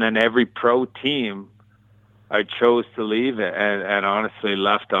then every pro team I chose to leave and honestly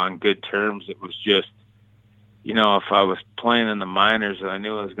left on good terms. It was just, you know, if I was playing in the minors and I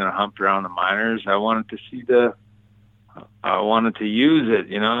knew I was going to hump around the minors, I wanted to use it,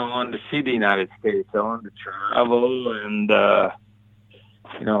 you know. I wanted to see the United States. I wanted to travel, and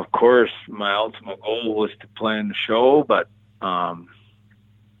you know, of course, my ultimate goal was to play in the show, but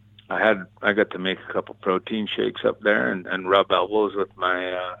I got to make a couple protein shakes up there and rub elbows with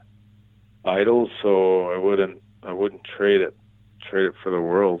my idols, so I wouldn't trade it for the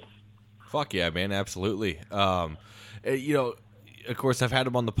world. Fuck yeah, man, absolutely. You know, of course, I've had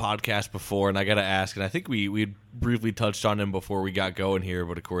him on the podcast before, and I got to ask, and I think we briefly touched on him before we got going here,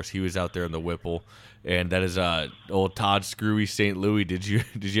 but of course, he was out there in the Whipple, and that is old Todd Screwy St. Louis. Did you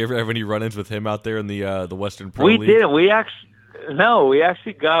ever have any run-ins with him out there in the Western Pro League? We didn't. We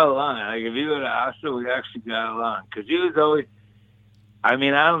actually got along. Like, if you would have asked him, we actually got along, because he was always. I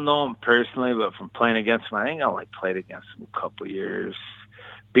mean, I don't know him personally, but from playing against him, I think I only played against him a couple of years,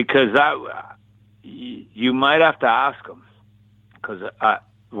 because you might have to ask him. Because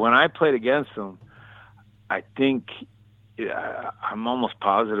when I played against him, I think I'm almost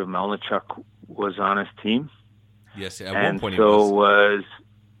positive Melnichuk was on his team. Yes, at one point he was.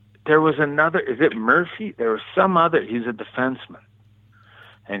 There was another. Is it Murphy? There was some other. He's a defenseman,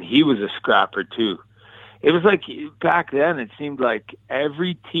 and he was a scrapper too. It was like back then. It seemed like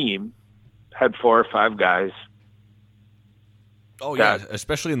every team had 4 or 5 guys. Oh yeah,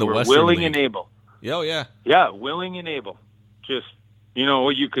 especially in the Western willing League. And able. Oh yeah. Yeah, willing and able. Just,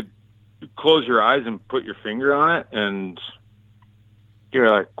 you could close your eyes and put your finger on it, and you're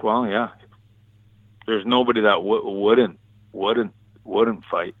like, well, yeah. There's nobody that wouldn't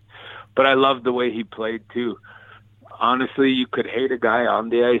fight. But I loved the way he played too. Honestly, you could hate a guy on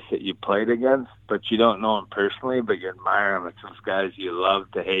the ice that you played against, but you don't know him personally, but you admire him. It's those guys you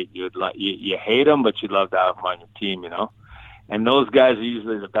love to hate. You hate them, but you'd love to have them on your team, And those guys are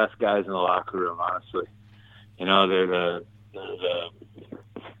usually the best guys in the locker room, honestly. They're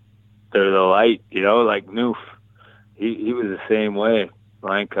the light, like Noof. He was the same way.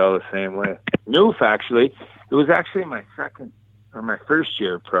 Blanco the same way. Noof, actually, it was actually my first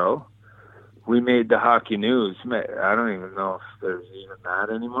year pro. We made the Hockey News. I don't even know if there's even that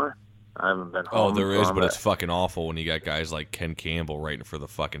anymore. I haven't been home. Oh, there is, but it's fucking awful when you got guys like Ken Campbell writing for the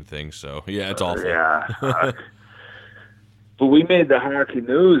fucking thing. So, yeah, it's awful. Yeah. But we made the Hockey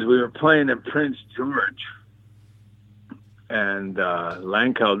News. We were playing in Prince George. And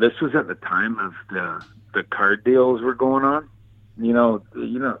Lankow, this was at the time of the card deals were going on.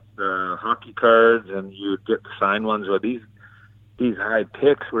 The hockey cards, and you would get the signed ones. Well, these high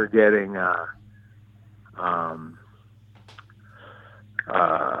picks were getting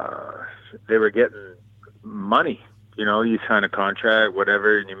they were getting money. You sign a contract,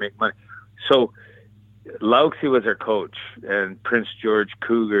 whatever, and you make money. So Lauxie was our coach, and Prince George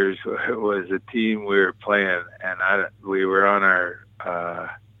Cougars was the team we were playing, and we were on the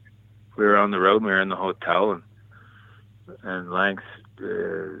road, we were in the hotel, and Lanks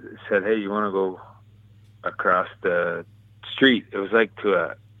said, hey, you want to go across the street? It was like to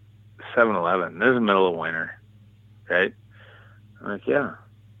a 7-Eleven. This is the middle of winter, right? I'm like, yeah.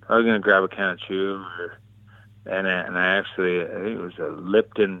 I was going to grab a can of chew, and I think it was a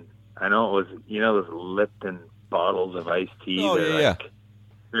Lipton. I know it was, those Lipton bottles of iced tea. Oh, yeah.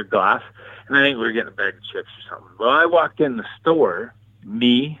 They're glass. And I think we were getting a bag of chips or something. Well, I walked in the store,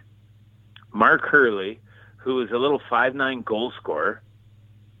 me, Mark Hurley, who was a little 5'9" goal scorer,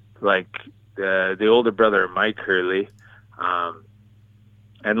 like the older brother of Mike Hurley,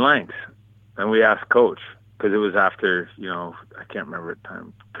 and Lanks. And we asked Coach, because it was after, I can't remember what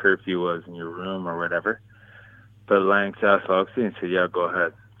time curfew was in your room or whatever. But Lanks asked Lauxie and said, yeah, go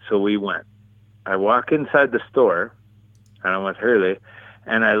ahead. So we went. I walk inside the store, and I'm with Hurley,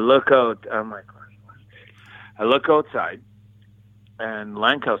 and I look out. I'm like, I look outside, and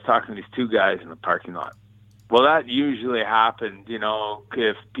Lankow's talking to these 2 guys in the parking lot. Well, that usually happened,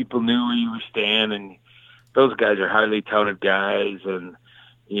 if people knew where you were staying, and those guys are highly touted guys, and,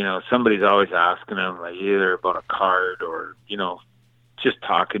 somebody's always asking them, like, either about a card or, just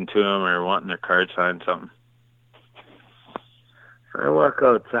talking to them or wanting their card signed, something. So I walk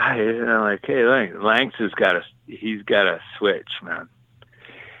outside, and I'm like, hey, Lanks he's got a switch, man.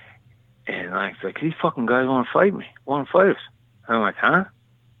 And Lanks like, these fucking guys want to fight me, want to fight us. And I'm like, huh?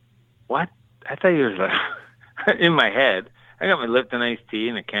 What? I thought you was like, in my head, I got my Lipton iced tea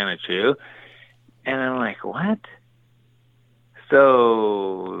and a can of chew. And I'm like, what?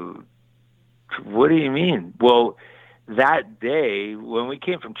 So, what do you mean? Well, that day, when we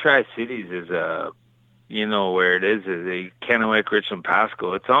came from Tri-Cities, is where it is a Kennewick, Richland,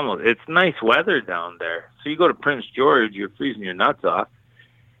 Pasco. It's nice weather down there. So you go to Prince George, you're freezing your nuts off.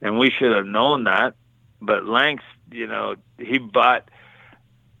 And we should have known that. But Lanks, he bought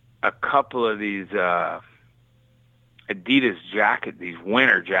a couple of these Adidas jackets, these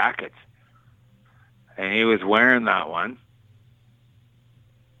winter jackets. And he was wearing that one.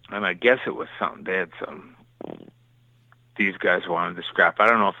 And I guess it was something. They had some these guys wanted to scrap. I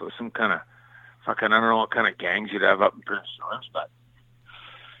don't know if it was some kind of I don't know what kind of gangs you'd have up in Prince George, but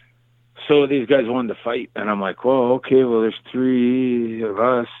so these guys wanted to fight, and I'm like, well, okay, well, there's 3 of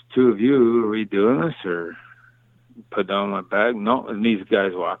us, 2 of you. Are we doing this, or put down my bag? No, and these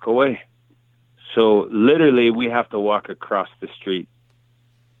guys walk away. So literally, we have to walk across the street.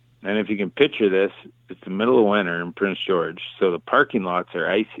 And if you can picture this, it's the middle of winter in Prince George, so the parking lots are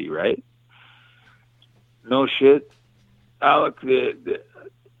icy, right? No shit. Alec,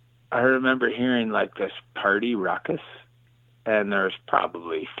 I remember hearing like this party ruckus, and there's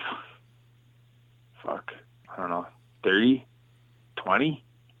probably, I don't know, 30, 20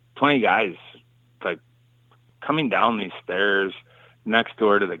 guys like coming down these stairs next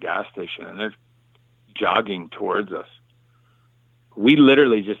door to the gas station, and they're jogging towards us. We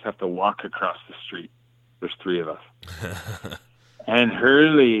literally just have to walk across the street. There's 3 of us. And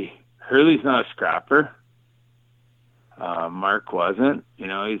Hurley's not a scrapper. Mark wasn't. You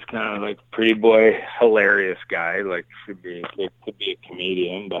know, he's kind of like pretty boy, hilarious guy. Like could be a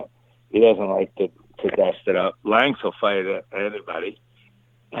comedian, but he doesn't like to dust it up. Langs will fight anybody,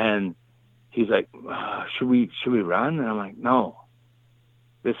 and he's like, "Should we run?" And I'm like, "No,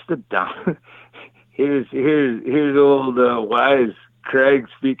 this is the dumb." Here's old wise Craig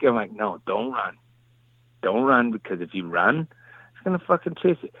speaking. I'm like, "No, don't run, because if you run, it's gonna fucking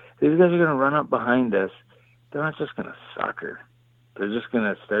chase you. These guys are gonna run up behind us. They're not just going to sucker. They're just going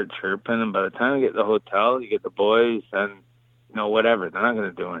to start chirping, and by the time you get to the hotel, you get the boys, and, whatever. They're not going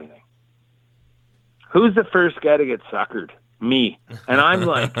to do anything. Who's the first guy to get suckered? Me. And I'm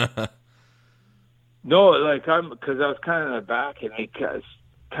like, no, like, because I was kind of in the back, and he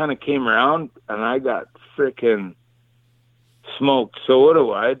kind of came around, and I got freaking smoked. So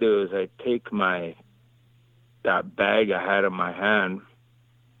what I do is I take that bag I had in my hand,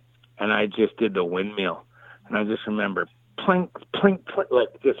 and I just did the windmill. And I just remember plink, plink, plink,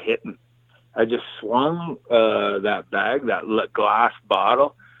 like just hitting. I just swung that bag, that glass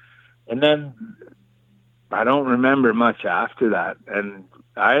bottle. And then I don't remember much after that. And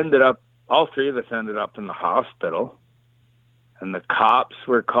all 3 of us ended up in the hospital. And the cops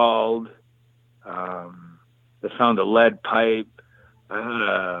were called. They found a lead pipe. I had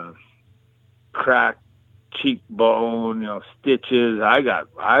a cracked cheekbone, stitches.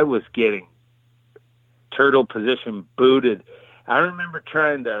 I was getting turtle position booted. I remember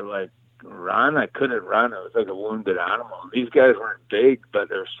trying to run. I couldn't run. I was like a wounded animal. These guys weren't big, but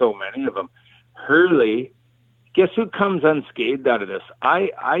there's so many of them. Hurley, guess who comes unscathed out of this?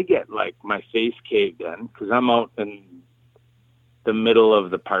 I get my face caved in because I'm out in the middle of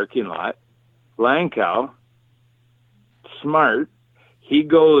the parking lot. Lankow, smart, he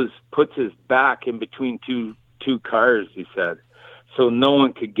puts his back in between two cars, he said. So no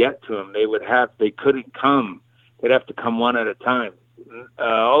one could get to him. They couldn't come. They'd have to come one at a time.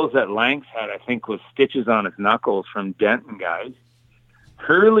 All that Lanks had, I think, was stitches on his knuckles from denting guys.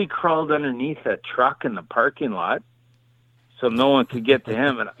 Hurley crawled underneath a truck in the parking lot, so no one could get to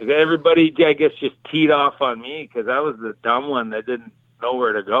him. And everybody, I guess, just teed off on me because I was the dumb one that didn't know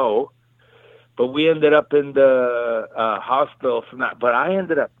where to go. But we ended up in the hospital from that. But I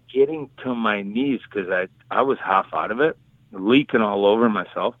ended up getting to my knees because I was half out of it, leaking all over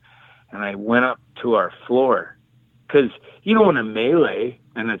myself, and I went up to our floor because in a melee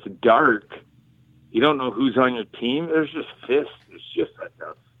and it's dark, you don't know who's on your team. There's just fists. It's just like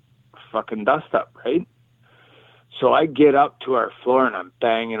a fucking dust up, right? So I get up to our floor and I'm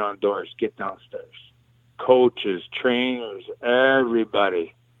banging on doors. Get downstairs. Coaches, trainers,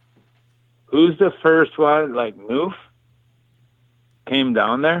 everybody. Who's the first one? Noof came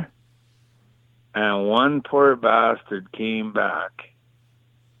down there. And one poor bastard came back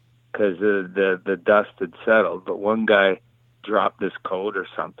because the dust had settled. But one guy dropped his coat or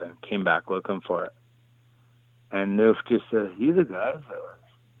something, came back looking for it. And Noof just said, "You the guys that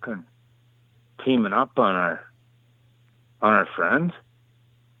were teaming up on our friends?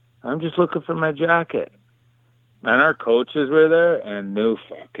 I'm just looking for my jacket." And our coaches were there, and Noof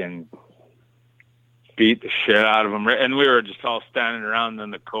fucking beat the shit out of him. And we were just all standing around,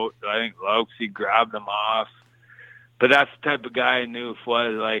 and the coach, I think Loxy grabbed him off. But that's the type of guy Noof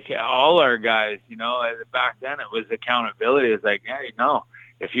was. All our guys, back then it was accountability. It's like, hey, no,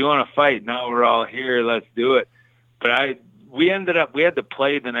 if you want to fight, now we're all here, let's do it. But we had to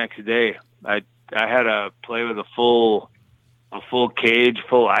play the next day. I had to play with a full cage,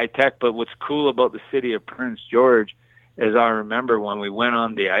 full iTech. But what's cool about the city of Prince George is I remember when we went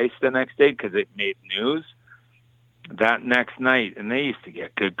on the ice the next day because it made news that next night, and they used to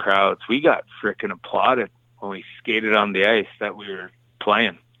get good crowds. We got frickin' applauded when we skated on the ice that we were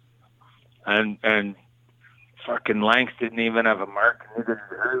playing. And fucking Lanks didn't even have a mark. Neither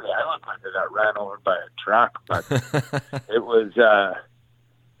did Hurley. I looked like I got ran over by a truck, but it was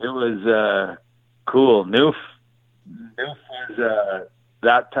cool. Noof was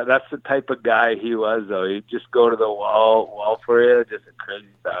that's the type of guy he was, though. He'd just go to the wall for you, just a crazy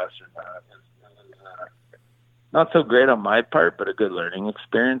bastard. It was not so great on my part, but a good learning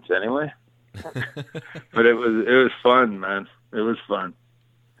experience anyway. But it was fun, man. It was fun.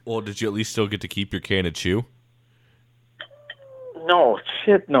 Well, did you at least still get to keep your can of chew? No,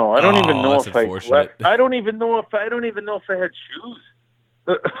 shit, no. I don't even know if I don't even know if I had shoes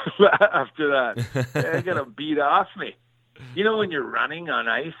after that. I got to beat off me. You know when you're running on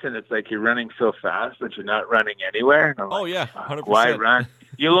ice and it's like you're running so fast that you're not running anywhere? Oh, yeah, 100%. Why run?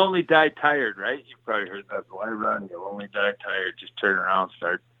 You'll only die tired, right? You've probably heard that. Why run? You'll only die tired. Just turn around,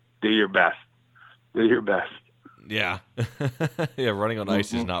 do your best. Do your best. Yeah. Yeah, running on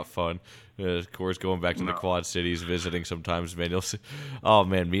ice is not fun. Of course, going back to the Quad Cities, visiting sometimes, man. You'll see, oh,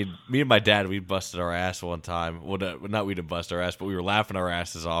 man, me and my dad, we busted our ass one time. Well, not we didn't bust our ass, but we were laughing our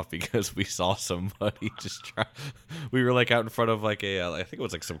asses off because we saw somebody just try. We were, like, out in front of, like, I think it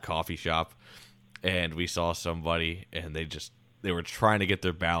was, like, some coffee shop, and we saw somebody, and they were trying to get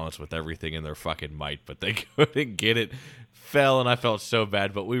their balance with everything in their fucking might, but they couldn't get it. Fell, and I felt so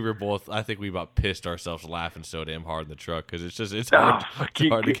bad, but we were both, I think we about pissed ourselves laughing so damn hard in the truck because it's hard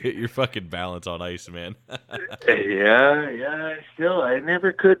to get your fucking balance on ice, man. Yeah. I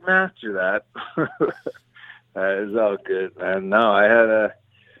never could master that. It's all good, man. No,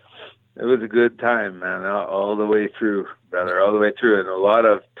 it was a good time, man, all the way through, brother, all the way through, and a lot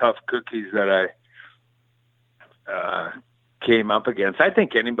of tough cookies that I came up against. I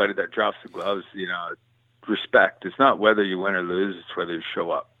think anybody that drops the gloves, respect. It's not whether you win or lose, it's whether you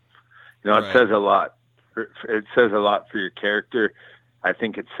show up. Right. It says a lot. It says a lot for your character. I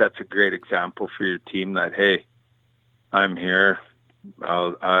think it sets a great example for your team that, hey, I'm here.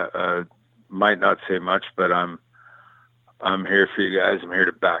 I might not say much, but I'm here for you guys. I'm here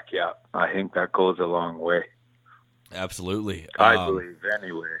to back you up. I think that goes a long way. Absolutely. I believe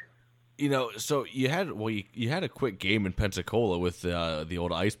anyway. So you had a quick game in Pensacola with the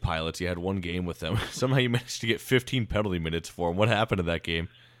old Ice Pilots. You had one game with them. Somehow you managed to get 15 penalty minutes for them. What happened to that game?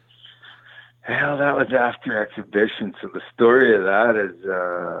 Hell, that was after exhibition. So the story of that is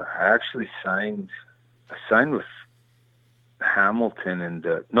I actually signed with Hamilton, and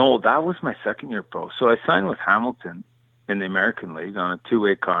no, that was my second year pro. So I signed with Hamilton in the American League on a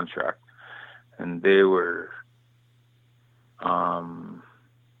 2-way contract, and they were.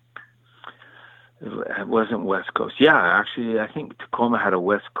 It wasn't West Coast. Yeah, actually, I think Tacoma had a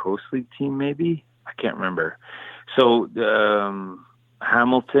West Coast League team, maybe. I can't remember. So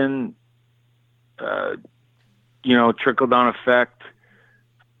Hamilton, trickle-down effect,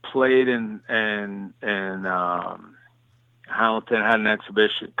 played and Hamilton had a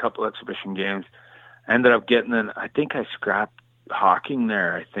couple exhibition games. Ended up getting I think I scrapped Hawking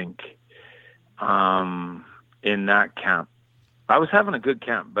there, I think, in that camp. I was having a good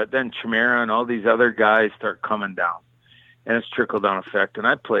camp, but then Chimera and all these other guys start coming down, and it's trickle-down effect. And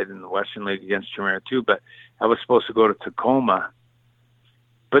I played in the Western League against Chimera too, but I was supposed to go to Tacoma,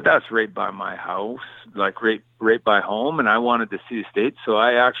 but that's right by my house, like right by home, and I wanted to see the States, so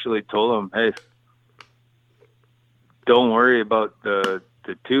I actually told them, hey, don't worry about the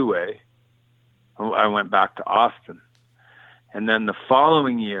 2-way. I went back to Austin, and then the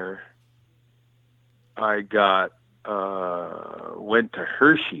following year, I went to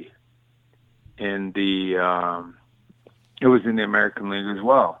Hershey in the it was in the American League as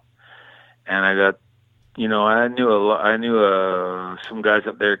well, and I got I knew some guys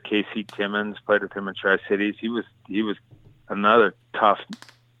up there. Casey Timmons played with him in Tri-Cities. He was another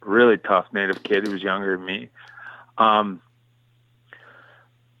really tough native kid. He was younger than me, but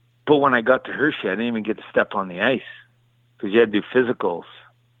when I got to Hershey, I didn't even get to step on the ice because you had to do physicals.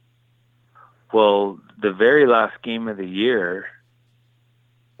 Well, the very last game of the year,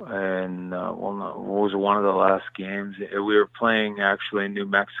 and it was one of the last games. We were playing actually in New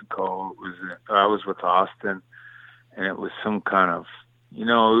Mexico. I was with Austin, and it was some kind of, we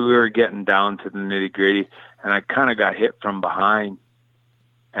were getting down to the nitty gritty, and I kind of got hit from behind,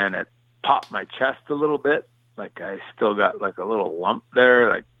 and it popped my chest a little bit. Like I still got like a little lump there,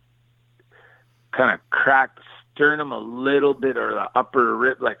 like kind of cracked sternum a little bit, or the upper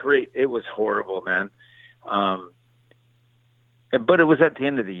rib, it was horrible, man. But it was at the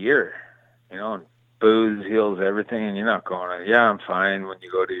end of the year, and booze heals everything, and you're not going, yeah, I'm fine when you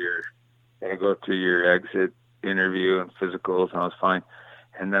go through your exit interview and physicals, and I was fine.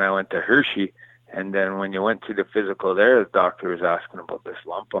 And then I went to Hershey, and then when you went to the physical there, the doctor was asking about this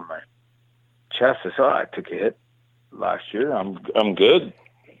lump on my chest. I saw I took a hit last year. I'm good.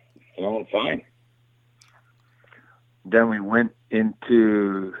 I'm fine. Then we went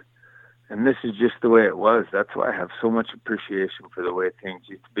into, and this is just the way it was. That's why I have so much appreciation for the way things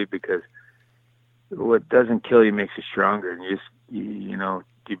used to be, because what doesn't kill you makes you stronger. And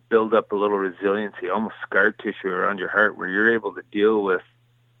you build up a little resiliency, almost scar tissue around your heart, where you're able to deal with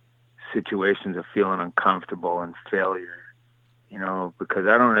situations of feeling uncomfortable and failure. Because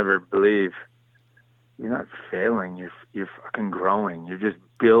I don't ever believe you're not failing. You're fucking growing. You're just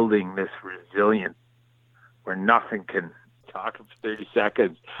building this resilience where nothing can talk for 30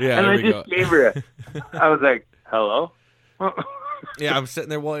 seconds. Yeah, and I just gave her I was like, hello? Yeah, I'm sitting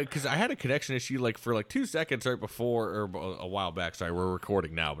there, because I had a connection issue for 2 seconds right before, or a while back. Sorry, we're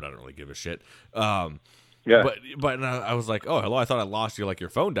recording now, but I don't really give a shit. Yeah. But I was like, oh, hello, I thought I lost you, your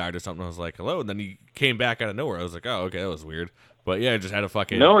phone died or something. I was like, hello, and then you came back out of nowhere. I was like, oh, okay, that was weird. But yeah, I just had a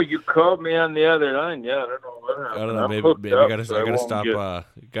fucking... No, you called me on the other line. Yeah, I don't know what happened. I don't know, maybe I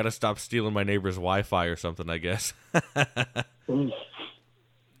gotta stop stealing my neighbor's Wi-Fi or something, I guess.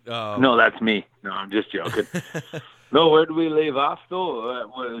 No, that's me. No, I'm just joking. No, where did we leave off, though? It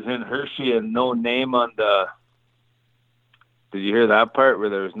was in Hershey and no name on the... Did you hear that part where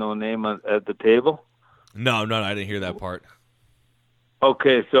there was no name at the table? No, I didn't hear that part.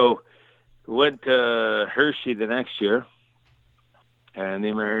 Okay, so we went to Hershey the next year and the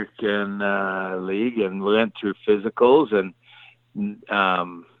American League, and we went through physicals, and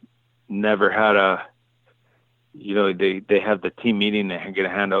never had a... they have the team meeting. They're going to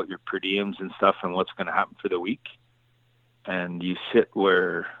hand out your per diems and stuff and what's going to happen for the week. And you sit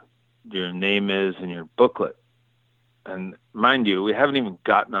where your name is in your booklet. And mind you, we haven't even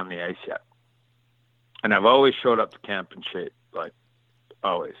gotten on the ice yet. And I've always showed up to camp in shape,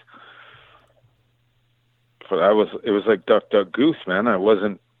 always. But it was like Duck, Duck, Goose, man. I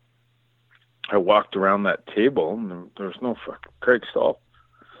walked around that table and there was no fucking Craig Stahl.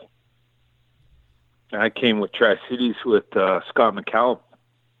 I came with Tri-Cities with Scott McCallum.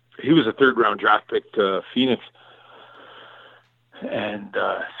 He was a third-round draft pick to Phoenix. And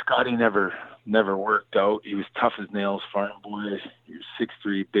Scotty never worked out. He was tough as nails, farm boy. He was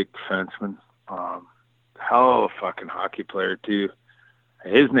 6'3", big defenseman. Hell of a fucking hockey player, too.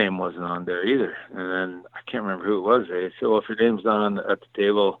 His name wasn't on there either. And then I can't remember who it was. They said, well, if your name's not at the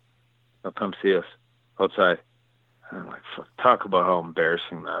table, they'll come see us outside. And I'm like, talk about how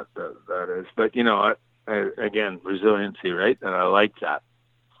embarrassing that is. But you know what? Again, resiliency, right? And I like that.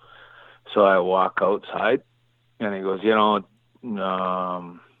 So I walk outside, and he goes,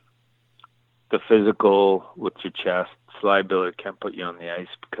 the physical with your chest, liability, can't put you on the ice,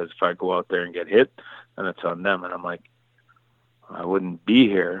 because if I go out there and get hit, then it's on them. And I'm like, I wouldn't be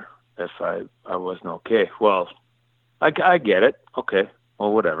here if I wasn't okay. Well, I get it. Okay,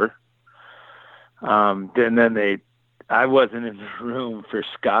 well, whatever. I wasn't in the room for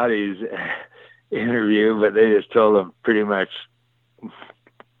Scotty's interview, but they just told him pretty much,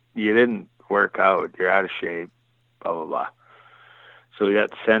 you didn't work out, you're out of shape, blah, blah, blah. So we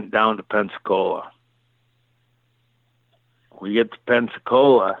got sent down to Pensacola. We get to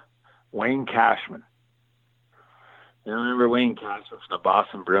Pensacola, Wayne Cashman. You remember Wayne Cashman from the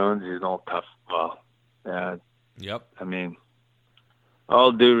Boston Bruins? He's an old tough, Yep. I mean,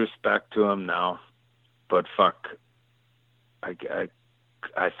 all due respect to him now, but fuck, I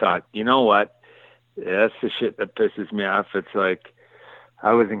thought, you know what? That's the shit that pisses me off. It's like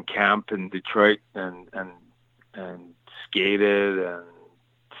I was in camp in Detroit and skated and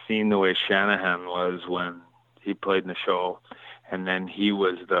seen the way Shanahan was when he played in the show, and then he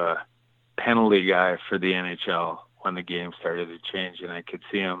was the penalty guy for the NHL when the game started to change, and I could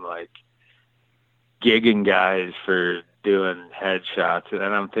see him gigging guys for doing headshots, and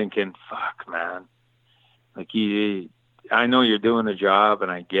I'm thinking, fuck, man, I know you're doing the job,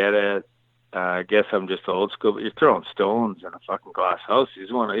 and I get it. I guess I'm just old school, but you're throwing stones in a fucking glass house.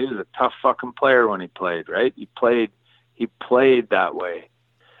 He was a tough fucking player when he played, right? He played that way.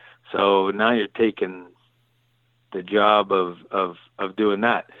 So now you're taking the job of doing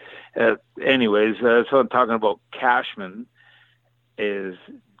that. Anyways, so I'm talking about Cashman is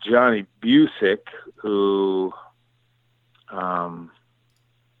Johnny Busick, who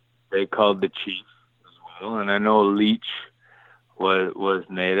they called the Chief as well. And I know Leach was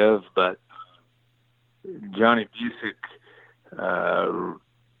native, but Johnny Busick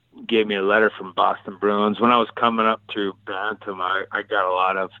gave me a letter from Boston Bruins. When I was coming up through Bantam, I got a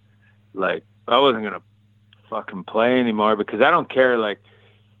lot of, I wasn't going to fucking play anymore, because I don't care,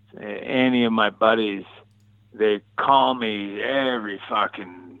 any of my buddies, they call me every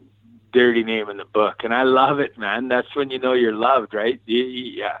fucking dirty name in the book. And I love it, man. That's when you know you're loved, right?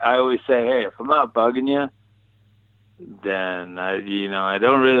 I always say, hey, if I'm not bugging you, then I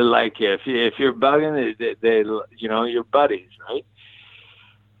don't really like you. If you're bugging, they you're buddies, right?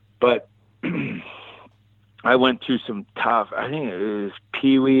 But I went through some tough. I think it was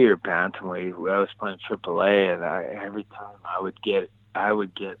Pee Wee or Bantamweight. I was playing AAA, and every time I would get it.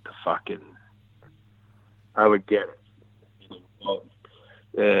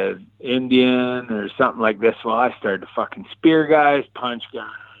 Indian or something like this. Well, I started to fucking spear guys, punch guys.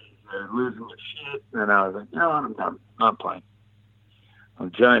 They're losing my shit, and I was like, no, I'm done. Not playing.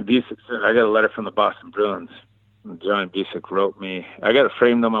 Johnny Busick said, I got a letter from the Boston Bruins. And Johnny Busick wrote me. I got it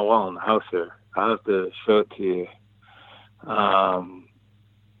framed on my wall in the house here. I'll have to show it to you.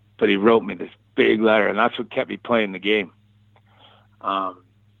 But he wrote me this big letter, and that's what kept me playing the game.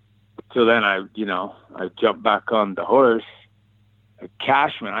 So then I jumped back on the horse.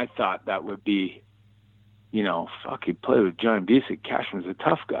 Cashman, I thought that would be, he played with Johnny Busick. Cashman's a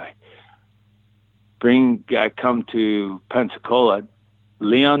tough guy. I come to Pensacola,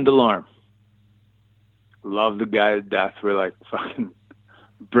 Leon Delorme. Love the guy to death. We're like fucking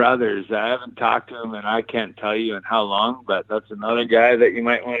brothers. I haven't talked to him, and I can't tell you in how long, but that's another guy that you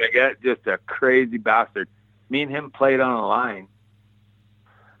might want to get. Just a crazy bastard. Me and him played on a line.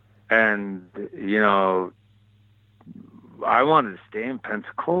 And, I wanted to stay in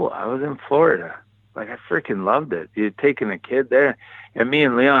Pensacola. I was in Florida. Like, I freaking loved it. You'd taken a kid there. And me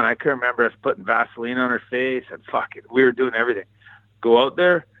and Leon, I can remember us putting Vaseline on her face and fucking, we were doing everything. Go out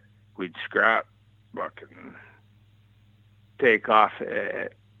there, we'd scrap, fucking take off,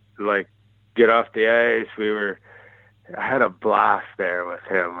 get off the ice. I had a blast there with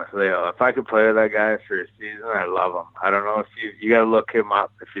him, with Leo. If I could play with that guy for a season, I love him. I don't know if you got to look him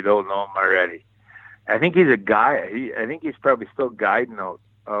up if you don't know him already. I think he's a guy. I think he's probably still guiding out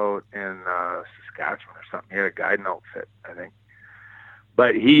in Saskatchewan or something. He had a guiding outfit, I think.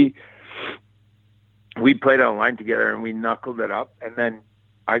 But we played online together and we knuckled it up. And then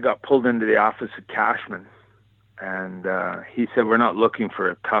I got pulled into the office of Cashman, and he said, "We're not looking for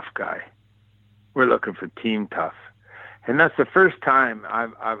a tough guy. We're looking for team tough." And that's the first time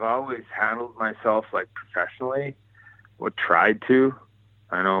I've always handled myself like professionally, or tried to.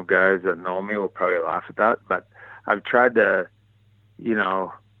 I know guys that know me will probably laugh at that, but I've tried to,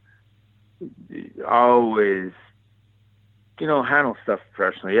 always, handle stuff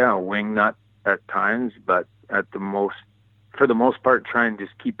professionally. Yeah, a wing nut at times, but for the most part, try and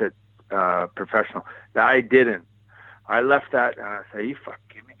just keep it professional. I didn't. I left that, and I said, "You fucking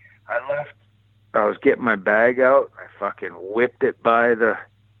kidding me?" I was getting my bag out. I fucking whipped it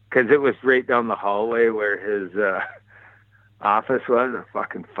because it was right down the hallway where his office was. I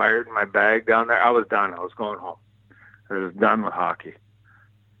fucking fired my bag down there. I was done. I was going home. I was done with hockey.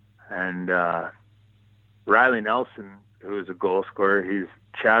 And Riley Nelson, who was a goal scorer, he's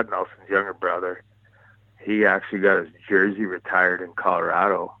Chad Nelson's younger brother. He actually got his jersey retired in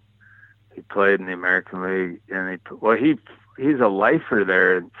Colorado. He played in the American League, and he's a lifer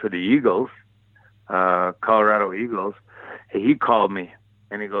there for the Eagles. Colorado Eagles. He called me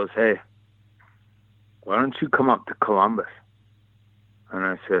and he goes, "Hey, why don't you come up to Columbus?" And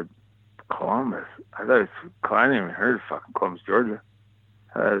I said, "Columbus?" I thought I didn't even heard of fucking Columbus, Georgia.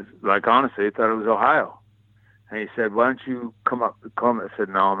 Honestly, I thought it was Ohio. And he said, "Why don't you come up to Columbus?" I said,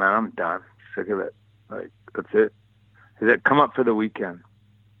 "No, man, I'm done. Sick of it. That's it." He said, "Come up for the weekend."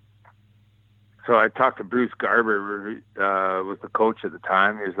 So I talked to Bruce Garber, was the coach at the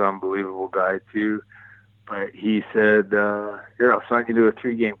time. He was an unbelievable guy too. But he said, "Here, I'll sign you to a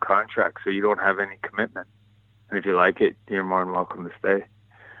 3-game contract so you don't have any commitment. And if you like it, you're more than welcome to stay."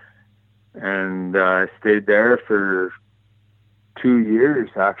 And I stayed there for 2 years,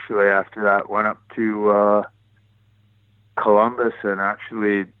 actually. After that, went up to Columbus and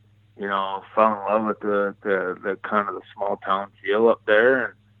actually, fell in love with the kind of the small town feel up there,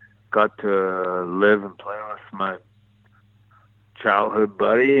 and got to live and play with my childhood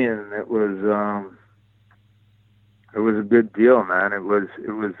buddy, and it was a good deal, man. It was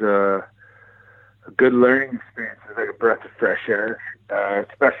a good learning experience. It was like a breath of fresh air,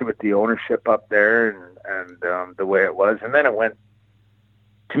 especially with the ownership up there and the way it was. And then it went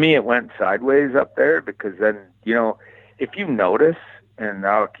sideways up there, because then, if you notice, and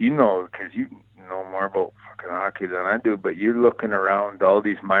Alec, because you know more about fucking hockey than I do, but you're looking around all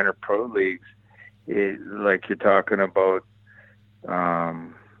these minor pro leagues, like you're talking about,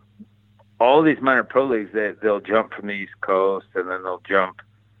 all these minor pro leagues, they'll jump from the East Coast, and then they'll jump,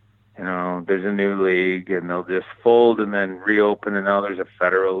 there's a new league, and they'll just fold and then reopen, and now there's a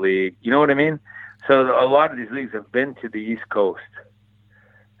federal league. You know what I mean? So a lot of these leagues have been to the East Coast,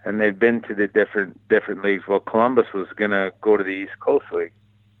 and they've been to the different leagues. Well, Columbus was going to go to the East Coast League.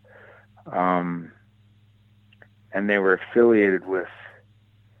 And they were affiliated with,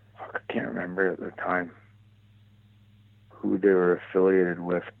 I can't remember at the time who they were affiliated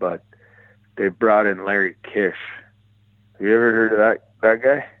with, but they brought in Larry Kish. Have you ever heard of that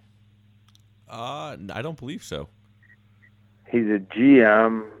guy? I don't believe so. He's a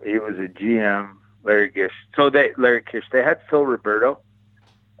GM. He was a GM, Larry Kish. Larry Kish, they had Phil Roberto,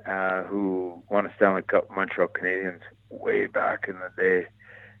 who won a Stanley Cup Montreal Canadiens way back in the day.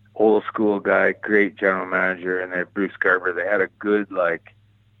 Old school guy, great general manager, and they had Bruce Garber. They had a good, they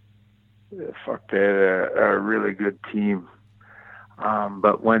had a really good team.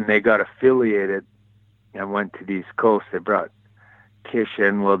 But when they got affiliated and went to the East Coast, they brought Kish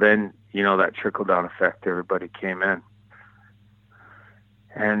in. Well, then, that trickle-down effect, everybody came in.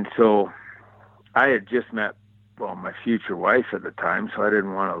 And so I had just met, my future wife at the time, so I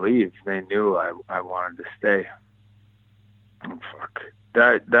didn't want to leave. They knew I wanted to stay. Oh, fuck.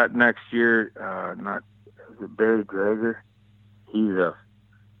 That next year, Barry Gregor, he's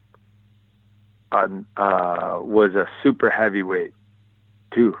was a super heavyweight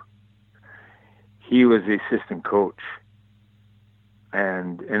too. He was the assistant coach,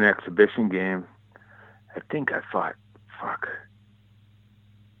 and in an exhibition game, I think I fought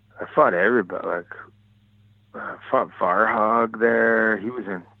everybody. I fought Varhog there. Who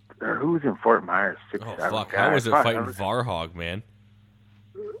was in Fort Myers? 6'7" fuck! guy. How was it fighting Varhog, man?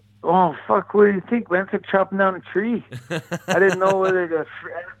 Oh, fuck, what do you think? Man, took chopping down a tree. I didn't know whether I was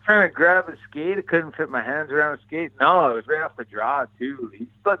trying to grab a skate. I couldn't fit my hands around a skate. No, it was right off the draw, too. He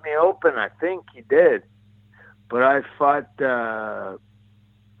split me open. I think he did. But I fought, it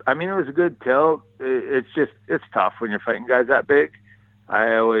was a good tilt. It's tough when you're fighting guys that big.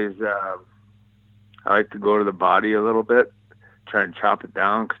 I always, I like to go to the body a little bit, try and chop it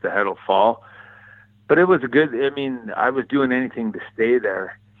down because the head will fall. But it was I was doing anything to stay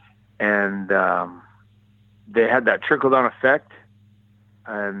there. And they had that trickle-down effect,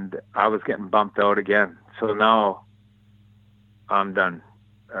 and I was getting bumped out again. So now I'm done.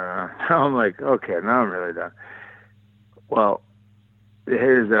 Now I'm like, okay, now I'm really done. Well,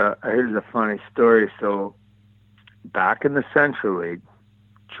 here's a funny story. So back in the Central League,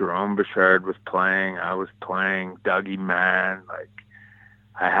 Jerome Bouchard was playing. I was playing. Dougie Mann.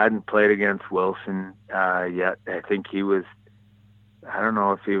 I hadn't played against Wilson yet. I think he was. I don't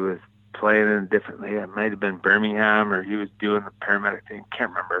know if he was playing in differently. It might have been Birmingham, or he was doing the paramedic thing. Can't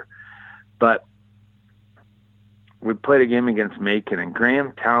remember. But we played a game against Macon, and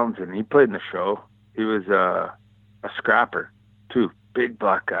Graham Townsend, he played in the show. He was a scrapper too, big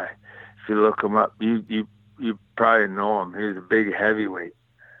black guy. If you look him up, you probably know him. He was a big heavyweight.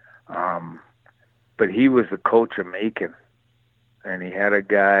 But he was the coach of Macon, and he had a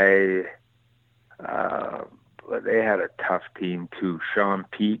guy. They had a tough team too. Sean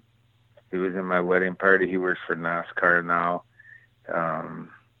Pete, he was in my wedding party. He works for NASCAR now.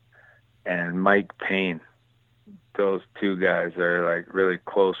 And Mike Payne. Those two guys are really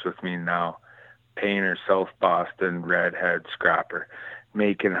close with me now. Payne, South Boston, redhead, scrapper.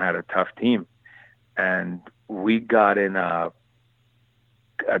 Macon had a tough team. And we got in a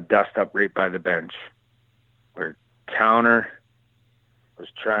dust up right by the bench where Towner was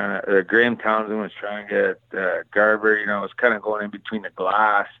Graham Townsend was trying to get Garber, was kind of going in between the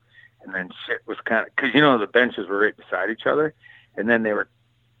glass, and then shit was kind of, because, the benches were right beside each other, and then they were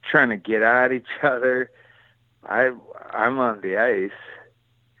trying to get at each other. I'm on the ice,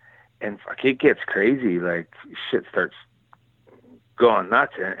 and fuck, it gets crazy. Shit starts going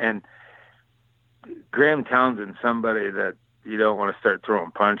nuts, and Graham Townsend, somebody that you don't want to start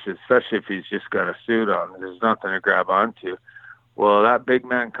throwing punches, especially if he's just got a suit on. There's nothing to grab onto. Well, that big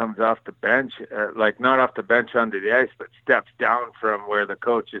man comes off the bench, not off the bench onto the ice, but steps down from where the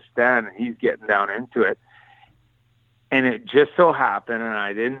coach is standing. He's getting down into it. And it just so happened, and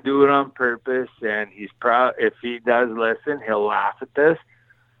I didn't do it on purpose, and he's proud. If he does listen, he'll laugh at this,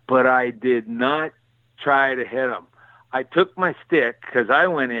 but I did not try to hit him. I took my stick, because I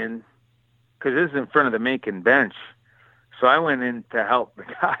went in, because this is in front of the Macon bench, so I went in to help the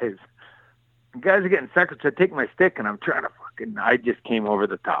guys. The guys are getting second, so I take my stick, and I'm trying to I just came over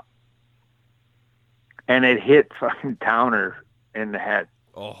the top. And it hit fucking Towner in the head.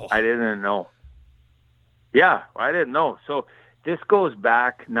 Oh. I didn't know. Yeah, I didn't know. So this goes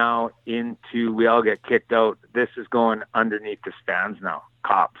back now into, we all get kicked out. This is going underneath the stands now.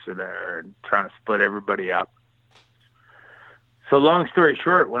 Cops are there and trying to split everybody up. So long story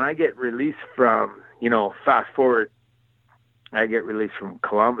short, when I get released from, fast forward, I get released from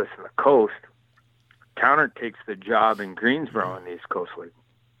Columbus and the coast, Towner takes the job in Greensboro in the East Coast League.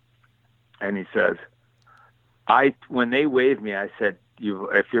 And he says, when they waived me, I said,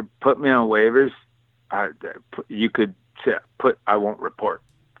 if you put me on waivers, you could put, I won't report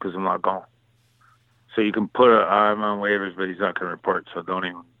because I'm not going. So you can put I'm on waivers, but he's not going to report, so don't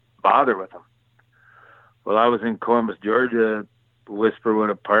even bother with him. Well, I was in Columbus, Georgia, Whisperwood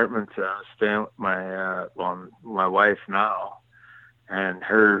Apartments. I was staying with my wife now and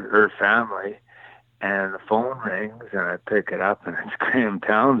her family, and the phone rings, and I pick it up, and it's Graham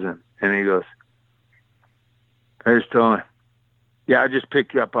Townsend. And he goes, "Here's Tony. Yeah, I just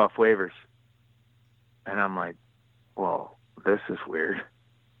picked you up off waivers." And I'm like, well, this is weird.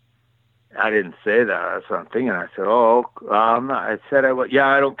 I didn't say that. That's what I'm thinking. I said, I'm not. I said I would. Yeah,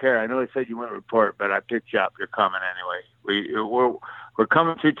 I don't care. I know I said you wouldn't report, but I picked you up. You're coming anyway. We're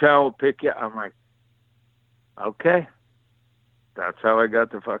coming through town. We'll pick you. I'm like, okay. That's how I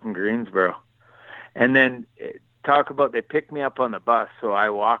got to fucking Greensboro. And then talk about they picked me up on the bus. So I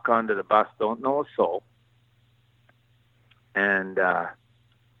walk onto the bus, don't know a soul. And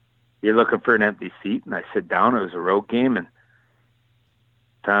you're looking for an empty seat. And I sit down. It was a road game. And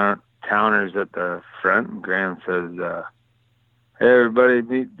Towner's at the front. And Graham says, "Hey, everybody,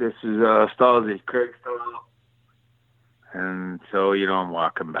 meet. This is Stalzy, Craig Stahl." And so, I'm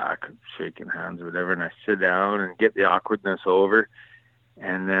walking back, shaking hands or whatever. And I sit down and get the awkwardness over.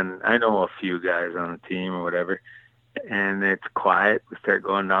 And then I know a few guys on the team or whatever. And it's quiet. We start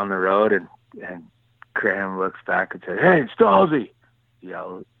going down the road. And Graham looks back and says, "Hey, Stalzy."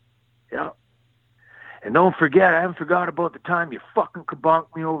 Yell, "Yeah. And don't forget, I haven't forgot about the time you fucking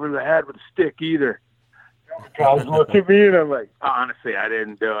kabonked me over the head with a stick either." Guys look at me and I'm like, honestly, I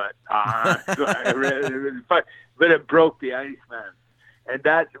didn't do it. But it broke the ice, man. And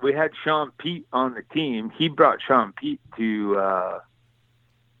that we had Sean Pete on the team. He brought Sean Pete to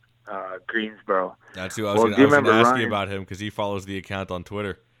Greensboro. That's who I was going to ask you about him because he follows the account on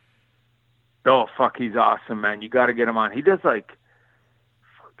Twitter. Oh, fuck, he's awesome, man. You got to get him on. He does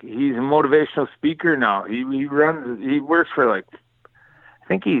he's a motivational speaker now. He works for I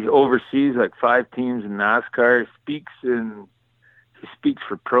think he oversees 5 teams in NASCAR. He speaks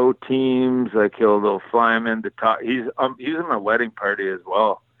for pro teams. He'll fly him in to talk. He's in my wedding party as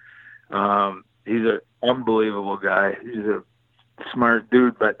well. He's an unbelievable guy. He's a smart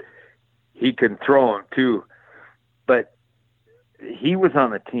dude, but he can throw him too. But he was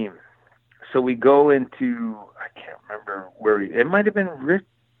on the team. So we go into, I can't remember where it might have been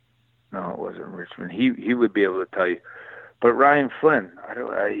No, it wasn't Richmond. He would be able to tell you. But Ryan Flynn,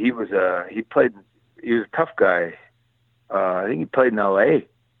 he was a tough guy. I think he played in L.A.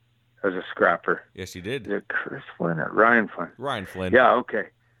 as a scrapper. Yes, he did. Is it Chris Flynn or Ryan Flynn? Ryan Flynn. Yeah, okay.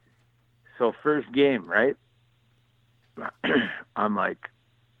 So first game, right? I'm like,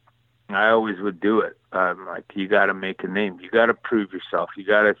 I always would do it. I'm like, you got to make a name. You got to prove yourself. You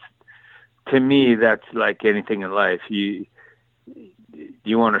got to. To me, that's like anything in life. You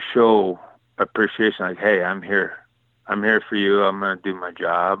want to show appreciation. Like, hey, I'm here. I'm here for you. I'm going to do my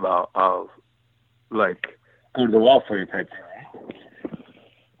job. I'll go to the wall for you type thing.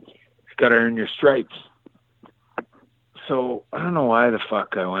 You got to earn your stripes. So I don't know why the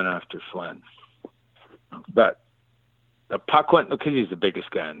fuck I went after Flynn, but the puck went, because he's the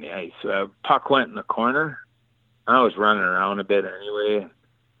biggest guy on the ice. Puck went in the corner. I was running around a bit anyway.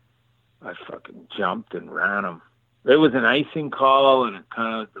 I fucking jumped and ran him. It was an icing call, and it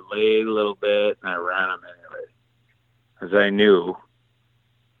kind of delayed a little bit, and I ran him anyway. Because I knew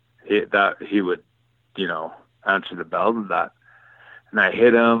that he would, answer the bell to that. And I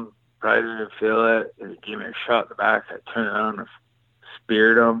hit him, probably didn't feel it, and he gave me a shot in the back. I turned around and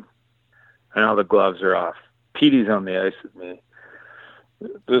speared him, and all the gloves are off. Petey's on the ice with me.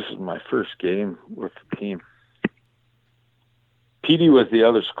 This is my first game with the team. Petey was the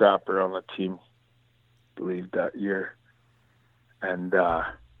other scrapper on the team, I believe, that year. And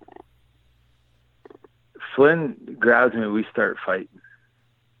Flynn grabs me, we start fighting.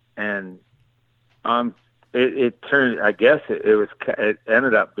 And it turned, I guess it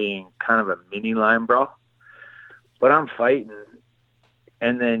ended up being kind of a mini line brawl. But I'm fighting.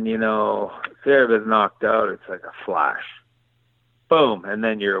 And then, if Sarah is knocked out, it's like a flash. Boom. And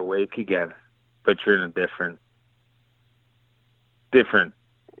then you're awake again. But you're in a different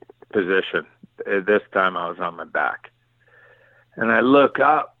position. This time I was on my back. And I look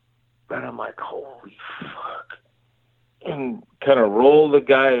up, and I'm like, holy fuck. And kind of roll the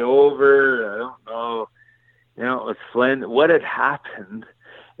guy over. I don't know. It was Flynn. What had happened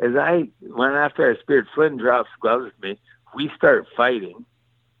is after I speared, Flynn drops gloves with me. We start fighting.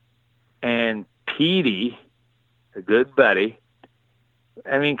 And Petey, a good buddy,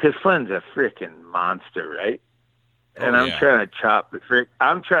 because Flynn's a freaking monster, right? and I'm trying to chop the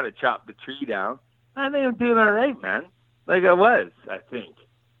tree down. I think I'm doing all right, man. Like I was, I think.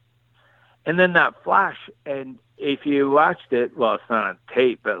 And then that flash, and if you watched it, well, it's not on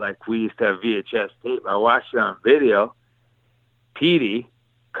tape, but like we used to have VHS tape. I watched it on video. Petey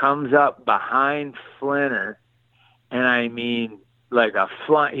comes up behind Flinner, and I mean, like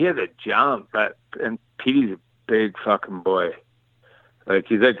he had a jump, and Petey's a big fucking boy. Like,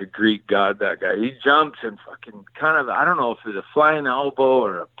 he's like a Greek god, that guy. He jumps and fucking kind of, I don't know if it's a flying elbow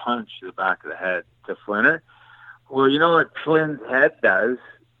or a punch to the back of the head to Flinner. Well, you know what Flynn's head does?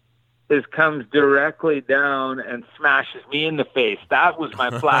 Is comes directly down and smashes me in the face. That was my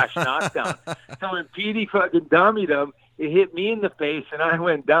flash knockdown. So when Petey fucking dummied him, it hit me in the face and I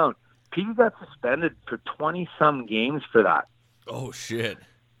went down. Petey got suspended for 20-some games for that. Oh, shit.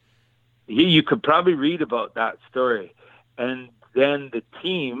 You could probably read about that story. And then the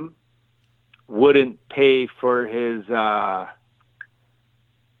team wouldn't pay for his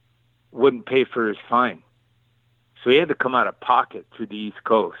fine. So he had to come out of pocket through the East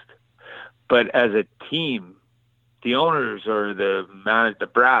Coast. But as a team, the owners or the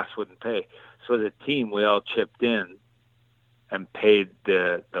brass wouldn't pay. So as a team, we all chipped in and paid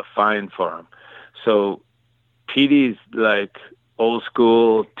the fine for him. So Petey's like old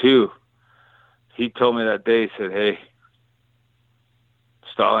school too. He told me that day, he said, "Hey,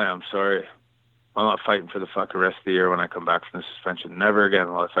 Stolly, I'm sorry. I'm not fighting for the fucking rest of the year when I come back from the suspension. Never again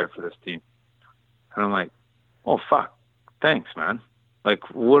will I fight for this team." And I'm like, "Oh, fuck. Thanks, man.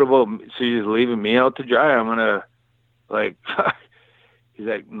 Like, what about, so you're just leaving me out to dry? I'm going to, like," he's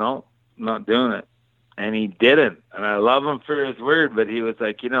like, "No, I'm not doing it." And he didn't. And I love him for his word, but he was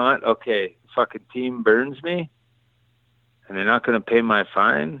like, "You know what? Okay, fucking team burns me, and they're not going to pay my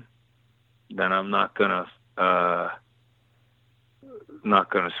fine, then I'm not going to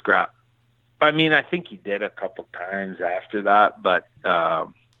scrap." I mean, I think he did a couple times after that, but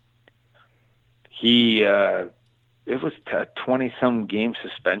it was a 20-some game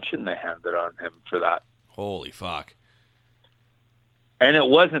suspension they handed on him for that. Holy fuck. And it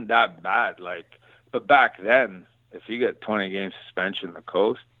wasn't that bad, but back then, if you get 20 game suspension in the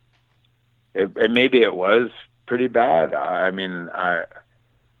coast, maybe it was pretty bad. I mean, I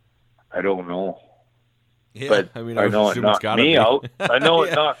don't know. Yeah, but I mean, I know it knocked me out. I know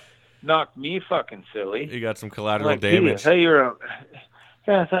it Yeah. knocked me fucking silly. You got some collateral damage. I thought you were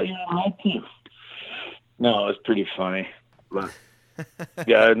on my team. No, it's pretty funny. But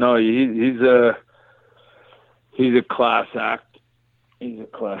yeah, no, he's a class act. He's a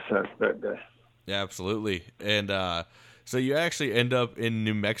class act, that guy. Yeah, absolutely. And so you actually end up in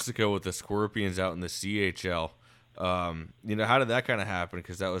New Mexico with the Scorpions out in the CHL. How did that kind of happen?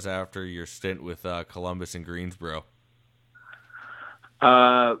 Because that was after your stint with Columbus and Greensboro.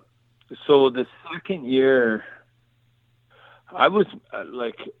 So the second year, I was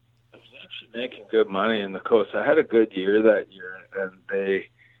actually making good money in the coast. I had a good year that year, and they,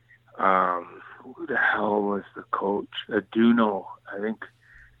 who the hell was the coach? Aduno, I think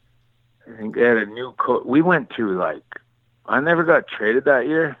they had a new coach. We went through I never got traded that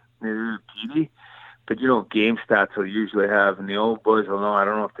year, neither did Petey. But game stats will usually have, and the old boys will know. I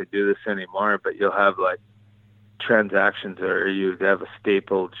don't know if they do this anymore, but you'll have transactions, or you have a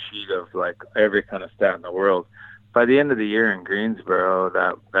stapled sheet of every kind of stat in the world. By the end of the year in Greensboro,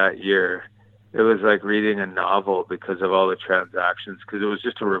 that year, it was like reading a novel because of all the transactions, because it was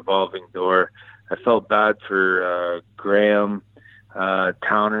just a revolving door. I felt bad for Graham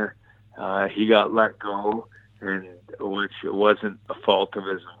Towner. He got let go, which wasn't a fault of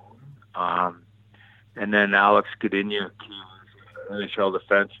his own. And then Alex Godinuk, he was NHL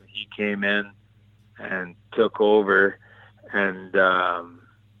defense, and he came in and took over, and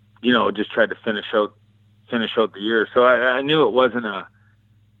just tried to finish out the year. So I knew it wasn't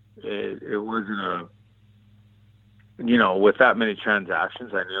with that many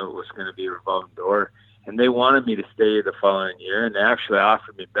transactions, I knew it was going to be a revolving door. And they wanted me to stay the following year, and they actually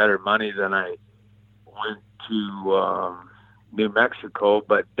offered me better money than I went to New Mexico.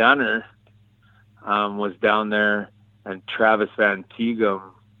 But Dunner was down there, and Travis Van Tegum,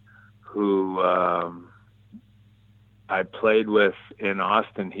 who I played with in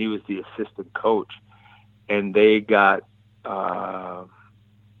Austin, he was the assistant coach, and they got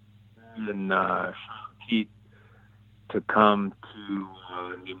Pete to come to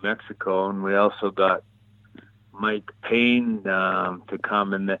New Mexico, and we also got Mike Payne to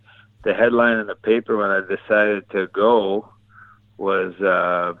come. And the headline in the paper when I decided to go was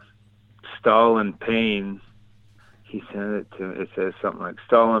Stalin Payne. He sent it to me. It says something like,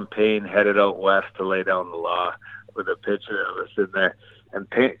 "Stalin Payne headed out west to lay down the law," with a picture of us in there. And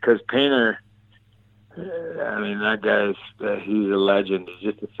because Painter I mean, that he's a legend.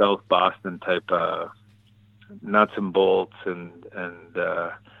 He's just a South Boston type of nuts and bolts,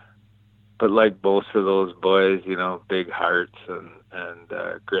 but like both of those boys, you know, big hearts and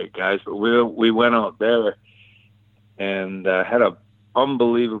great guys. But we went out there and had a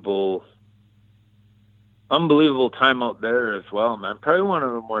unbelievable time out there as well, man. Probably one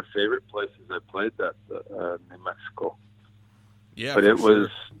of the more favorite places I played, that New Mexico. Yeah, but it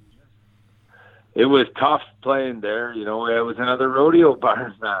was tough playing there. You know, it was another rodeo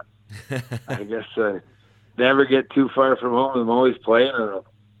barn, man. I guess never get too far from home. I'm always playing in them.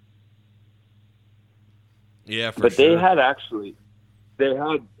 Yeah, for but sure. They had.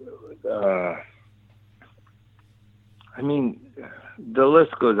 I mean, the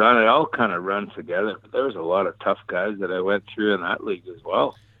list goes on. It all kind of runs together. But there was a lot of tough guys that I went through in that league as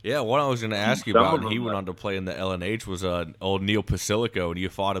well. Yeah, what I was going to ask you about, and he went on to play in the LNH, was old Neil Pasilico, and you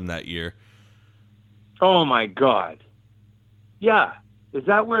fought him that year. Oh, my God. Yeah. Is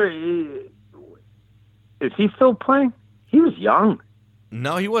that where is he still playing? He was young.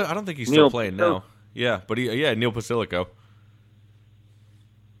 No, he was. I don't think he's still playing now. Yeah, but Neil Pasilico.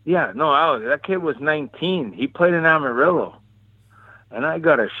 Yeah, no, that kid was 19. He played in Amarillo. And I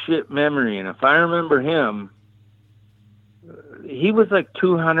got a shit memory, and if I remember him, he was like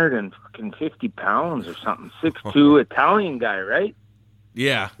 250 pounds or something, 6'2", Italian guy, right?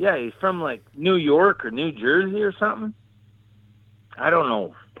 Yeah. Yeah, he's from like New York or New Jersey or something. I don't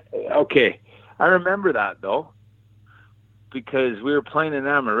know. Okay, I remember that though, because we were playing in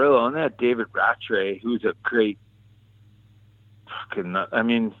Amarillo, and that David Rattray, who's a great fucking. I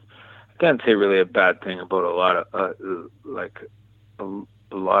mean, I can't say really a bad thing about a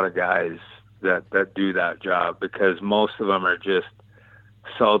lot of guys that do that job, because most of them are just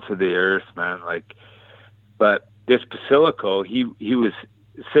salt of the earth, man. Like, but this Pasilico, he was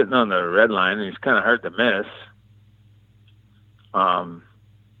sitting on the red line, and he's kind of hard to miss.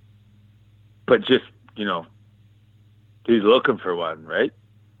 But just, you know, he's looking for one, right?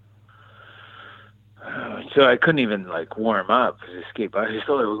 So I couldn't even like warm up because escape. I just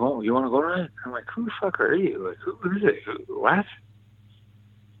thought, you want to go right? I'm like, who the fuck are you? Like, who is it? What?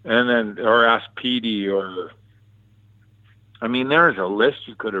 And then, or ask Petey, or, I mean, there's a list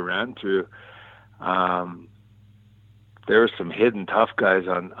you could have ran through. There were some hidden tough guys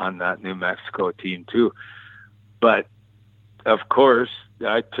on that New Mexico team too. But of course,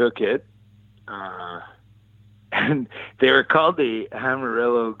 I took it. And they were called the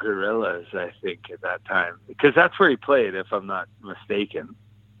Amarillo Gorillas, I think, at that time, because that's where he played, if I'm not mistaken,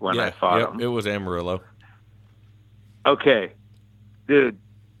 when I fought him. It was Amarillo. Okay, dude.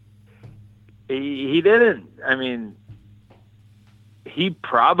 He didn't. I mean, he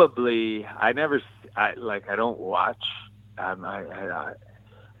probably. I don't watch. I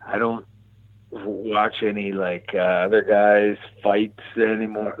don't watch any other guys fights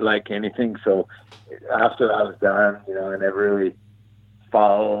anymore, like anything. So after I was done, you know, I never really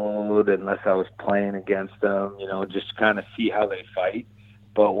followed unless I was playing against them, you know, just kind of see how they fight.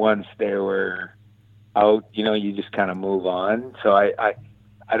 But once they were out, you know, you just kind of move on. So I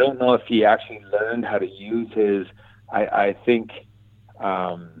don't know if he actually learned how to use his. I think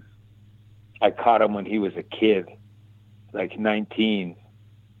I caught him when he was a kid, like 19.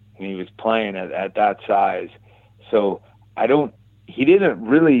 And he was playing at that size. So he didn't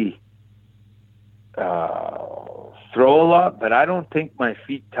really throw a lot, but I don't think my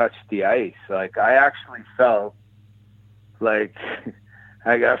feet touched the ice. Like, I actually felt like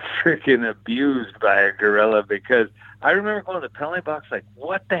I got freaking abused by a gorilla, because I remember going to the penalty box like,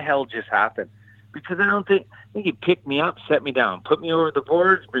 what the hell just happened? Because I think he picked me up, set me down, put me over the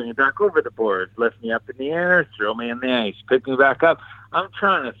boards, bring me back over the boards, lift me up in the air, throw me in the ice, pick me back up. I'm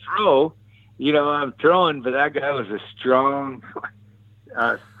trying to throw, you know, I'm throwing, but that guy was a strong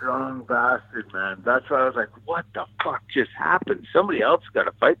bastard, man. That's why I was like, what the fuck just happened? Somebody else got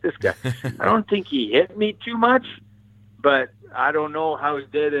to fight this guy. I don't think he hit me too much, but I don't know how he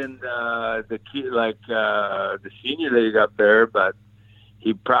did in the senior league up there, but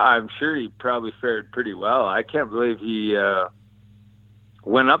I'm sure he probably fared pretty well. I can't believe he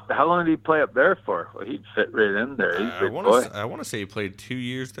went up. How long did he play up there for? Well, he'd fit right in there. He's a big boy. I want to say he played 2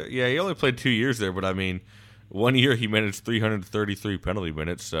 years there. Yeah, he only played 2 years there, but I mean, 1 year he managed 333 penalty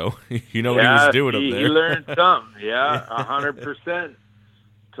minutes, so you know what he was doing up there. He learned something, 100%.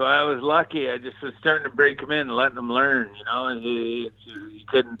 So I was lucky. I just was starting to break him in and letting him learn, you know, and he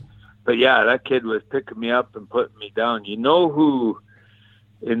couldn't. But yeah, that kid was picking me up and putting me down. You know who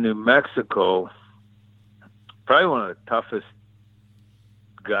in New Mexico, probably one of the toughest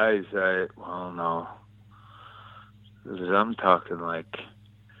guys I'm talking like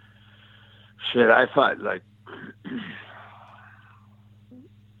Shit, I fought like,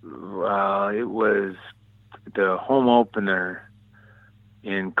 well, it was the home opener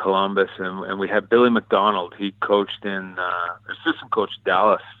in Columbus, and we had Billy McDonald. He coached assistant coach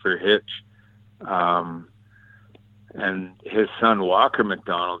Dallas for Hitch. And his son, Walker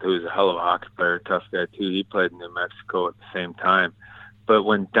McDonald, who was a hell of a hockey player, tough guy too, he played in New Mexico at the same time. But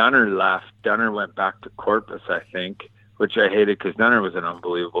when Dunner left, Dunner went back to Corpus, I think, which I hated because Dunner was an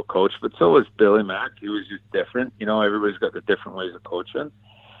unbelievable coach, but so was Billy Mack. He was just different. You know, everybody's got the different ways of coaching.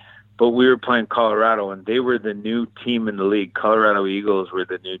 But we were playing Colorado, and they were the new team in the league. Colorado Eagles were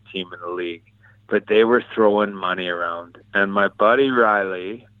the new team in the league. But they were throwing money around. And my buddy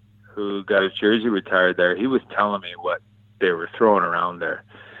Riley, who got his jersey retired there, he was telling me what they were throwing around there.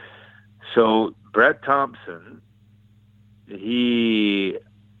 So Brett Thompson, he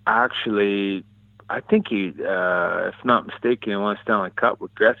actually, I think he, if not mistaken, he won a Stanley Cup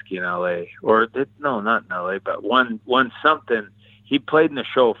with Gretzky in L.A. No, not in L.A., but won something. He played in the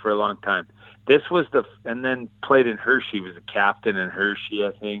show for a long time. This was and then played in Hershey. He was a captain in Hershey,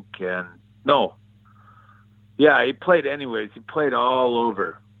 I think. And no. Yeah, he played anyways. He played all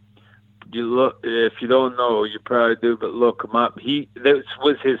over. You look, if you don't know, you probably do, but look him up. This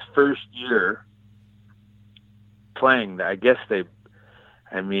was his first year playing. I guess they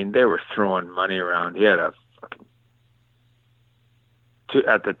were throwing money around. He had a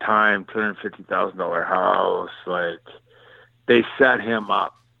at the time $250,000 house. Like, they set him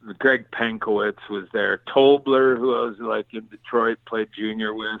up. Greg Pankowitz was there. Tobler, who I was like in Detroit, played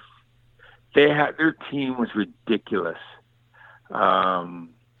junior with. Their team was ridiculous.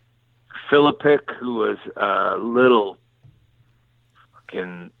 Philippic, who was a little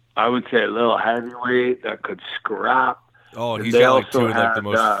I would say a little heavyweight that could scrap. Oh, he's got like two of like the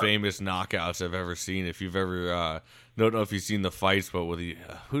most famous knockouts I've ever seen. If you've ever, don't know if you've seen the fights, but who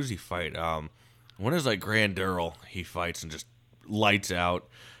does he fight? One is like Grand Durrell. He fights and just lights out.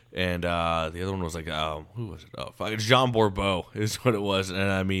 And the other one was like, who was it? Jean Bourbeau is what it was.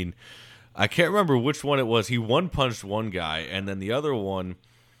 And I mean, I can't remember which one it was. He one-punched one guy, and then the other one,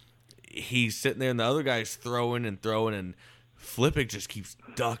 he's sitting there, and the other guy's throwing, and Flippick just keeps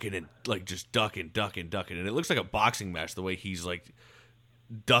ducking and like just ducking, and it looks like a boxing match the way he's like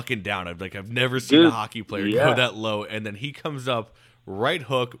ducking down. I've never seen a hockey player go that low, and then he comes up, right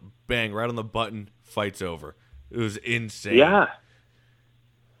hook, bang, right on the button, fight's over. It was insane. Yeah,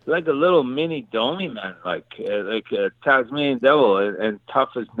 like a little mini Domi man, like a Tasmanian devil, and tough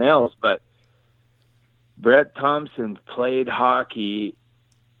as nails. But Brett Thompson played hockey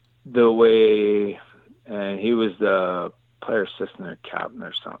the way, and he was the player assistant or captain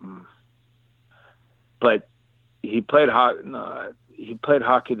or something. But he played hockey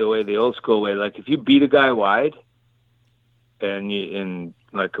the way, the old school way. Like, if you beat a guy wide, and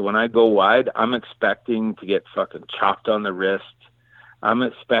like when I go wide, I'm expecting to get fucking chopped on the wrist. I'm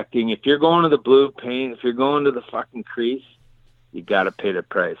expecting, if you're going to the blue paint, if you're going to the fucking crease, you got to pay the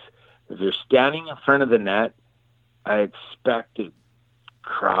price. If you're standing in front of the net, I expect to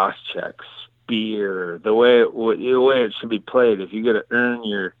cross-check, spear, the way it should be played. If you got to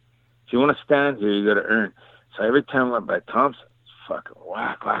if you want to stand here, you got to earn. So every time I went by Thompson, it's fucking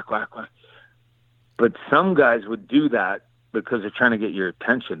whack, whack, whack, whack. But some guys would do that because they're trying to get your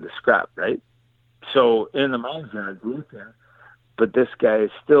attention to scrap, right? So in the mind's eye, I agree with that. But this guy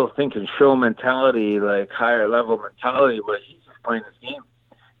is still thinking show mentality, like higher level mentality, but he's just playing this game.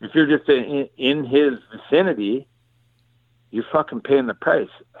 If you're just in his vicinity, you're fucking paying the price.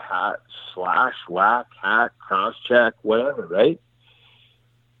 Hat, slash, whack, hack, cross-check, whatever, right?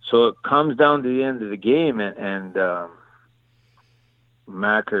 So it comes down to the end of the game, and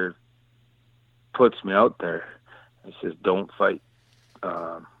Macker puts me out there. He says, don't fight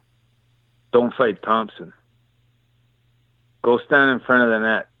Thompson. Go stand in front of the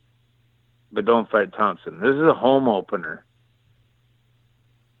net, but don't fight Thompson. This is a home opener.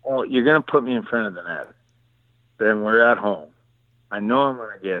 Well, you're going to put me in front of the net. Then we're at home. I know I'm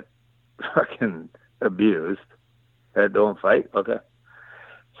going to get fucking abused. Don't fight? Okay.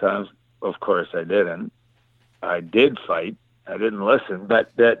 So, of course, I didn't. I did fight. I didn't listen.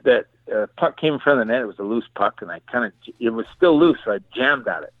 But that puck came in front of the net. It was a loose puck, and it was still loose, so I jammed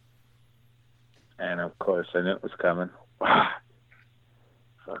at it. And, of course, I knew it was coming.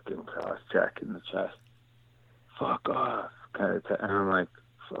 Fucking cross-check in the chest. Fuck off. And I'm like,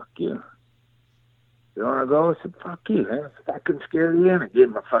 fuck you. You want to go? I said, fuck you. Man. It's fucking scary. And I gave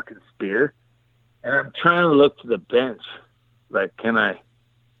him a fucking spear. And I'm trying to look to the bench. Like, can I?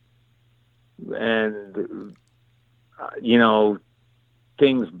 And,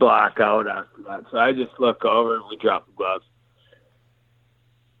 things black out after that. So I just look over and we drop the gloves.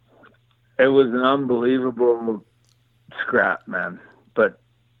 It was an unbelievable scrap, man. But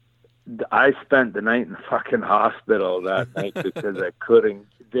I spent the night in the fucking hospital that night because I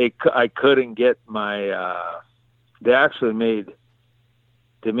couldn't get my.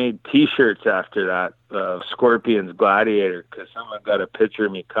 They made T-shirts after that, Scorpions Gladiator, because someone got a picture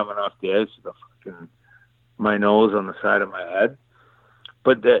of me coming off the ice with my nose on the side of my head.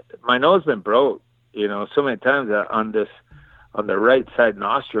 But my nose been broke, so many times that on the right side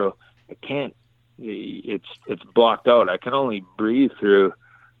nostril, I can't. It's blocked out. I can only breathe through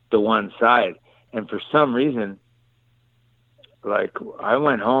the one side, and for some reason, like I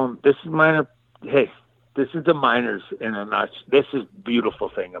went home. This is minor. Hey. This is the Miners in a nutshell. This is the beautiful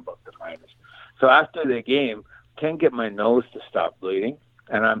thing about the Miners. So after the game, can't get my nose to stop bleeding.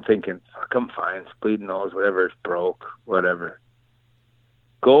 And I'm thinking, fuck, I'm fine. It's bleeding nose, whatever, it's broke, whatever.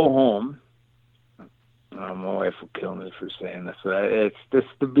 Go home. Oh, my wife will kill me for saying this. It's just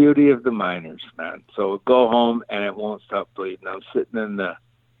the beauty of the Miners, man. So go home and it won't stop bleeding. I'm sitting in the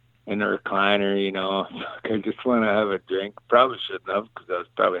recliner, I just want to have a drink. Probably shouldn't have because I was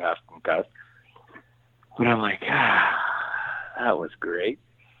probably half concussed. But I'm like, that was great.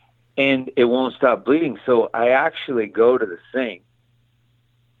 And it won't stop bleeding. So I actually go to the sink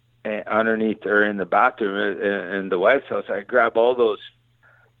underneath or in the bathroom in the wife's house. I grab all those,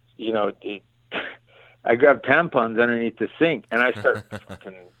 I grab tampons underneath the sink and I start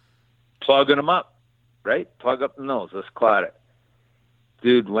fucking plugging them up, right? Plug up the nose. Let's clot it.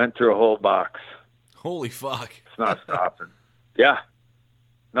 Dude, went through a whole box. Holy fuck. It's not stopping. Yeah,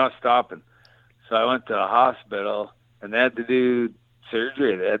 not stopping. So I went to the hospital, and they had to do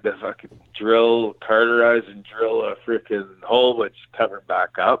surgery. They had to fucking cauterize and drill a freaking hole, which covered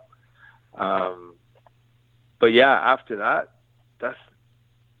back up. But yeah, after that,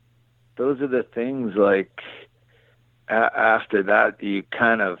 those are the things like after that, you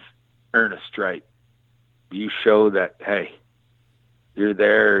kind of earn a stripe. You show that, hey, you're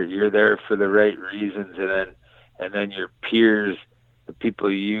there for the right reasons, and then your peers, the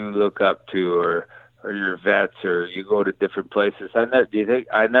people you look up to, or your vets, or you go to different places. I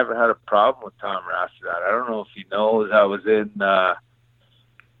never had a problem with Tom after that. I don't know if he knows I was in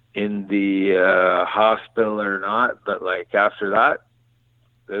the hospital or not, but like after that,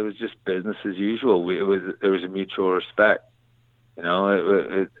 it was just business as usual. There was a mutual respect,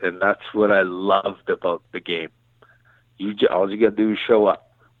 and that's what I loved about the game. All you got to do is show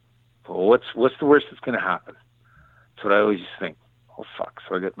up. Well, what's the worst that's going to happen? That's what I always think. Oh, fuck,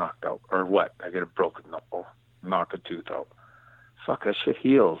 so I get knocked out. Or what? I get a broken knuckle, knock a tooth out. Fuck, that shit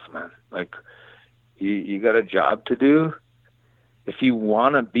heals, man. Like, you got a job to do. If you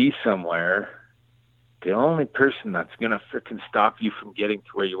want to be somewhere, the only person that's going to freaking stop you from getting to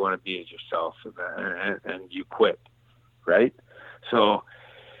where you want to be is yourself, and you quit, right? So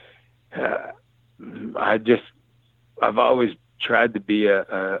I've always tried to be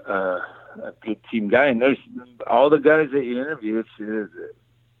a good team guy, and there's all the guys that you interview, it's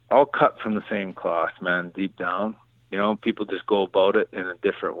all cut from the same cloth, man, deep down. People just go about it in a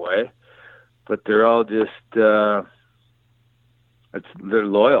different way, but they're all just they're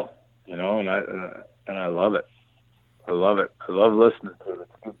loyal, and I love it. I love it. I love listening to it.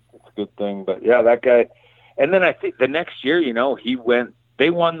 It's a good thing. But yeah, that guy. And then I think the next year, they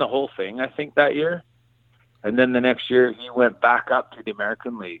won the whole thing, I think, that year. And then the next year, he went back up to the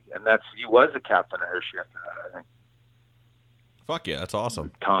American League, and he was the captain of Hershey after that, I think. Fuck yeah, that's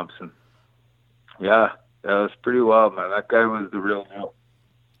awesome. Thompson. Yeah, that was pretty wild, man. That guy was the real deal.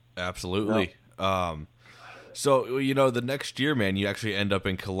 Absolutely. Yeah. So the next year, man, you actually end up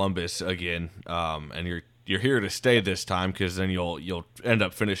in Columbus again, and you're here to stay this time because then you'll end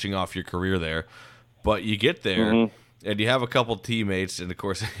up finishing off your career there. But you get there, and you have a couple teammates, and of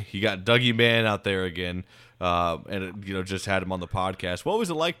course you got Dougie Mann out there again, and just had him on the podcast. What was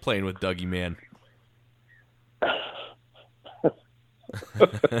it like playing with Dougie Mann?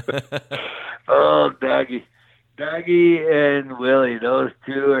 Oh, Dougie and Willie, those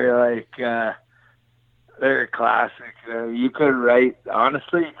two are like they're classic. You could write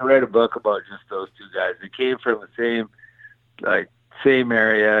a book about just those two guys. They came from the same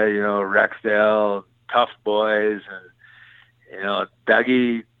area, Rexdale, tough boys, and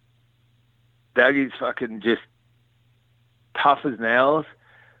Dougie's fucking just tough as nails,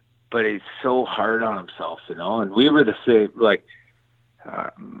 but he's so hard on himself, and we were the same. Like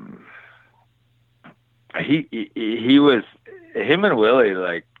he was, him and Willie,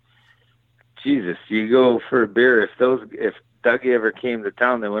 like, Jesus, you go for a beer. If Dougie ever came to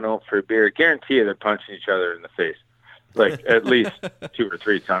town, they went out for a beer. I guarantee you they're punching each other in the face, like at least 2 or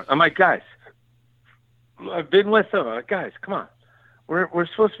 3 times. I'm like, guys, I've been with them. I'm like, guys, come on. we're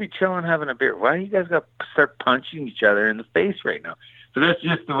supposed to be chilling, having a beer. Why do you guys got to start punching each other in the face right now? So that's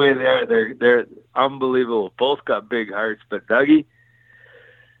just the way they are. They're unbelievable. Both got big hearts, but Dougie,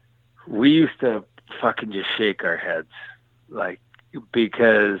 we used to fucking just shake our heads, like,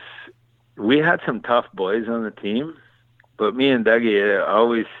 because we had some tough boys on the team, but me and Dougie, it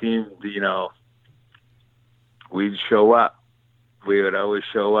always seemed, we'd show up. We would always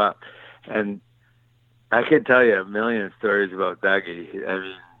show up. And I could tell you a million stories about Dougie. I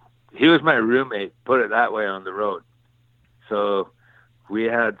mean, he was my roommate, put it that way, on the road. So we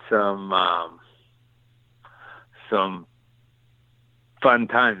had some fun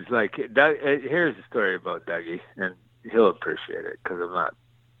times. Like, here's a story about Dougie, and he'll appreciate it because I'm not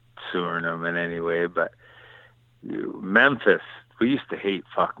suing him in any way. But Memphis, we used to hate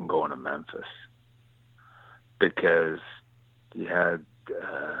fucking going to Memphis because you had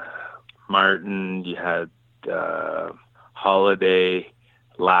Martin, you had Holiday,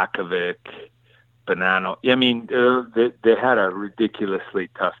 Lakovic, Bonanno. I mean, they had a ridiculously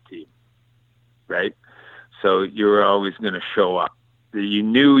tough team, right? So you were always going to show up. You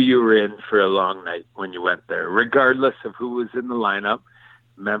knew you were in for a long night when you went there. Regardless of who was in the lineup,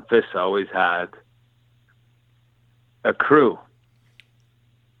 Memphis always had a crew.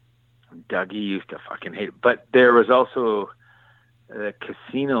 Dougie used to fucking hate it. But there was also a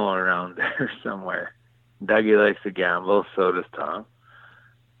casino around there somewhere. Dougie likes to gamble, so does Tom.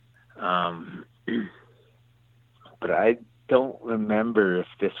 But I don't remember if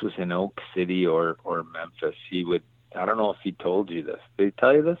this was in Oak City or Memphis. I don't know if he told you this. Did he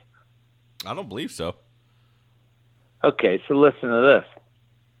tell you this? I don't believe so. Okay, so listen to this.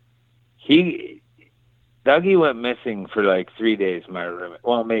 Dougie went missing for like 3 days, my roommate.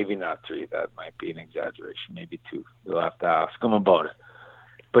 Well, maybe not 3. That might be an exaggeration. Maybe 2. You'll have to ask him about it.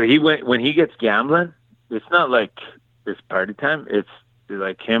 But when he gets gambling, it's not like it's party time. It's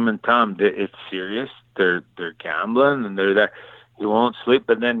like him and Tom. It's serious. They're gambling and they're there. He won't sleep,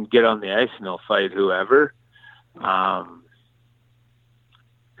 but then get on the ice and he'll fight whoever.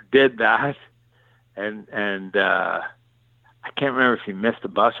 Did that, and I can't remember if he missed the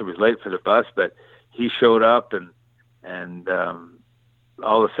bus or was late for the bus, but he showed up and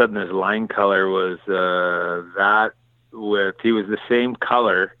all of a sudden his line color was he was the same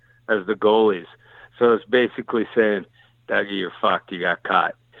color as the goalies. So it's basically saying, Dougie, you're fucked, you got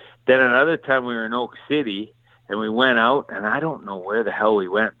caught. Then another time we were in Oak City and we went out, and I don't know where the hell we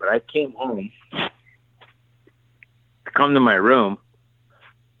went, but I came home to come to my room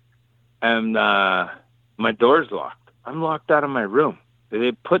and my door's locked. I'm locked out of my room.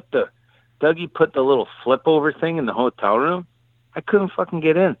 Dougie put the little flip over thing in the hotel room. I couldn't fucking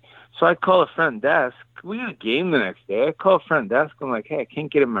get in. So I call a front desk. We had a game the next day. I call a front desk. I'm like, hey, I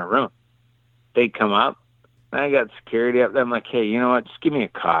can't get in my room. They come up. I got security up there. I'm like, hey, you know what? Just give me a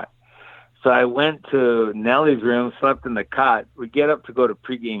cot. So I went to Nellie's room, slept in the cot. We get up to go to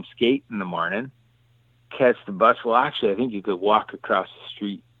pregame skate in the morning, catch the bus. Well, actually, I think you could walk across the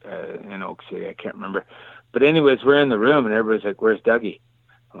street in Oak City. I can't remember. But anyways, we're in the room, and everybody's like, where's Dougie?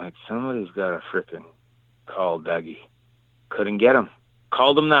 I'm like, somebody's got to frickin' call Dougie. Couldn't get him.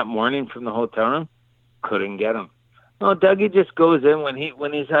 Called him that morning from the hotel room. Couldn't get him. No, Dougie just goes in when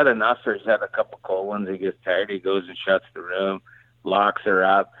he's had enough or he's had a couple cold ones. He gets tired. He goes and shuts the room, locks her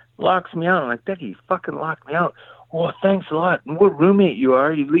up, locks me out. I'm like, Dougie, you fucking locked me out. Oh, thanks a lot. And what roommate you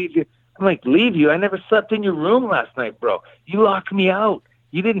are? You leave you. I'm like, leave you? I never slept in your room last night, bro. You locked me out.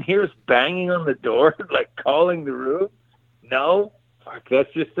 You didn't hear us banging on the door, like calling the room? No? Fuck,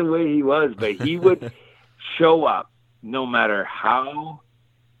 that's just the way he was. But he would show up no matter how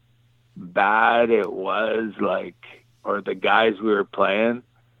bad it was, like, or the guys we were playing,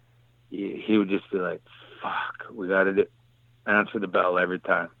 he would just be like, fuck, we got to answer the bell every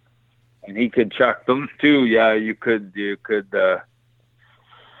time. And he could chuck them too. Yeah, you could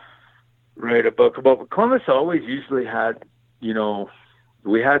write a book about. But Columbus always usually had,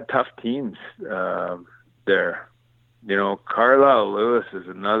 we had tough teams there. Carlisle Lewis is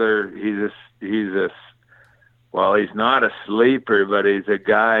another. Well, he's not a sleeper, but he's a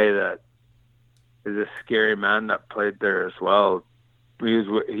guy that is a scary man that played there as well.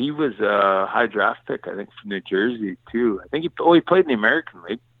 He was a high draft pick, I think, from New Jersey too. I think he played in the American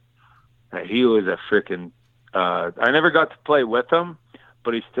League. He was a freaking. I never got to play with him,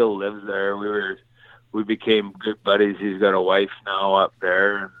 but he still lives there. We became good buddies. He's got a wife now up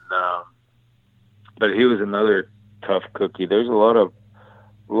there, and but he was another tough cookie. There's a lot of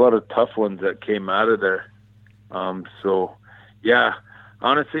tough ones that came out of there. So yeah,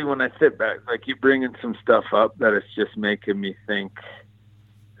 honestly, when I sit back, like you bringing some stuff up that it's just making me think.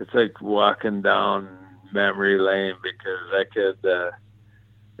 It's like walking down memory lane because I could.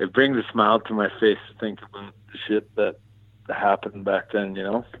 It brings a smile to my face to think about the shit that happened back then. You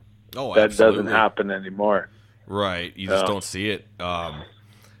know, Oh, that absolutely. doesn't happen anymore. Right. You just don't see it. And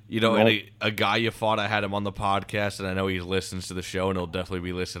a guy you fought, I had him on the podcast, and I know he listens to the show, and he'll definitely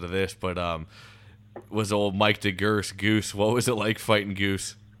be listening to this, but was old Mike DeGurse. Goose, what was it like fighting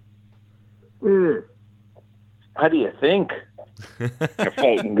Goose? How do you think?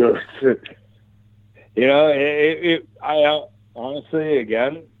 Fighting Goose. You know, I honestly,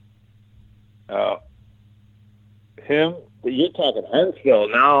 again, him, you're talking Huntsville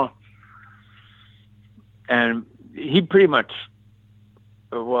now, and he pretty much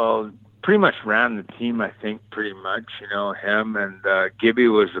ran the team, I think, pretty much, you know, him and Gibby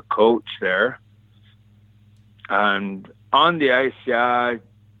was the coach there. And on the ice, yeah,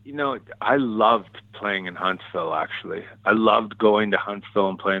 you know, I loved playing in Huntsville, actually. I loved going to Huntsville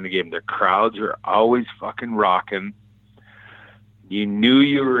and playing the game. Their crowds were always fucking rocking. You knew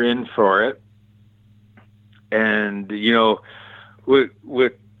you were in for it. And, you know, with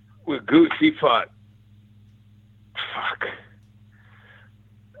Goose, he fought,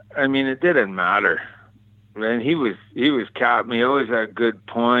 I mean, it didn't matter. Man, he was captain. He always had good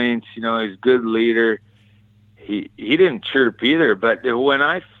points. You know, he's a good leader. He didn't chirp either. But when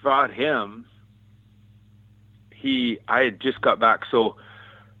I fought him, I had just got back. So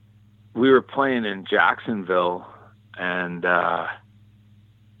we were playing in Jacksonville, and I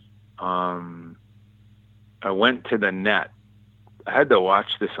went to the net. I had to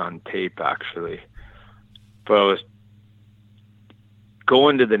watch this on tape, actually. But I was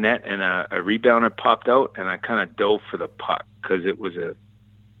going to the net, and a rebounder popped out, and I kind of dove for the puck because it was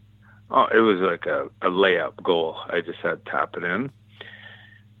like a layup goal. I just had to tap it in.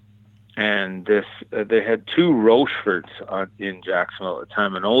 And they had two Rocheforts in Jacksonville at the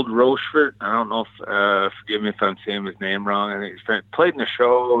time. An old Rochefort, I don't know if, forgive me if I'm saying his name wrong. I think he's played in the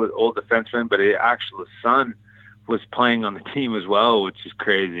show, old defenseman, but his actual son was playing on the team as well, which is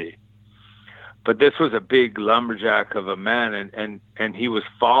crazy. But this was a big lumberjack of a man, and he was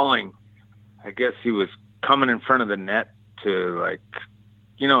falling. I guess he was coming in front of the net to, like,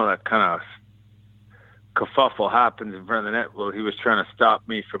 you know, that kind of kerfuffle happens in front of the net. Well, he was trying to stop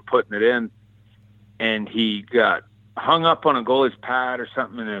me from putting it in, and he got hung up on a goalie's pad or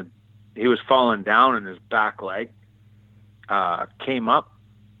something, and he was falling down, and his back leg came up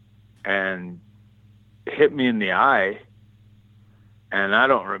and hit me in the eye. And I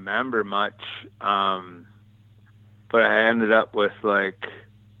don't remember much, but I ended up with, like,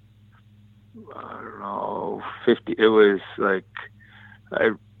 I don't know, 50. It was like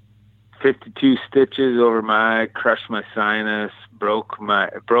 52 stitches over my eye, crushed my sinus, broke my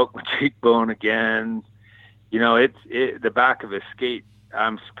cheekbone again. You know, the back of his skate.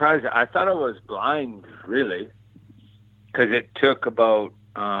 I'm surprised. I thought I was blind, really, because it took about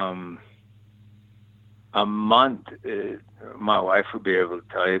a month. My wife would be able to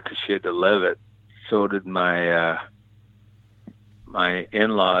tell you because she had to live it. So did my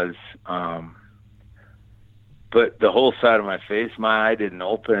in-laws. But the whole side of my face, my eye didn't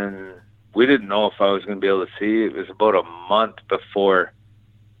open. We didn't know if I was going to be able to see. It was about a month before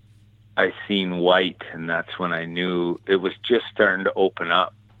I seen white, and that's when I knew it was just starting to open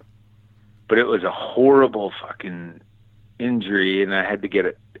up. But it was a horrible fucking injury, and I had to get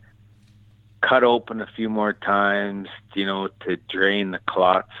it cut open a few more times, you know, to drain the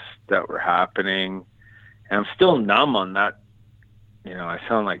clots that were happening. And I'm still numb on that. You know, I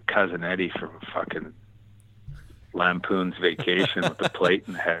sound like Cousin Eddie from fucking Lampoon's Vacation with the plate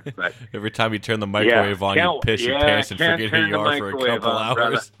in the head. But every time you turn the microwave on, you piss your pants and forget who you are for a couple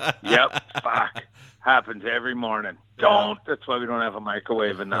hours. Yep, fuck. Happens every morning. Don't. That's why we don't have a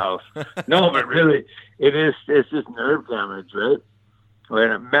microwave in the house. No, but really, it's just nerve damage, right?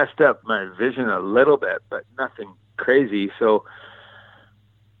 And it messed up my vision a little bit, but nothing crazy. So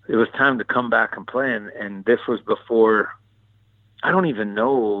it was time to come back and play. And this was before, I don't even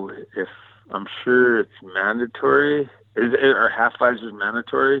know if, I'm sure it's mandatory. Are half visors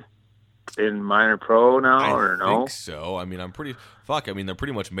mandatory in minor pro now, or no? I think so. I mean, they're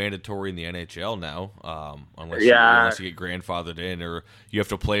pretty much mandatory in the NHL now, unless you get grandfathered in, or you have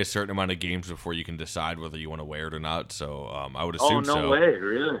to play a certain amount of games before you can decide whether you want to wear it or not. So I would assume so. Oh, no way,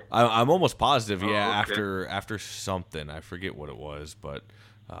 really? I'm almost positive, yeah, okay. after something. I forget what it was, but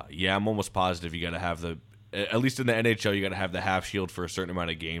yeah, I'm almost positive you got to have at least in the NHL, you got to have the half shield for a certain amount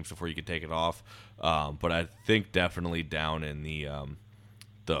of games before you can take it off. But I think definitely down in the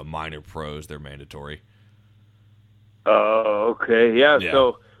minor pros, they're mandatory. Oh, okay. Yeah,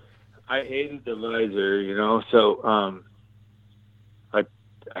 so I hated the visor, you know. So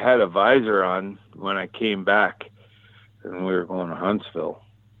had a visor on when I came back, and we were going to Huntsville.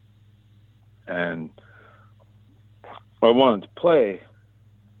 And I wanted to play.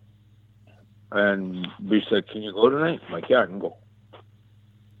 And B said, "Can you go tonight?" I'm like, "Yeah, I can go."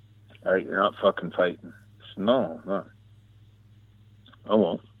 "All right, you're not fucking fighting." I said, "No. I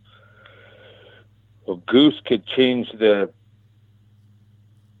won't." Well, Goose could change the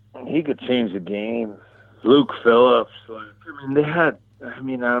game. Luke Phillips.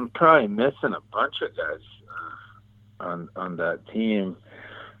 I'm probably missing a bunch of guys on that team.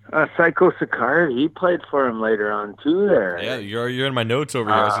 Psycho Sicard, he played for him later on too there. Yeah, you're in my notes over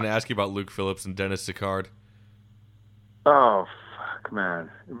here. I was going to ask you about Luke Phillips and Dennis Sicard. Oh, fuck, man.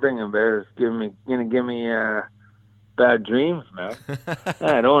 Bringing Bears gonna give me bad dreams, man.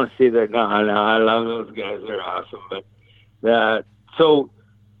 I don't want to see that. No, I love those guys. They're awesome. But so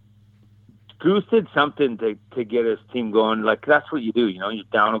Goose did something to get his team going. Like, that's what you do. You're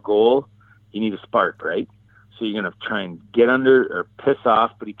down a goal. You need a spark, right? So you're going to try and get under or piss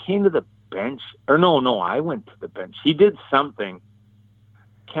off. But he came to the bench. Or no, I went to the bench. He did something.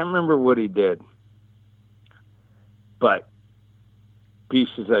 Can't remember what he did. But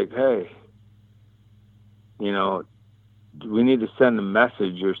Beast is like, "Hey, we need to send a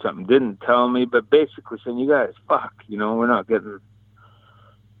message or something." Didn't tell me, but basically saying, "You guys, fuck, we're not getting."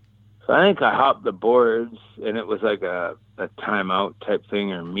 So I think I hopped the boards, and it was like a timeout type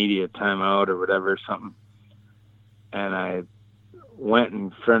thing, or media timeout or whatever, something. And I went in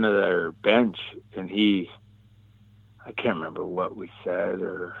front of their bench, and I can't remember what we said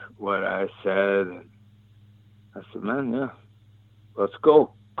or what I said. And I said, "Man, yeah, let's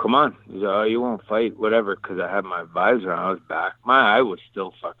go. Come on." He said, "Oh, you won't fight," whatever, because I had my visor on. I was back. My eye was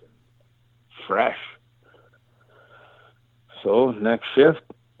still fucking fresh. So next shift,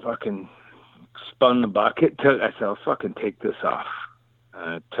 fucking spun the bucket. I said, "I'll fucking take this off."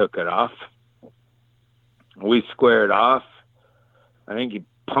 And I took it off. We squared off. I think he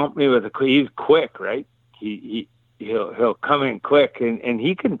pumped me with he's quick, right? He'll come in quick, and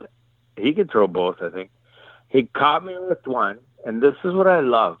he can throw both, I think. He caught me with one, and this is what I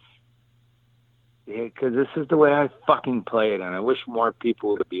love. Because this is the way I fucking play it, and I wish more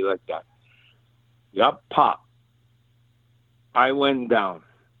people would be like that. Yup, pop. I went down.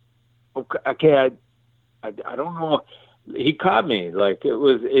 Okay, I don't know. He caught me. Like,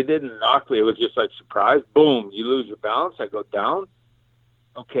 it didn't knock me. It was just like surprise. Boom, you lose your balance. I go down.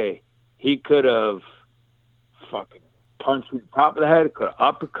 Okay, he could have fucking punched me in the top of the head. Could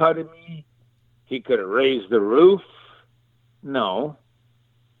have uppercutted me. He could have raised the roof. No.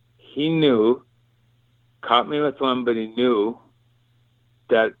 He knew. Caught me with one, but he knew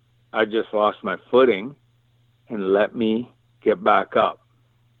that I just lost my footing and let me get back up.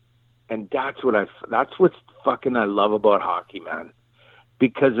 And that's what's fucking I love about hockey, man.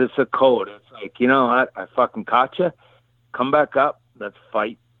 Because it's a code. It's like, you know what? I fucking caught you. Come back up. Let's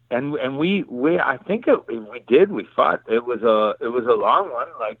fight. And we I think we fought. It was a long one.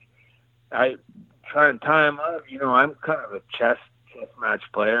 Like, I try and tie him up. I'm kind of a chess match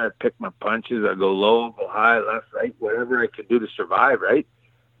player. I pick my punches. I go low, go high, left, right, whatever I can do to survive, right?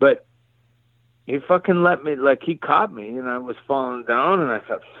 But he fucking let me, like, he caught me, and I was falling down, and I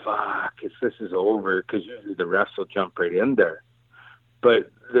thought, fuck, this is over, because usually the refs will jump right in there. But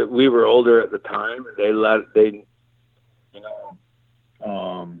we were older at the time, and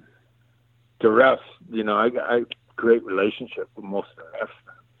the refs, I got a great relationship with most of the refs.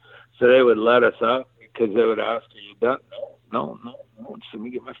 So they would let us up, because they would ask, "Are you done?" No. So let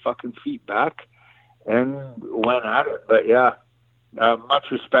me get my fucking feet back, and went at it. But yeah, much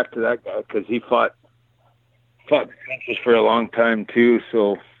respect to that guy, because he fought trenches for a long time too.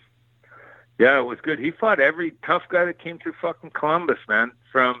 So yeah, it was good. He fought every tough guy that came through fucking Columbus, man.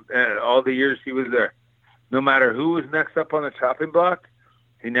 From all the years he was there, no matter who was next up on the chopping block,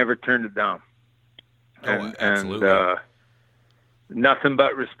 he never turned it down. Absolutely. And nothing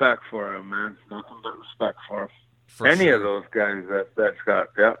but respect for him, man. Nothing but respect for him. For any sure. of those guys that's got,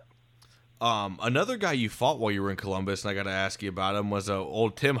 yeah. Another guy you fought while you were in Columbus, and I got to ask you about him, was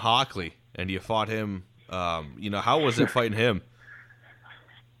old Tim Hockley, and you fought him. How was it fighting him?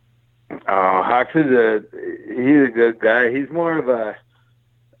 Oh, Hockley's he's a good guy. He's more of a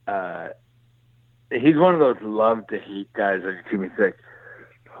he's one of those love to hate guys on your team. He's like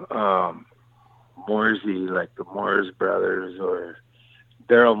Morsey, like the Morris brothers, or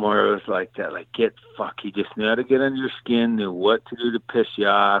Daryl Moore was like that. Like, he just knew how to get under your skin, knew what to do to piss you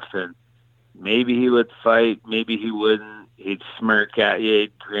off, and maybe he would fight, maybe he wouldn't. He'd smirk at you,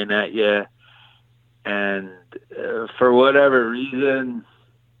 he'd grin at you, and for whatever reason,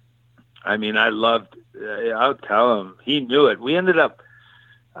 I mean, I loved. I'll tell him, he knew it. We ended up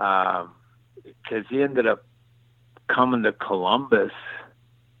because he ended up coming to Columbus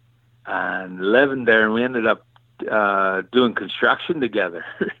and living there, and we ended up doing construction together,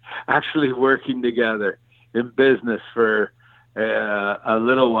 actually working together in business for a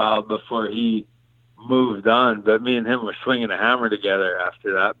little while before he moved on. But me and him were swinging a hammer together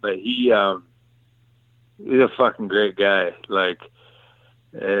after that. But he's a fucking great guy. Like,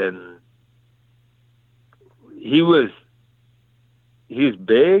 and he was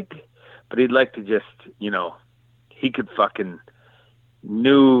big, but he'd like to just, he could fucking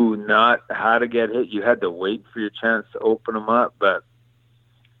knew not how to get hit. You had to wait for your chance to open him up, but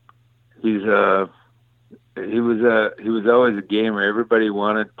he was always a gamer. Everybody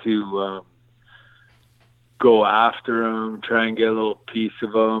wanted to go after him, try and get a little piece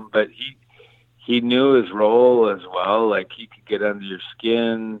of him, but he knew his role as well. Like, he could get under your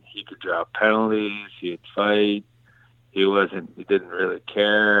skin, he could draw penalties, he'd fight. He didn't really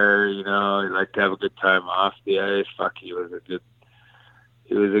care, he liked to have a good time off the ice. Fuck, he was a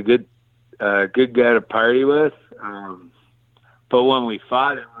good guy to party with. But when we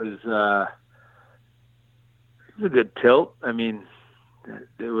fought, it was a good tilt. I mean,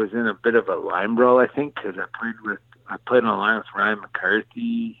 it was in a bit of a line brawl, I think, because I played on a line with Ryan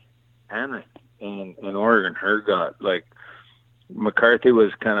McCarthy and Oregon Hergot. Like, McCarthy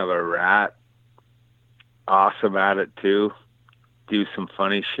was kind of a rat, awesome at it too, do some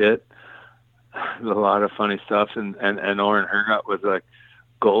funny shit, a lot of funny stuff, and Oren Hergot was like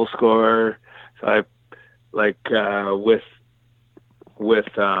goal scorer. So I with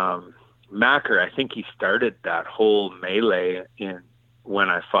Macker, I think he started that whole melee when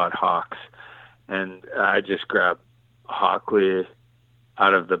I fought Hawks, and I just grabbed Hockley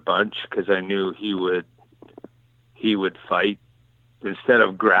out of the bunch because I knew he would fight instead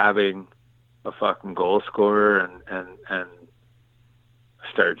of grabbing a fucking goal scorer and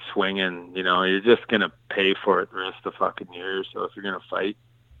start swinging. You're just gonna pay for it the rest of the fucking year. So if you're gonna fight,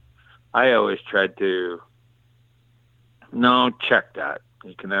 I always tried to. No, check that.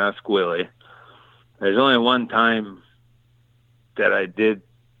 You can ask Willie. There's only one time that I did.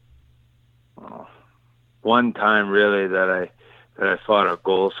 One time really that I fought a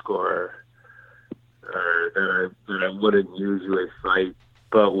goal scorer, or that I wouldn't usually fight.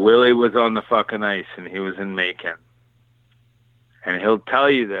 But Willie was on the fucking ice, and he was in Macon. And he'll tell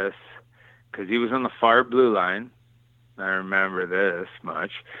you this, because he was on the far blue line. I remember this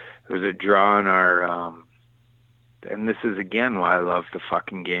much. There was a draw in our, and this is again why I love the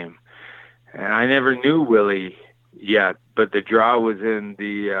fucking game. And I never knew Willie yet, but the draw was in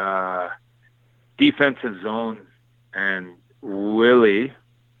the defensive zone, and Willie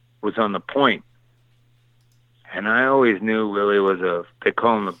was on the point. And I always knew Willie was they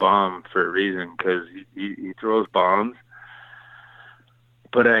call him the bomb for a reason, because he throws bombs.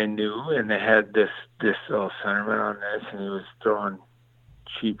 But I knew, and they had this little centerman on this, and he was throwing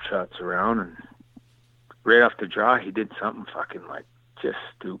cheap shots around, and right off the draw, he did something fucking like just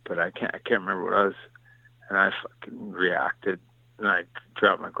stupid. I can't remember what it was. And I fucking reacted, and I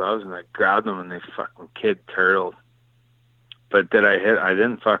dropped my gloves, and I grabbed him, and they fucking kid turtled. But did I hit? I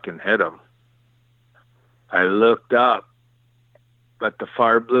didn't fucking hit him. I looked up at the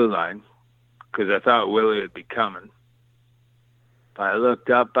far blue line because I thought Willie would be coming. But I looked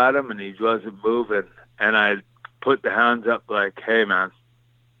up at him and he wasn't moving. And I put the hands up like, hey, man,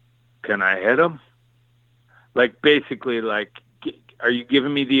 can I hit him? Like, basically, like, are you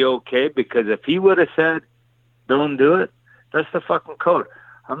giving me the okay? Because if he would have said, don't do it, that's the fucking code.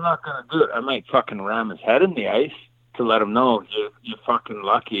 I'm not going to do it. I might fucking ram his head in the ice to let him know you're fucking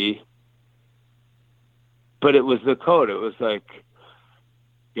lucky. But it was the code. It was like,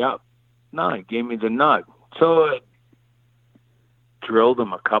 yep. No, he gave me the nod. So I drilled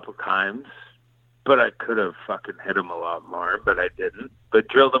him a couple times, but I could have fucking hit him a lot more, but I didn't. But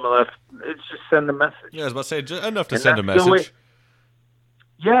drilled him enough. It's just send a message. Yeah, I was about to say, enough to send a message.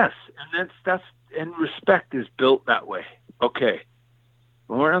 Yes, and that's and respect is built that way. Okay.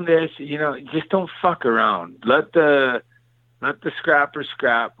 When we're on the ice, just don't fuck around. Let the scrapper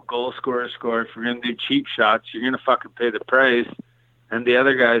scrap, goal scorer score. If you're going to do cheap shots, you're going to fucking pay the price. And the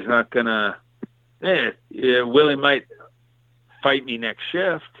other guy's not going to, Willie might fight me next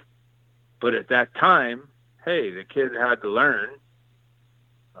shift. But at that time, hey, the kid had to learn.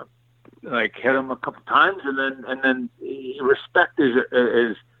 Like, hit him a couple times, and then respect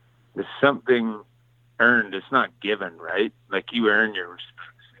is something earned. It's not given, right? Like, you earn your respect.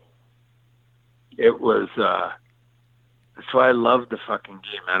 It was, that's why I love the fucking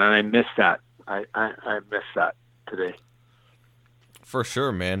game, man, and I miss that. I miss that today. For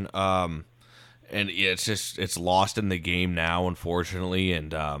sure, man. And it's lost in the game now, unfortunately,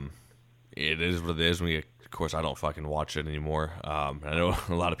 and it is what it is. Of course, I don't fucking watch it anymore. I know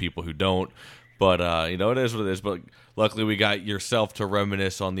a lot of people who don't, but it is what it is. But luckily, we got yourself to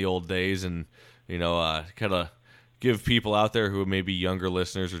reminisce on the old days, and kind of give people out there who may be younger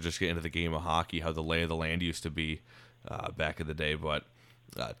listeners or just get into the game of hockey how the lay of the land used to be back in the day. But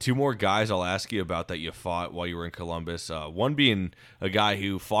two more guys I'll ask you about that you fought while you were in Columbus. One being a guy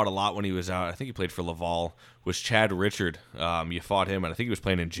who fought a lot when he was out. I think he played for Laval. Was Chad Richard. You fought him, and I think he was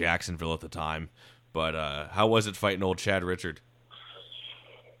playing in Jacksonville at the time. But how was it fighting old Chad Richard?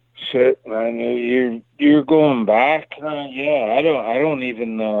 Shit, man, you're going back. Yeah, I don't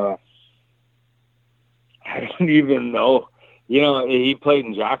even know. He played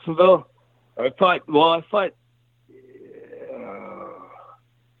in Jacksonville. I fought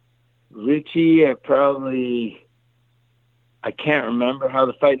Richie. I can't remember how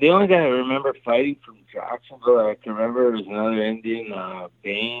the fight. The only guy I remember fighting from Jacksonville I can remember was another Indian,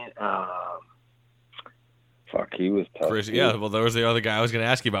 Bain. He was tough. Chris, yeah, well, there was the other guy I was going to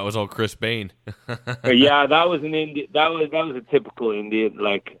ask you about was old Chris Bain. Yeah, that was an Indian. That was a typical Indian,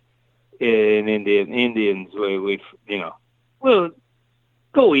 like in Indians we'll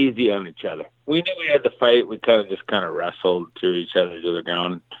go easy on each other. We knew we had to fight. We kind of wrestled through each other to the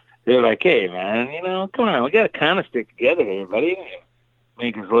ground. They're like, hey, man, come on, we got to kind of stick together here, buddy.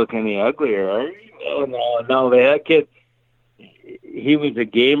 Make us look any uglier, are you? No, that kid, he was a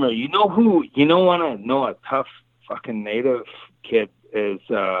gamer. You want to know a tough fucking native kid was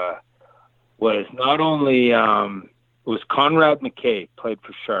not only, was Conrad McKay, played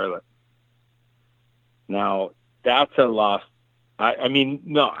for Charlotte. Now, that's a loss. I mean,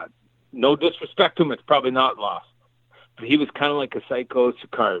 no disrespect to him, it's probably not lost. But he was kind of like a psycho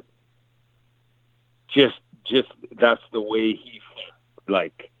Sicard. Just that's the way he,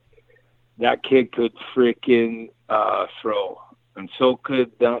 like, that kid could freaking throw, and so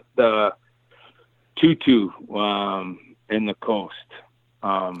could the Tutu in the coast.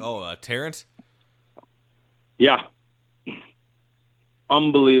 Terrence. Yeah,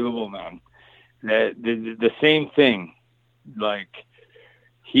 unbelievable, man. The same thing, like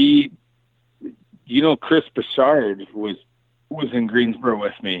Chris Bouchard was in Greensboro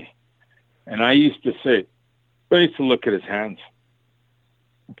with me, and I used to look at his hands,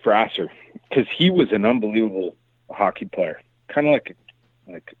 Brasser, because he was an unbelievable hockey player, kind of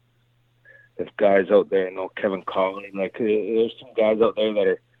like there's guys out there, Kevin Colley, like there's some guys out there that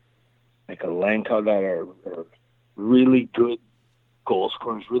are like a Lanka that are really good goal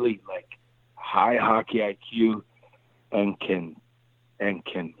scorers, really like high hockey IQ, and can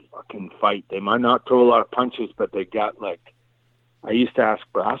fucking fight. They might not throw a lot of punches, but they got, like, I used to ask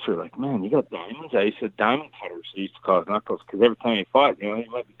Brasser, like, man, you got diamonds? I used to diamond cutters. I used to call his knuckles, because every time he fought, he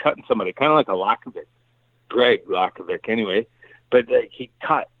might be cutting somebody, kind of like a Lakovic, Greg Lakovic anyway, but he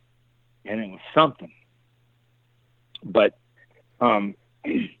cut, and it was something. But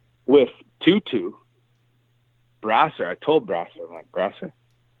with Tutu, Brasser, I told Brasser, I'm like, Brasser,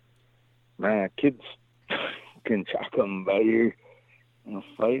 man, kids can chuck him by your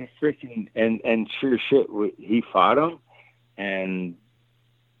fight freaking, and sure shit, he fought him, and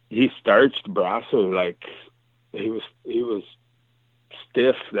he starched Brasser like he was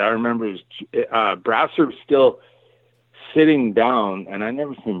stiff. I remember Brasser was still sitting down, and I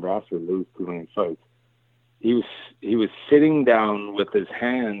never seen Brasser lose too many fights. He was sitting down with his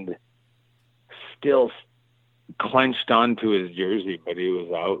hand still clenched onto his jersey, but he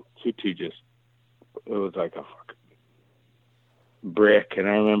was out. Tutu it was like a fucking brick. And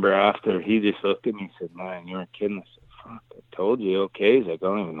I remember after, he just looked at me and said, man, you weren't kidding. I said, fuck, I told you. Okay. He's like, I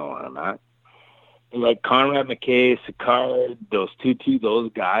don't even know where I'm at. And like Conrad McKay, Sicard, those Tutu,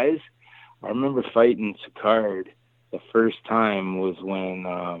 those guys, I remember fighting Sicard the first time was when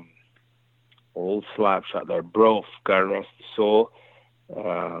old Slapshot there, Brof, God rest his soul.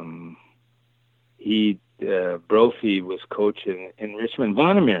 Brophy was coaching in Richmond.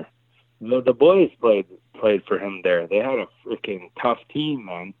 Vandermeer, the boys played for him there. They had a freaking tough team,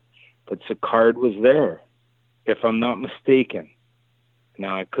 man. But Sicard was there, if I'm not mistaken.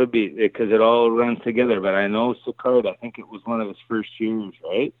 Now, it could be, because it all runs together, but I know Sicard, I think it was one of his first years,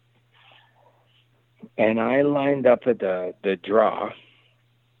 right? And I lined up at the draw,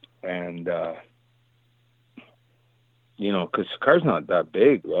 and, because Sicard's not that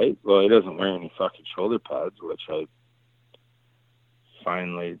big, right? Well, he doesn't wear any fucking shoulder pads, which I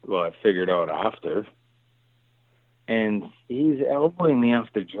figured out after. And he's elbowing me off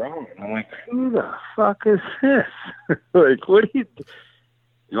the draw, and I'm like, who the fuck is this? Like, what do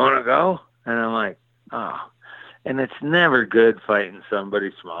you want to go? And I'm like, oh. And it's never good fighting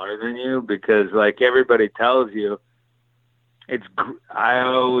somebody smaller than you because, like everybody tells you, you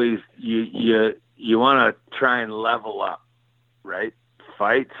want to try and level up, right?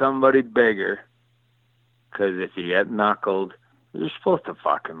 Fight somebody bigger because if you get knuckled, you're supposed to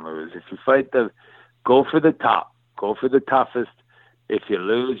fucking lose. If you fight go for the top, go for the toughest. If you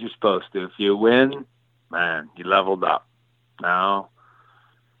lose, you're supposed to. If you win, man, you leveled up. Now,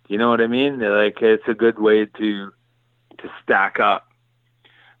 you know what I mean? Like, it's a good way to stack up.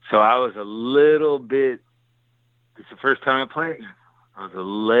 So I was a little bit, it's the first time I played. I was a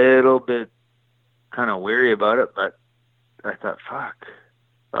little bit kind of weary about it, but I thought, fuck.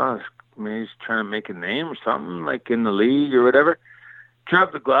 Maybe he's trying to make a name or something, like in the league or whatever.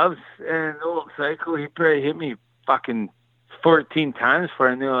 Dropped the gloves, and the old psycho, he probably hit me fucking 14 times before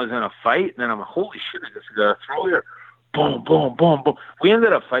I knew I was in a fight. And then I'm like, holy shit, I just got to throw here. Boom, boom, boom, boom. We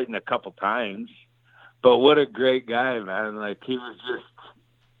ended up fighting a couple times, but what a great guy, man. Like, he was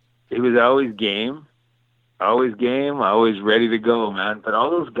always game, always ready to go, man. But all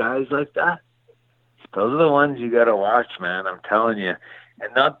those guys like that, those are the ones you got to watch, man. I'm telling you.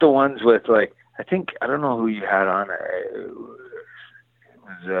 And not the ones with, like, I don't know who you had on. It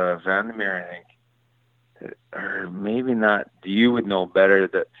was Vandermeer, I think. Or maybe not. You would know better.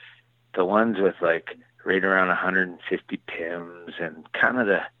 The ones with, like, right around 150 PIMs and kind of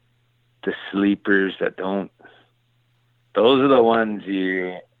the sleepers that don't. Those are the ones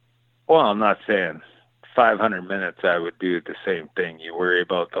well, I'm not saying 500 minutes I would do the same thing. You worry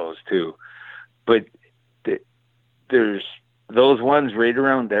about those too. But there's those ones right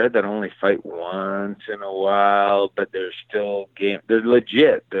around there that only fight once in a while, but they're still game. They're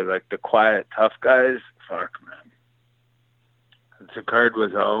legit. They're like the quiet, tough guys. Fuck, man. And Sicard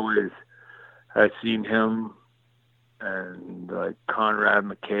was always, I've seen him and like Conrad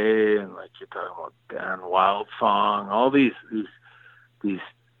McKay and like you're talking about Dan Wildfong, all these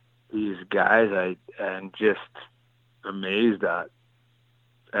guys I'm just amazed at.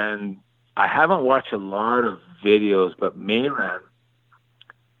 And I haven't watched a lot of videos, but Mayran,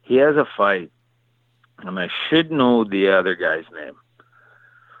 he has a fight, and I should know the other guy's name,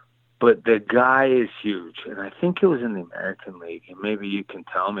 but the guy is huge, and I think it was in the American League, and maybe you can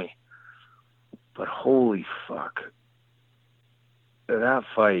tell me, but holy fuck, that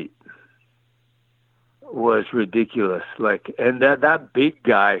fight was ridiculous. Like, and that big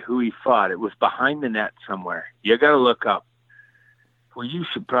guy who he fought, it was behind the net somewhere. You got to look up. Well, you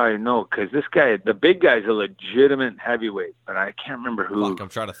should probably know because this guy, the big guy's a legitimate heavyweight, but I can't remember who. Fuck, I'm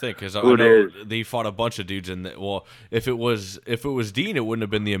trying to think because I know they fought a bunch of dudes in the. Well, if it was Dean, it wouldn't have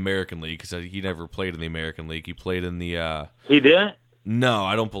been the American League because he never played in the American League. He played in the. He did? No,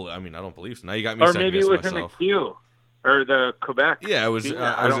 I don't believe. I mean, I don't believe so. Now you got me. Or maybe it was in the Q or the Quebec. Yeah, it was.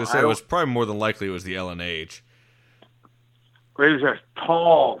 I was going to say it was probably more than likely it was the LNH. He was a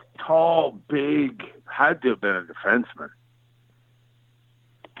tall, big. Had to have been a defenseman.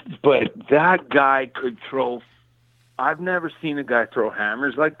 But that guy could throw. I've never seen a guy throw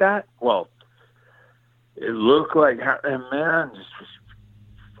hammers like that. Well, it looked like, and man, just was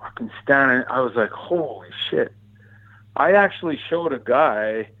fucking standing. I was like, holy shit. I actually showed a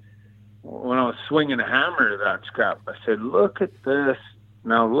guy when I was swinging a hammer that scrap. I said, look at this.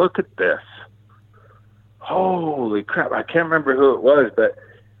 Now look at this. Holy crap. I can't remember who it was, but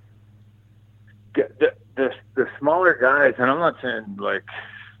the smaller guys, and I'm not saying like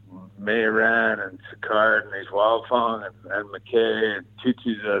Mayran and Sicard and these Wildfong and McKay and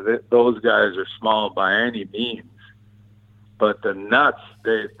Tutu's, those guys are small by any means. But the nuts,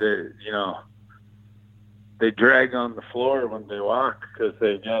 they drag on the floor when they walk because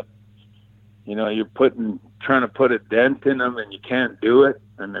they got, you're trying to put a dent in them and you can't do it.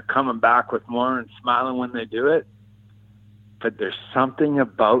 And they're coming back with more and smiling when they do it. But there's something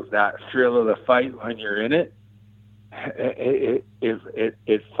about that thrill of the fight when you're in it. It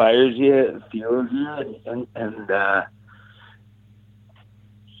fires you, it fuels you, and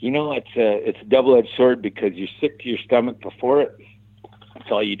it's a double-edged sword because you're sick to your stomach before it. That's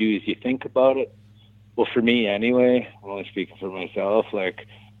all you do is you think about it. Well, for me anyway, I'm only speaking for myself. Like,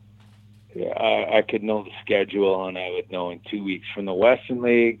 I could know the schedule, and I would know in 2 weeks from the Western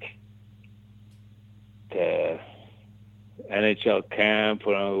League to NHL camp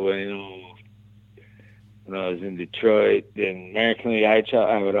when I was in Detroit, in American League IHL,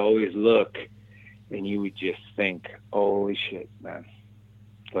 I would always look, and you would just think, "Holy shit, man!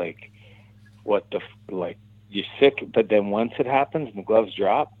 Like, you're sick." But then once it happens, and the gloves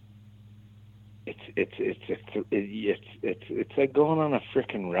drop, it's like going on a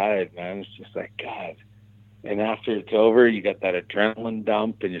freaking ride, man. It's just like God. And after it's over, you got that adrenaline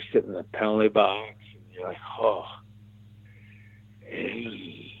dump, and you're sitting in the penalty box, and you're like, oh,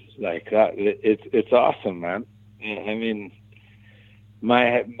 like that. It's awesome, man. I mean,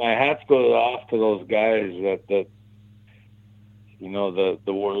 my hats go off to those guys that you know,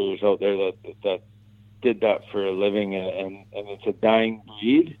 the warriors out there that did that for a living, and it's a dying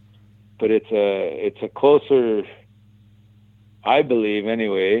breed, but it's a closer, I believe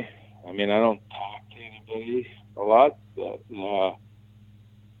anyway. I mean, I don't talk to anybody a lot, but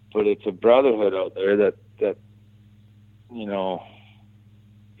it's a brotherhood out there that you know,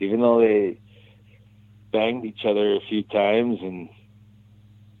 even though they banged each other a few times, and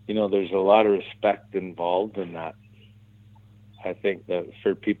you know, there's a lot of respect involved in that. I think that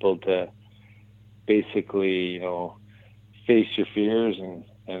for people to basically, you know, face your fears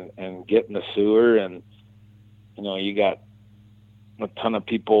and get in the sewer, and you know, you got a ton of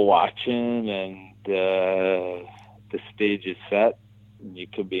people watching, and the stage is set, and you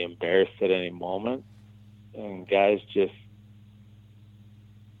could be embarrassed at any moment, and guys just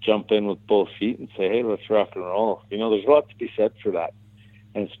jump in with both feet and say, hey, let's rock and roll. You know, there's a lot to be said for that,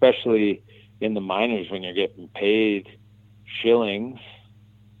 and especially in the minors when you're getting paid shillings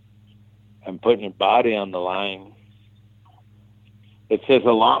and putting your body on the line. It says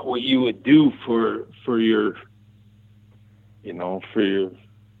a lot what you would do for your, you know, for your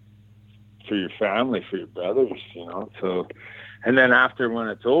family, for your brothers, you know. So, and then after, when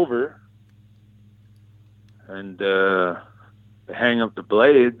it's over and hang up the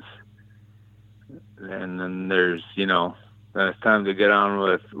blades, and then there's, you know, then it's time to get on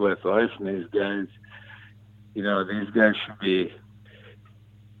with life. And these guys, you know, there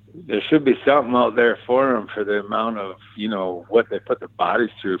should be something out there for them for the amount of, you know, what they put their bodies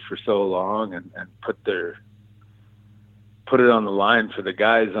through for so long, and put it on the line for the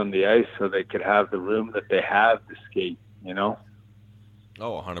guys on the ice so they could have the room that they have to skate, you know?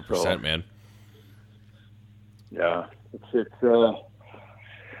 Oh, 100%, man. Yeah. It's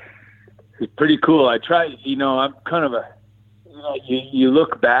pretty cool. I try, you know, I'm kind of you know, you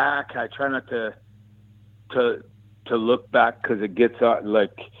look back. I try not to look back, because it gets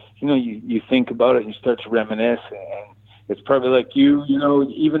like, you know, you think about it and you start to reminisce, and it's probably like you know,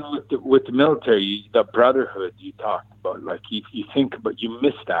 even with the military, the brotherhood you talked about, like you think about, you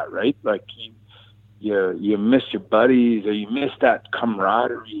miss that, right? Like you miss your buddies, or you miss that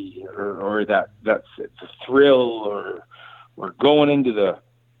camaraderie, or that's it's a thrill, or going into the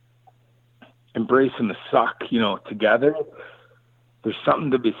embracing the suck, you know, together. There's something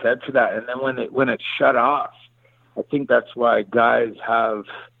to be said for that. And then when it's shut off, I think that's why guys have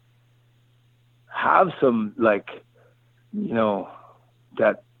some, like, you know,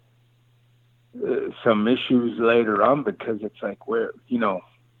 that some issues later on, because it's like, where, you know,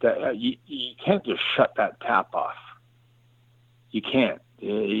 that you can't just shut that tap off. You can't.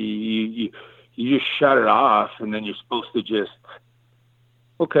 You just shut it off, and then you're supposed to just,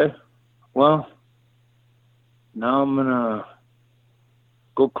 okay, well, now I'm gonna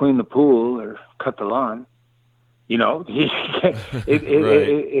go clean the pool or cut the lawn. You know, it's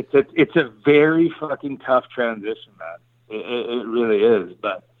a very fucking tough transition, man. It really is.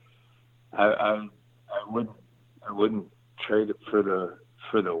 But I wouldn't trade it for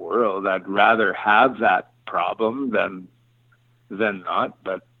the world. I'd rather have that problem than not.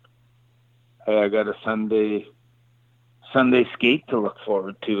 But I got a Sunday skate to look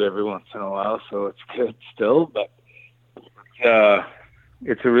forward to every once in a while, so it's good still. But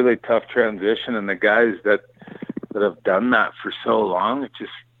it's a really tough transition, and the guys that have done that for so long,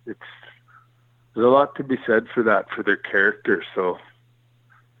 there's a lot to be said for that, for their character. So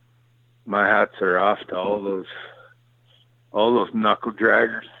my hats are off to all those knuckle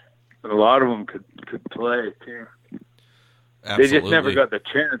draggers. And a lot of them could play too. Absolutely. They just never got the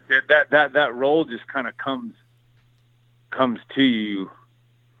chance. That role just kind of comes to you.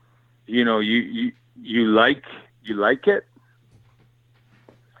 You know, you like it,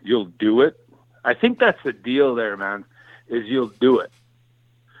 you'll do it. I think that's the deal there, man, is you'll do it.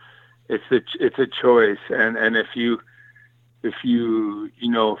 It's a choice. And if you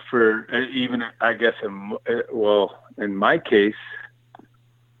know, for even, I guess, in my case,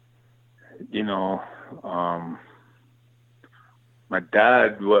 you know, my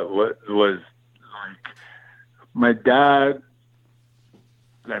dad, what was like, my dad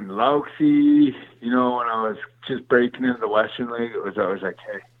and Lauxie, you know, when I was just breaking into the Western League, it was always like,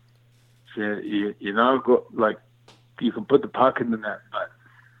 hey, you know, go, like, you can put the puck in the net, but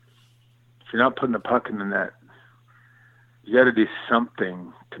if you're not putting the puck in the net, you got to do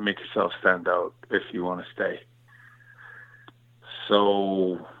something to make yourself stand out if you want to stay.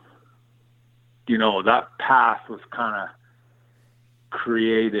 So, you know, that path was kind of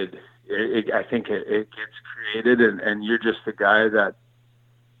created I think it gets created, and you're just the guy that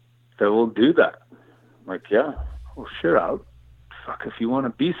will do that. Like, yeah, well, shit out. Fuck, if you want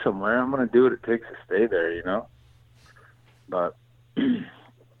to be somewhere, I'm going to do what it takes to stay there, you know? But it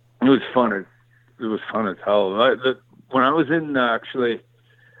was fun. It was fun as hell. When I was actually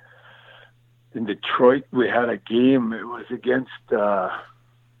in Detroit, we had a game. It was against, I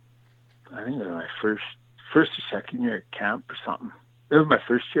think it was my first or second year at camp or something. It was my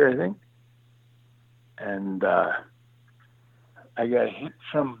first year, I think. And I got hit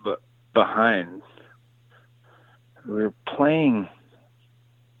from behind. We were playing,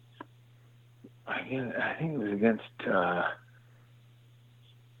 I think it was against,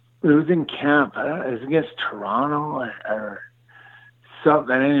 it was in camp. It was against Toronto or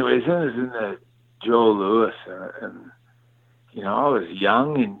something. Anyways, it was in the Joe Louis. And, you know, I was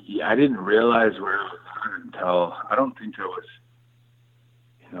young and I didn't realize where I was until I don't think I was,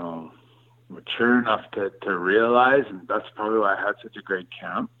 you know, mature enough to realize. And that's probably why I had such a great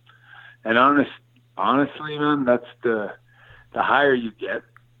camp. And honestly, man, that's the higher you get,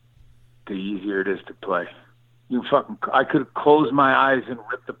 the easier it is to play. I could close my eyes and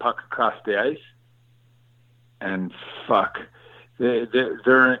rip the puck across the ice, and fuck,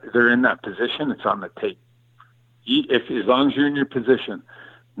 they're in that position. It's on the tape. As long as you're in your position.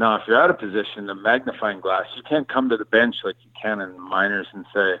 Now, if you're out of position, the magnifying glass, you can't come to the bench like you can in minors and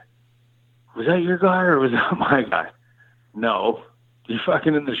say, "Was that your guy or was that my guy?" No, you're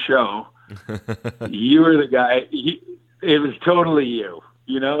fucking in the show. You were the guy. It was totally you,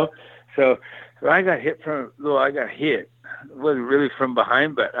 you know? So I got hit. It wasn't really from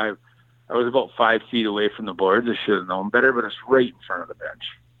behind, but I was about 5 feet away from the boards. I should have known better, but it's right in front of the bench.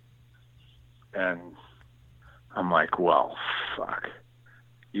 And I'm like, well, fuck.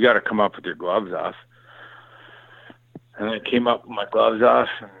 You got to come up with your gloves off. And I came up with my gloves off,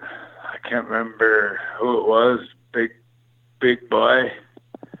 and I can't remember who it was, big boy,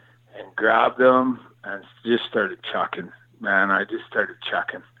 and grabbed them and just started chucking. Man, I just started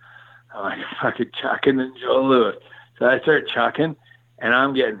chucking. I'm like fucking chucking and Joe Louis. So I start chucking, and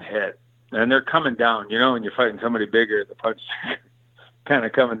I'm getting hit. And they're coming down. You know, when you're fighting somebody bigger, the punch kind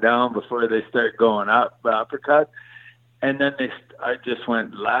of coming down before they start going up, the uppercut. And then I just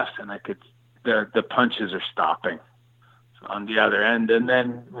went left, and the punches are stopping on the other end. And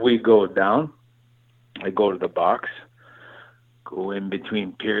then we go down. I go to the box, go in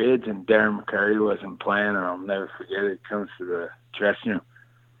between periods, and Darren McCarty wasn't playing, and I'll never forget it. He comes to the dressing room.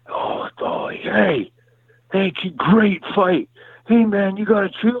 Oh, hey, great fight. Hey, man, you got to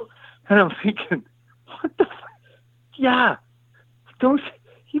chew? And I'm thinking, what the fuck? Yeah.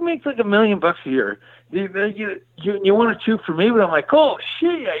 You make like $1 million a year. You want to chew for me? But I'm like, oh,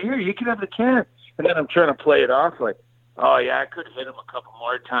 shit, yeah, here, you can have the can. And then I'm trying to play it off like, oh, yeah, I could have hit him a couple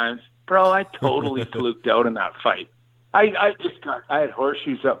more times. Bro, I totally fluked out in that fight. I had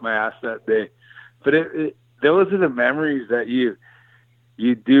horseshoes up my ass that day. But those are the memories that you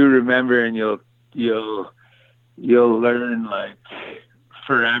do remember, and you'll learn like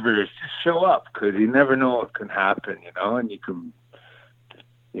forever. Just show up, because you never know what can happen, you know. And you can,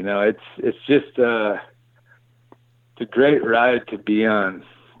 you know, it's just it's a great ride to be on.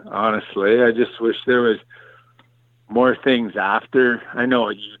 Honestly, I just wish there was more things after. I know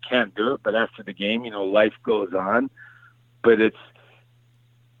you can't do it, but after the game, you know, life goes on. But it's,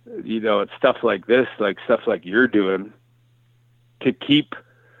 you know, it's stuff like this, like stuff like you're doing, to keep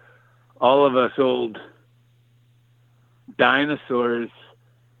all of us old dinosaurs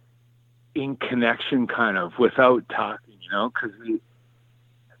in connection, kind of, without talking, you know, because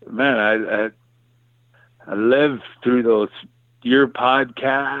man, I lived through those, your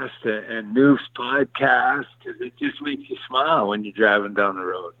podcast and Noof's podcast. It just makes you smile when you're driving down the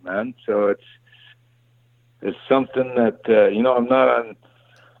road, man. So it's something that, you know, I'm not on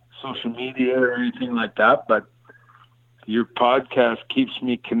social media or anything like that, but your podcast keeps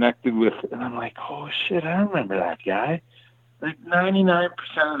me connected with, and I'm like, oh shit, I remember that guy. Like 99%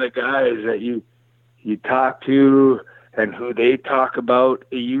 of the guys that you talk to and who they talk about,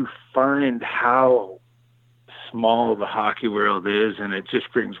 you find how small the hockey world is, and it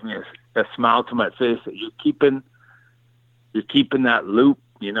just brings me a smile to my face that you're keeping that loop,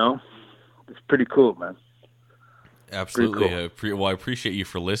 you know. It's pretty cool, man. Absolutely. Cool. I appreciate you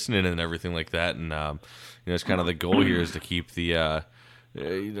for listening and everything like that. And you know, it's kind of the goal here is to keep the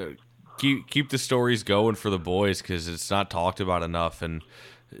you know, keep the stories going for the boys, because it's not talked about enough, and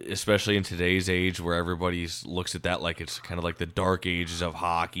especially in today's age where everybody looks at that like it's kind of like the dark ages of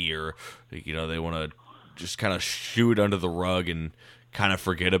hockey, or, you know, they want to just kind of shoot it under the rug and kind of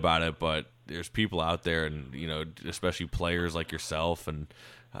forget about it. But there's people out there, and, you know, especially players like yourself and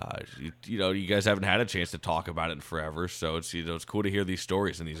you guys haven't had a chance to talk about it in forever, so it's it's cool to hear these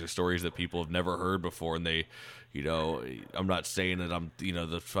stories, and these are stories that people have never heard before, and they, I'm not saying that I'm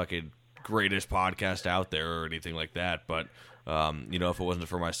the fucking greatest podcast out there or anything like that, but if it wasn't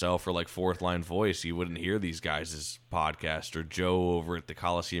for myself or like Fourth Line Voice, you wouldn't hear these guys' podcast, or Joe over at the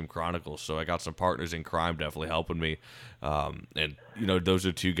Coliseum Chronicles. So I got some partners in crime definitely helping me. And those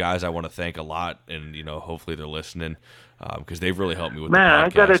are two guys I want to thank a lot, and hopefully they're listening, because they've really helped me with the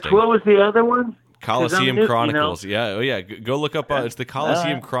podcasting. What was the other one? Coliseum Chronicles, Go look up. It's the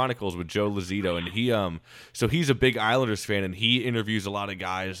Coliseum Chronicles with Joe Lazito, and he's a big Islanders fan, and he interviews a lot of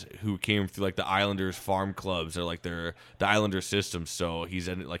guys who came through like the Islanders farm clubs or like the Islanders system. So he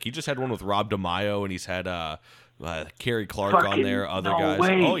just had one with Rob DeMaio, and he's had Kerry Clark on there, other guys.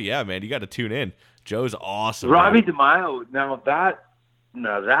 Way. Oh yeah, man, you got to tune in. Joe's awesome. Robbie DeMaio.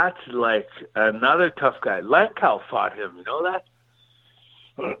 Now that's like another tough guy. Langkow fought him. You know that?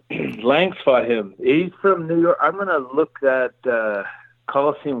 Lanks fought him. He's from New York. I'm gonna look at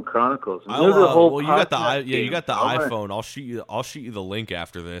Coliseum Chronicles. You got the iPhone. I'll shoot you the link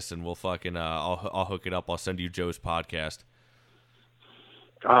after this, and we'll fucking I'll hook it up. I'll send you Joe's podcast.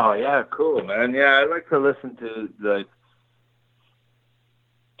 Oh yeah, cool, man. Yeah, I like to listen to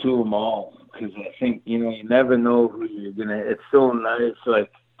them all, because I think you never know who you're gonna. It's so nice,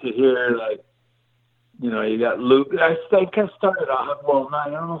 like, to hear, like, you got Luke. I think I started off. Well, no, I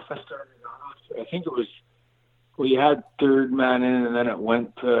don't know if I started off. I think it was, you had third man in, and then it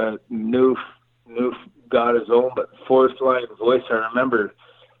went to Noof. Noof got his own, but Fourth Line Voice, I remember.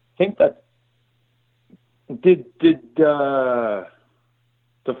 I think that did the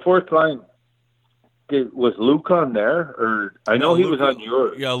Fourth Line. Was Luke on there, or I know he was on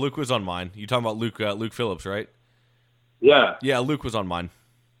yours? Yeah, Luke was on mine. You talking about Luke Phillips, right? Yeah. Yeah, Luke was on mine.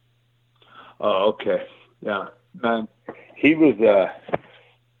 Oh, okay. Yeah, man. He was,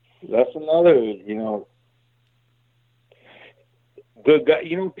 that's another, good guy.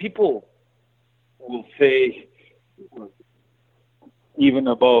 People will say, even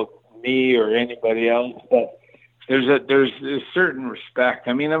about me or anybody else, but there's a certain respect.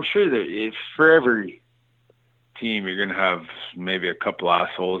 I mean, I'm sure that it's for every team, you're going to have maybe a couple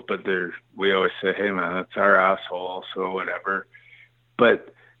assholes, but we always say, hey man, that's our asshole, so whatever.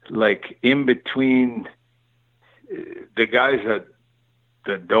 But like, in between the guys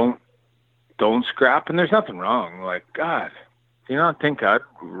that don't scrap, and there's nothing wrong. Like, God, do you not think I'd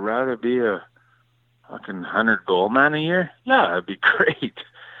rather be a fucking 100-goal man a year? Yeah, that'd be great.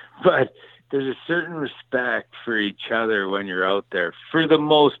 But there's a certain respect for each other when you're out there, for the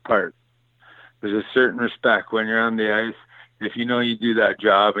most part. There's a certain respect when you're on the ice. If you do that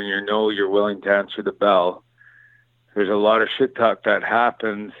job and you're willing to answer the bell, there's a lot of shit talk that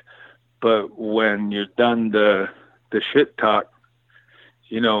happens, but when you're done the shit talk,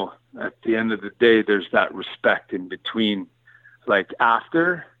 at the end of the day, there's that respect in between. Like, I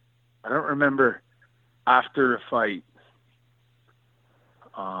don't remember after a fight,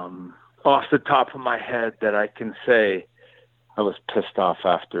 off the top of my head, that I can say I was pissed off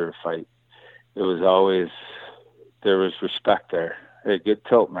after a fight. It was always, there was respect there. Hey, good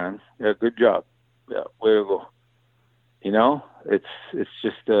tilt, man. Yeah, good job. Yeah, way to go. It's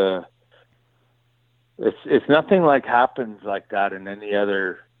just it's nothing like happens like that in any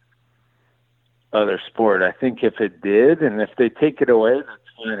other sport. I think if it did, and if they take it away, that's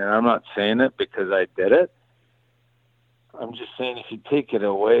fine. And I'm not saying it because I did it. I'm just saying, if you take it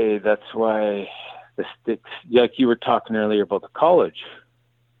away, that's why the sticks, like you were talking earlier about the college,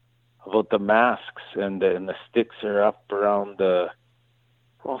 about the masks, and the sticks are up around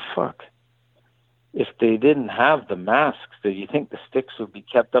fuck. If they didn't have the masks, do you think the sticks would be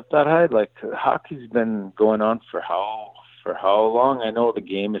kept up that high? Like, hockey's been going on for how long? I know the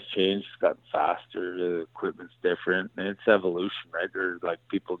game has changed, it's gotten faster, the equipment's different, and it's evolution, right? Or like,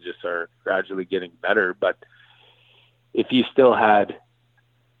 people just are gradually getting better. But if you still had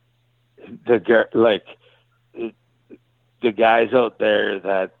the guys out there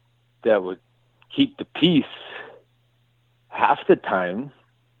that would keep the peace, half the time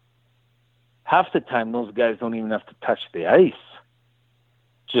those guys don't even have to touch the ice.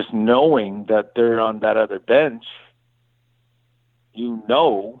 Just knowing that they're on that other bench, you're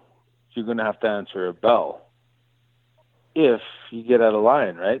going to have to answer a bell if you get out of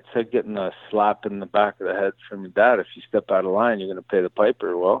line, right? It's like getting a slap in the back of the head from your dad. If you step out of line, you're going to pay the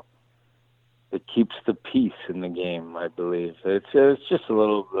piper. Well, it keeps the peace in the game, I believe. It's just a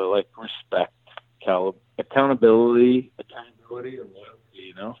little bit like respect, accountability, and loyalty,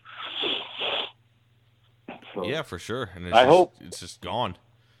 So, yeah, for sure. And it's just gone.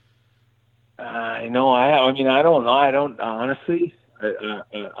 I know. I mean, I don't know. Honestly,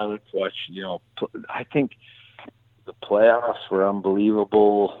 I like to watch. I think the playoffs were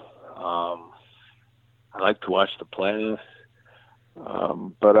unbelievable. I like to watch the playoffs,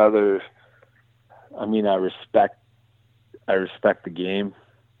 but I respect the game.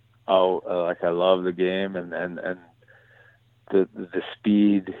 I love the game and the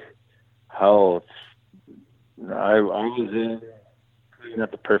speed. How I was in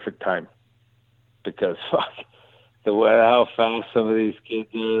at the perfect time because the way how fast some of these kids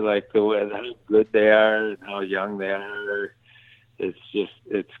are, like the way how good they are and how young they are,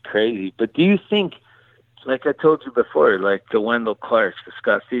 it's crazy. But do you think, like I told you before, like the Wendell Clarks, the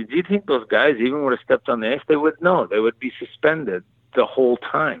Scott Stevens, do you think those guys even would have stepped on the ice? They would no. They would be suspended the whole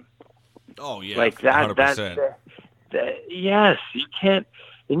time. Oh yeah, like that. 100%. Yes, you can't.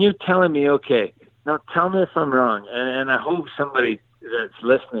 And you're telling me, okay, now tell me if I'm wrong. And I hope somebody that's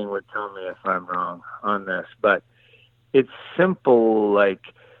listening would tell me if I'm wrong on this. But it's simple.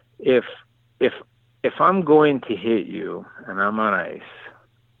 Like if I'm going to hit you and I'm on ice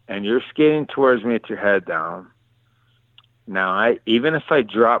and you're skating towards me with your head down, now even if I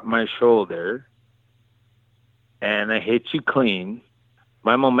drop my shoulder and I hit you clean,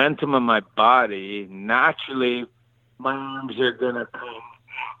 my momentum of my body, naturally my arms are going to come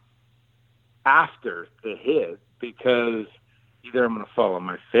after the hit because either I'm going to fall on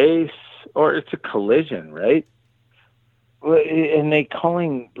my face or it's a collision, right? And they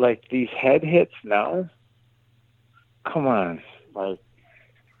calling like these head hits now? Come on. Like,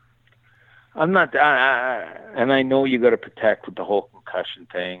 I'm not, and I know you got to protect with the whole concussion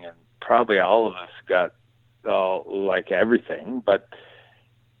thing, and probably all of us got like everything, but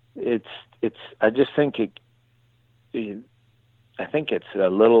I just think I think it's a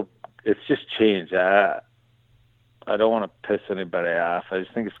little, it's just changed. I don't want to piss anybody off. I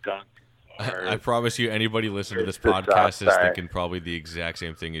just think it's gone. I promise you, anybody listening to this podcast is thinking probably the exact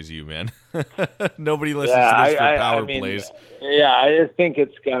same thing as you, man. Nobody listens to this for power plays. Yeah, I just think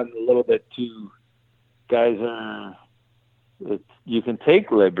it's gotten a little bit too. Guys, you can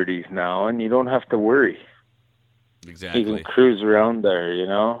take liberties now, and you don't have to worry. Exactly. You can cruise around there,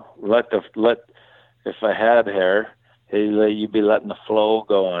 if I had hair, you'd be letting the flow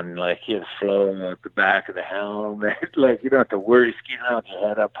go on, like you're flowing at the back of the helmet. Like you don't have to worry, skiing out your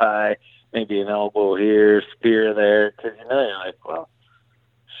head up high, maybe an elbow here, spear there, because you're like, well,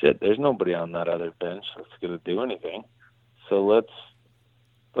 shit, there's nobody on that other bench that's going to do anything. So let's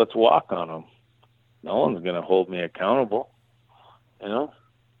walk on them. No one's going to hold me accountable,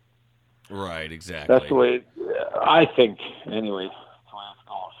 Right, exactly. That's the way I think, anyway. That's the way it's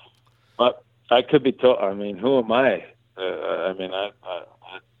going. But I could be told. I mean, who am I?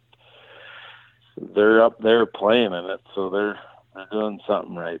 They're up there playing in it, so they're doing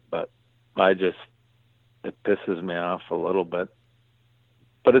something right. But it pisses me off a little bit.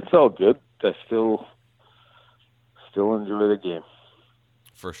 But it's all good. I still enjoy the game.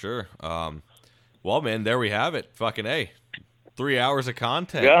 For sure. Well, man, there we have it. Fucking A. 3 hours of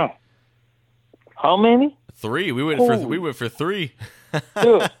content. Yeah. How many? 3. We went for 3.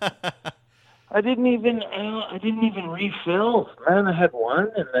 Dude, I didn't even refill. Man, I had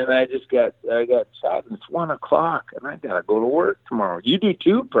one, and then I got shot, and it's 1:00, and I gotta go to work tomorrow. You do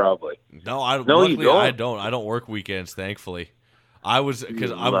too, probably. No, you don't. I don't work weekends, thankfully. There was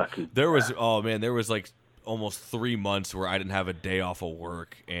like almost 3 months where I didn't have a day off of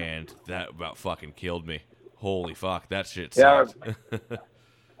work, and that about fucking killed me. Holy fuck, that shit sucked.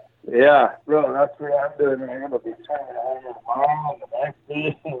 Yeah, bro, that's what I'm doing. I'm gonna be trying to home tomorrow and the next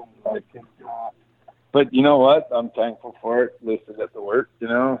day. But you know what? I'm thankful for it. At least I got to work,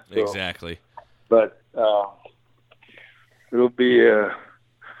 So, exactly. But it'll be a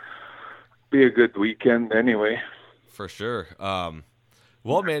good weekend anyway. For sure.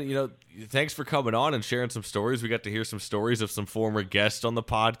 Well, man, thanks for coming on and sharing some stories. We got to hear some stories of some former guests on the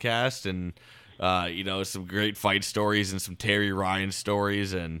podcast, and some great fight stories and some Terry Ryan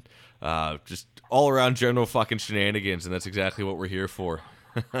stories, and just all around general fucking shenanigans, and that's exactly what we're here for.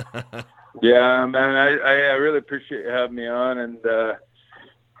 Yeah, man, I really appreciate you having me on, and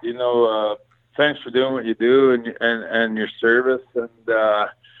thanks for doing what you do and your service. And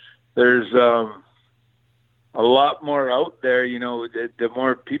there's a lot more out there. The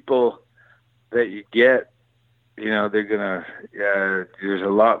more people that you get, they're gonna. There's a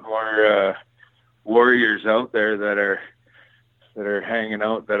lot more warriors out there that are hanging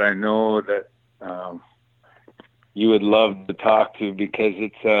out that I know that you would love to talk to, because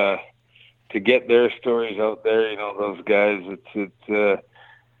it's to get their stories out there. Those guys. It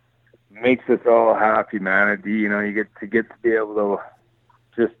makes us all happy, man. You get to be able to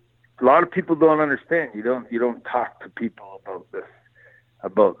just. A lot of people don't understand. You don't talk to people about this.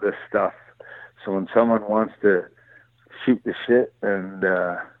 about this stuff. So when someone wants to shoot the shit and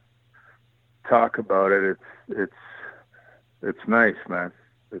talk about it, it's nice, man.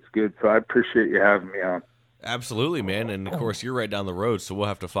 It's good. So I appreciate you having me on. Absolutely, man. And of course, you're right down the road, so we'll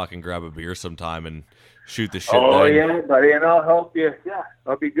have to fucking grab a beer sometime and shoot the shit. Oh, then. yeah, buddy. And I'll help you. Yeah,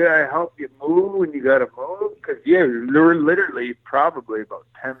 I'll be good. I'll help you move when you got to move. Because, yeah, we're literally probably about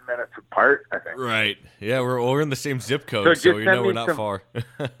 10 minutes apart, I think. Right. Yeah, we're in the same zip code, so you know we're not far.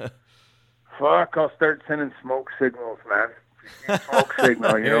 Fuck, I'll start sending smoke signals, man. Smoke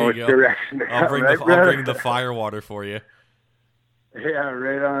signal, you know which direction to I'll come, I'll bring the fire water for you. Yeah,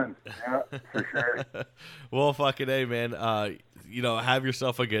 right on. Yeah, for sure. Well, fucking A, man. Have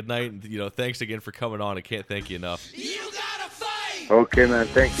yourself a good night. And, thanks again for coming on. I can't thank you enough. You gotta fight. Okay, man.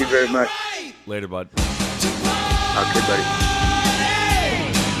 Thank you very much. Later, bud. Okay, buddy.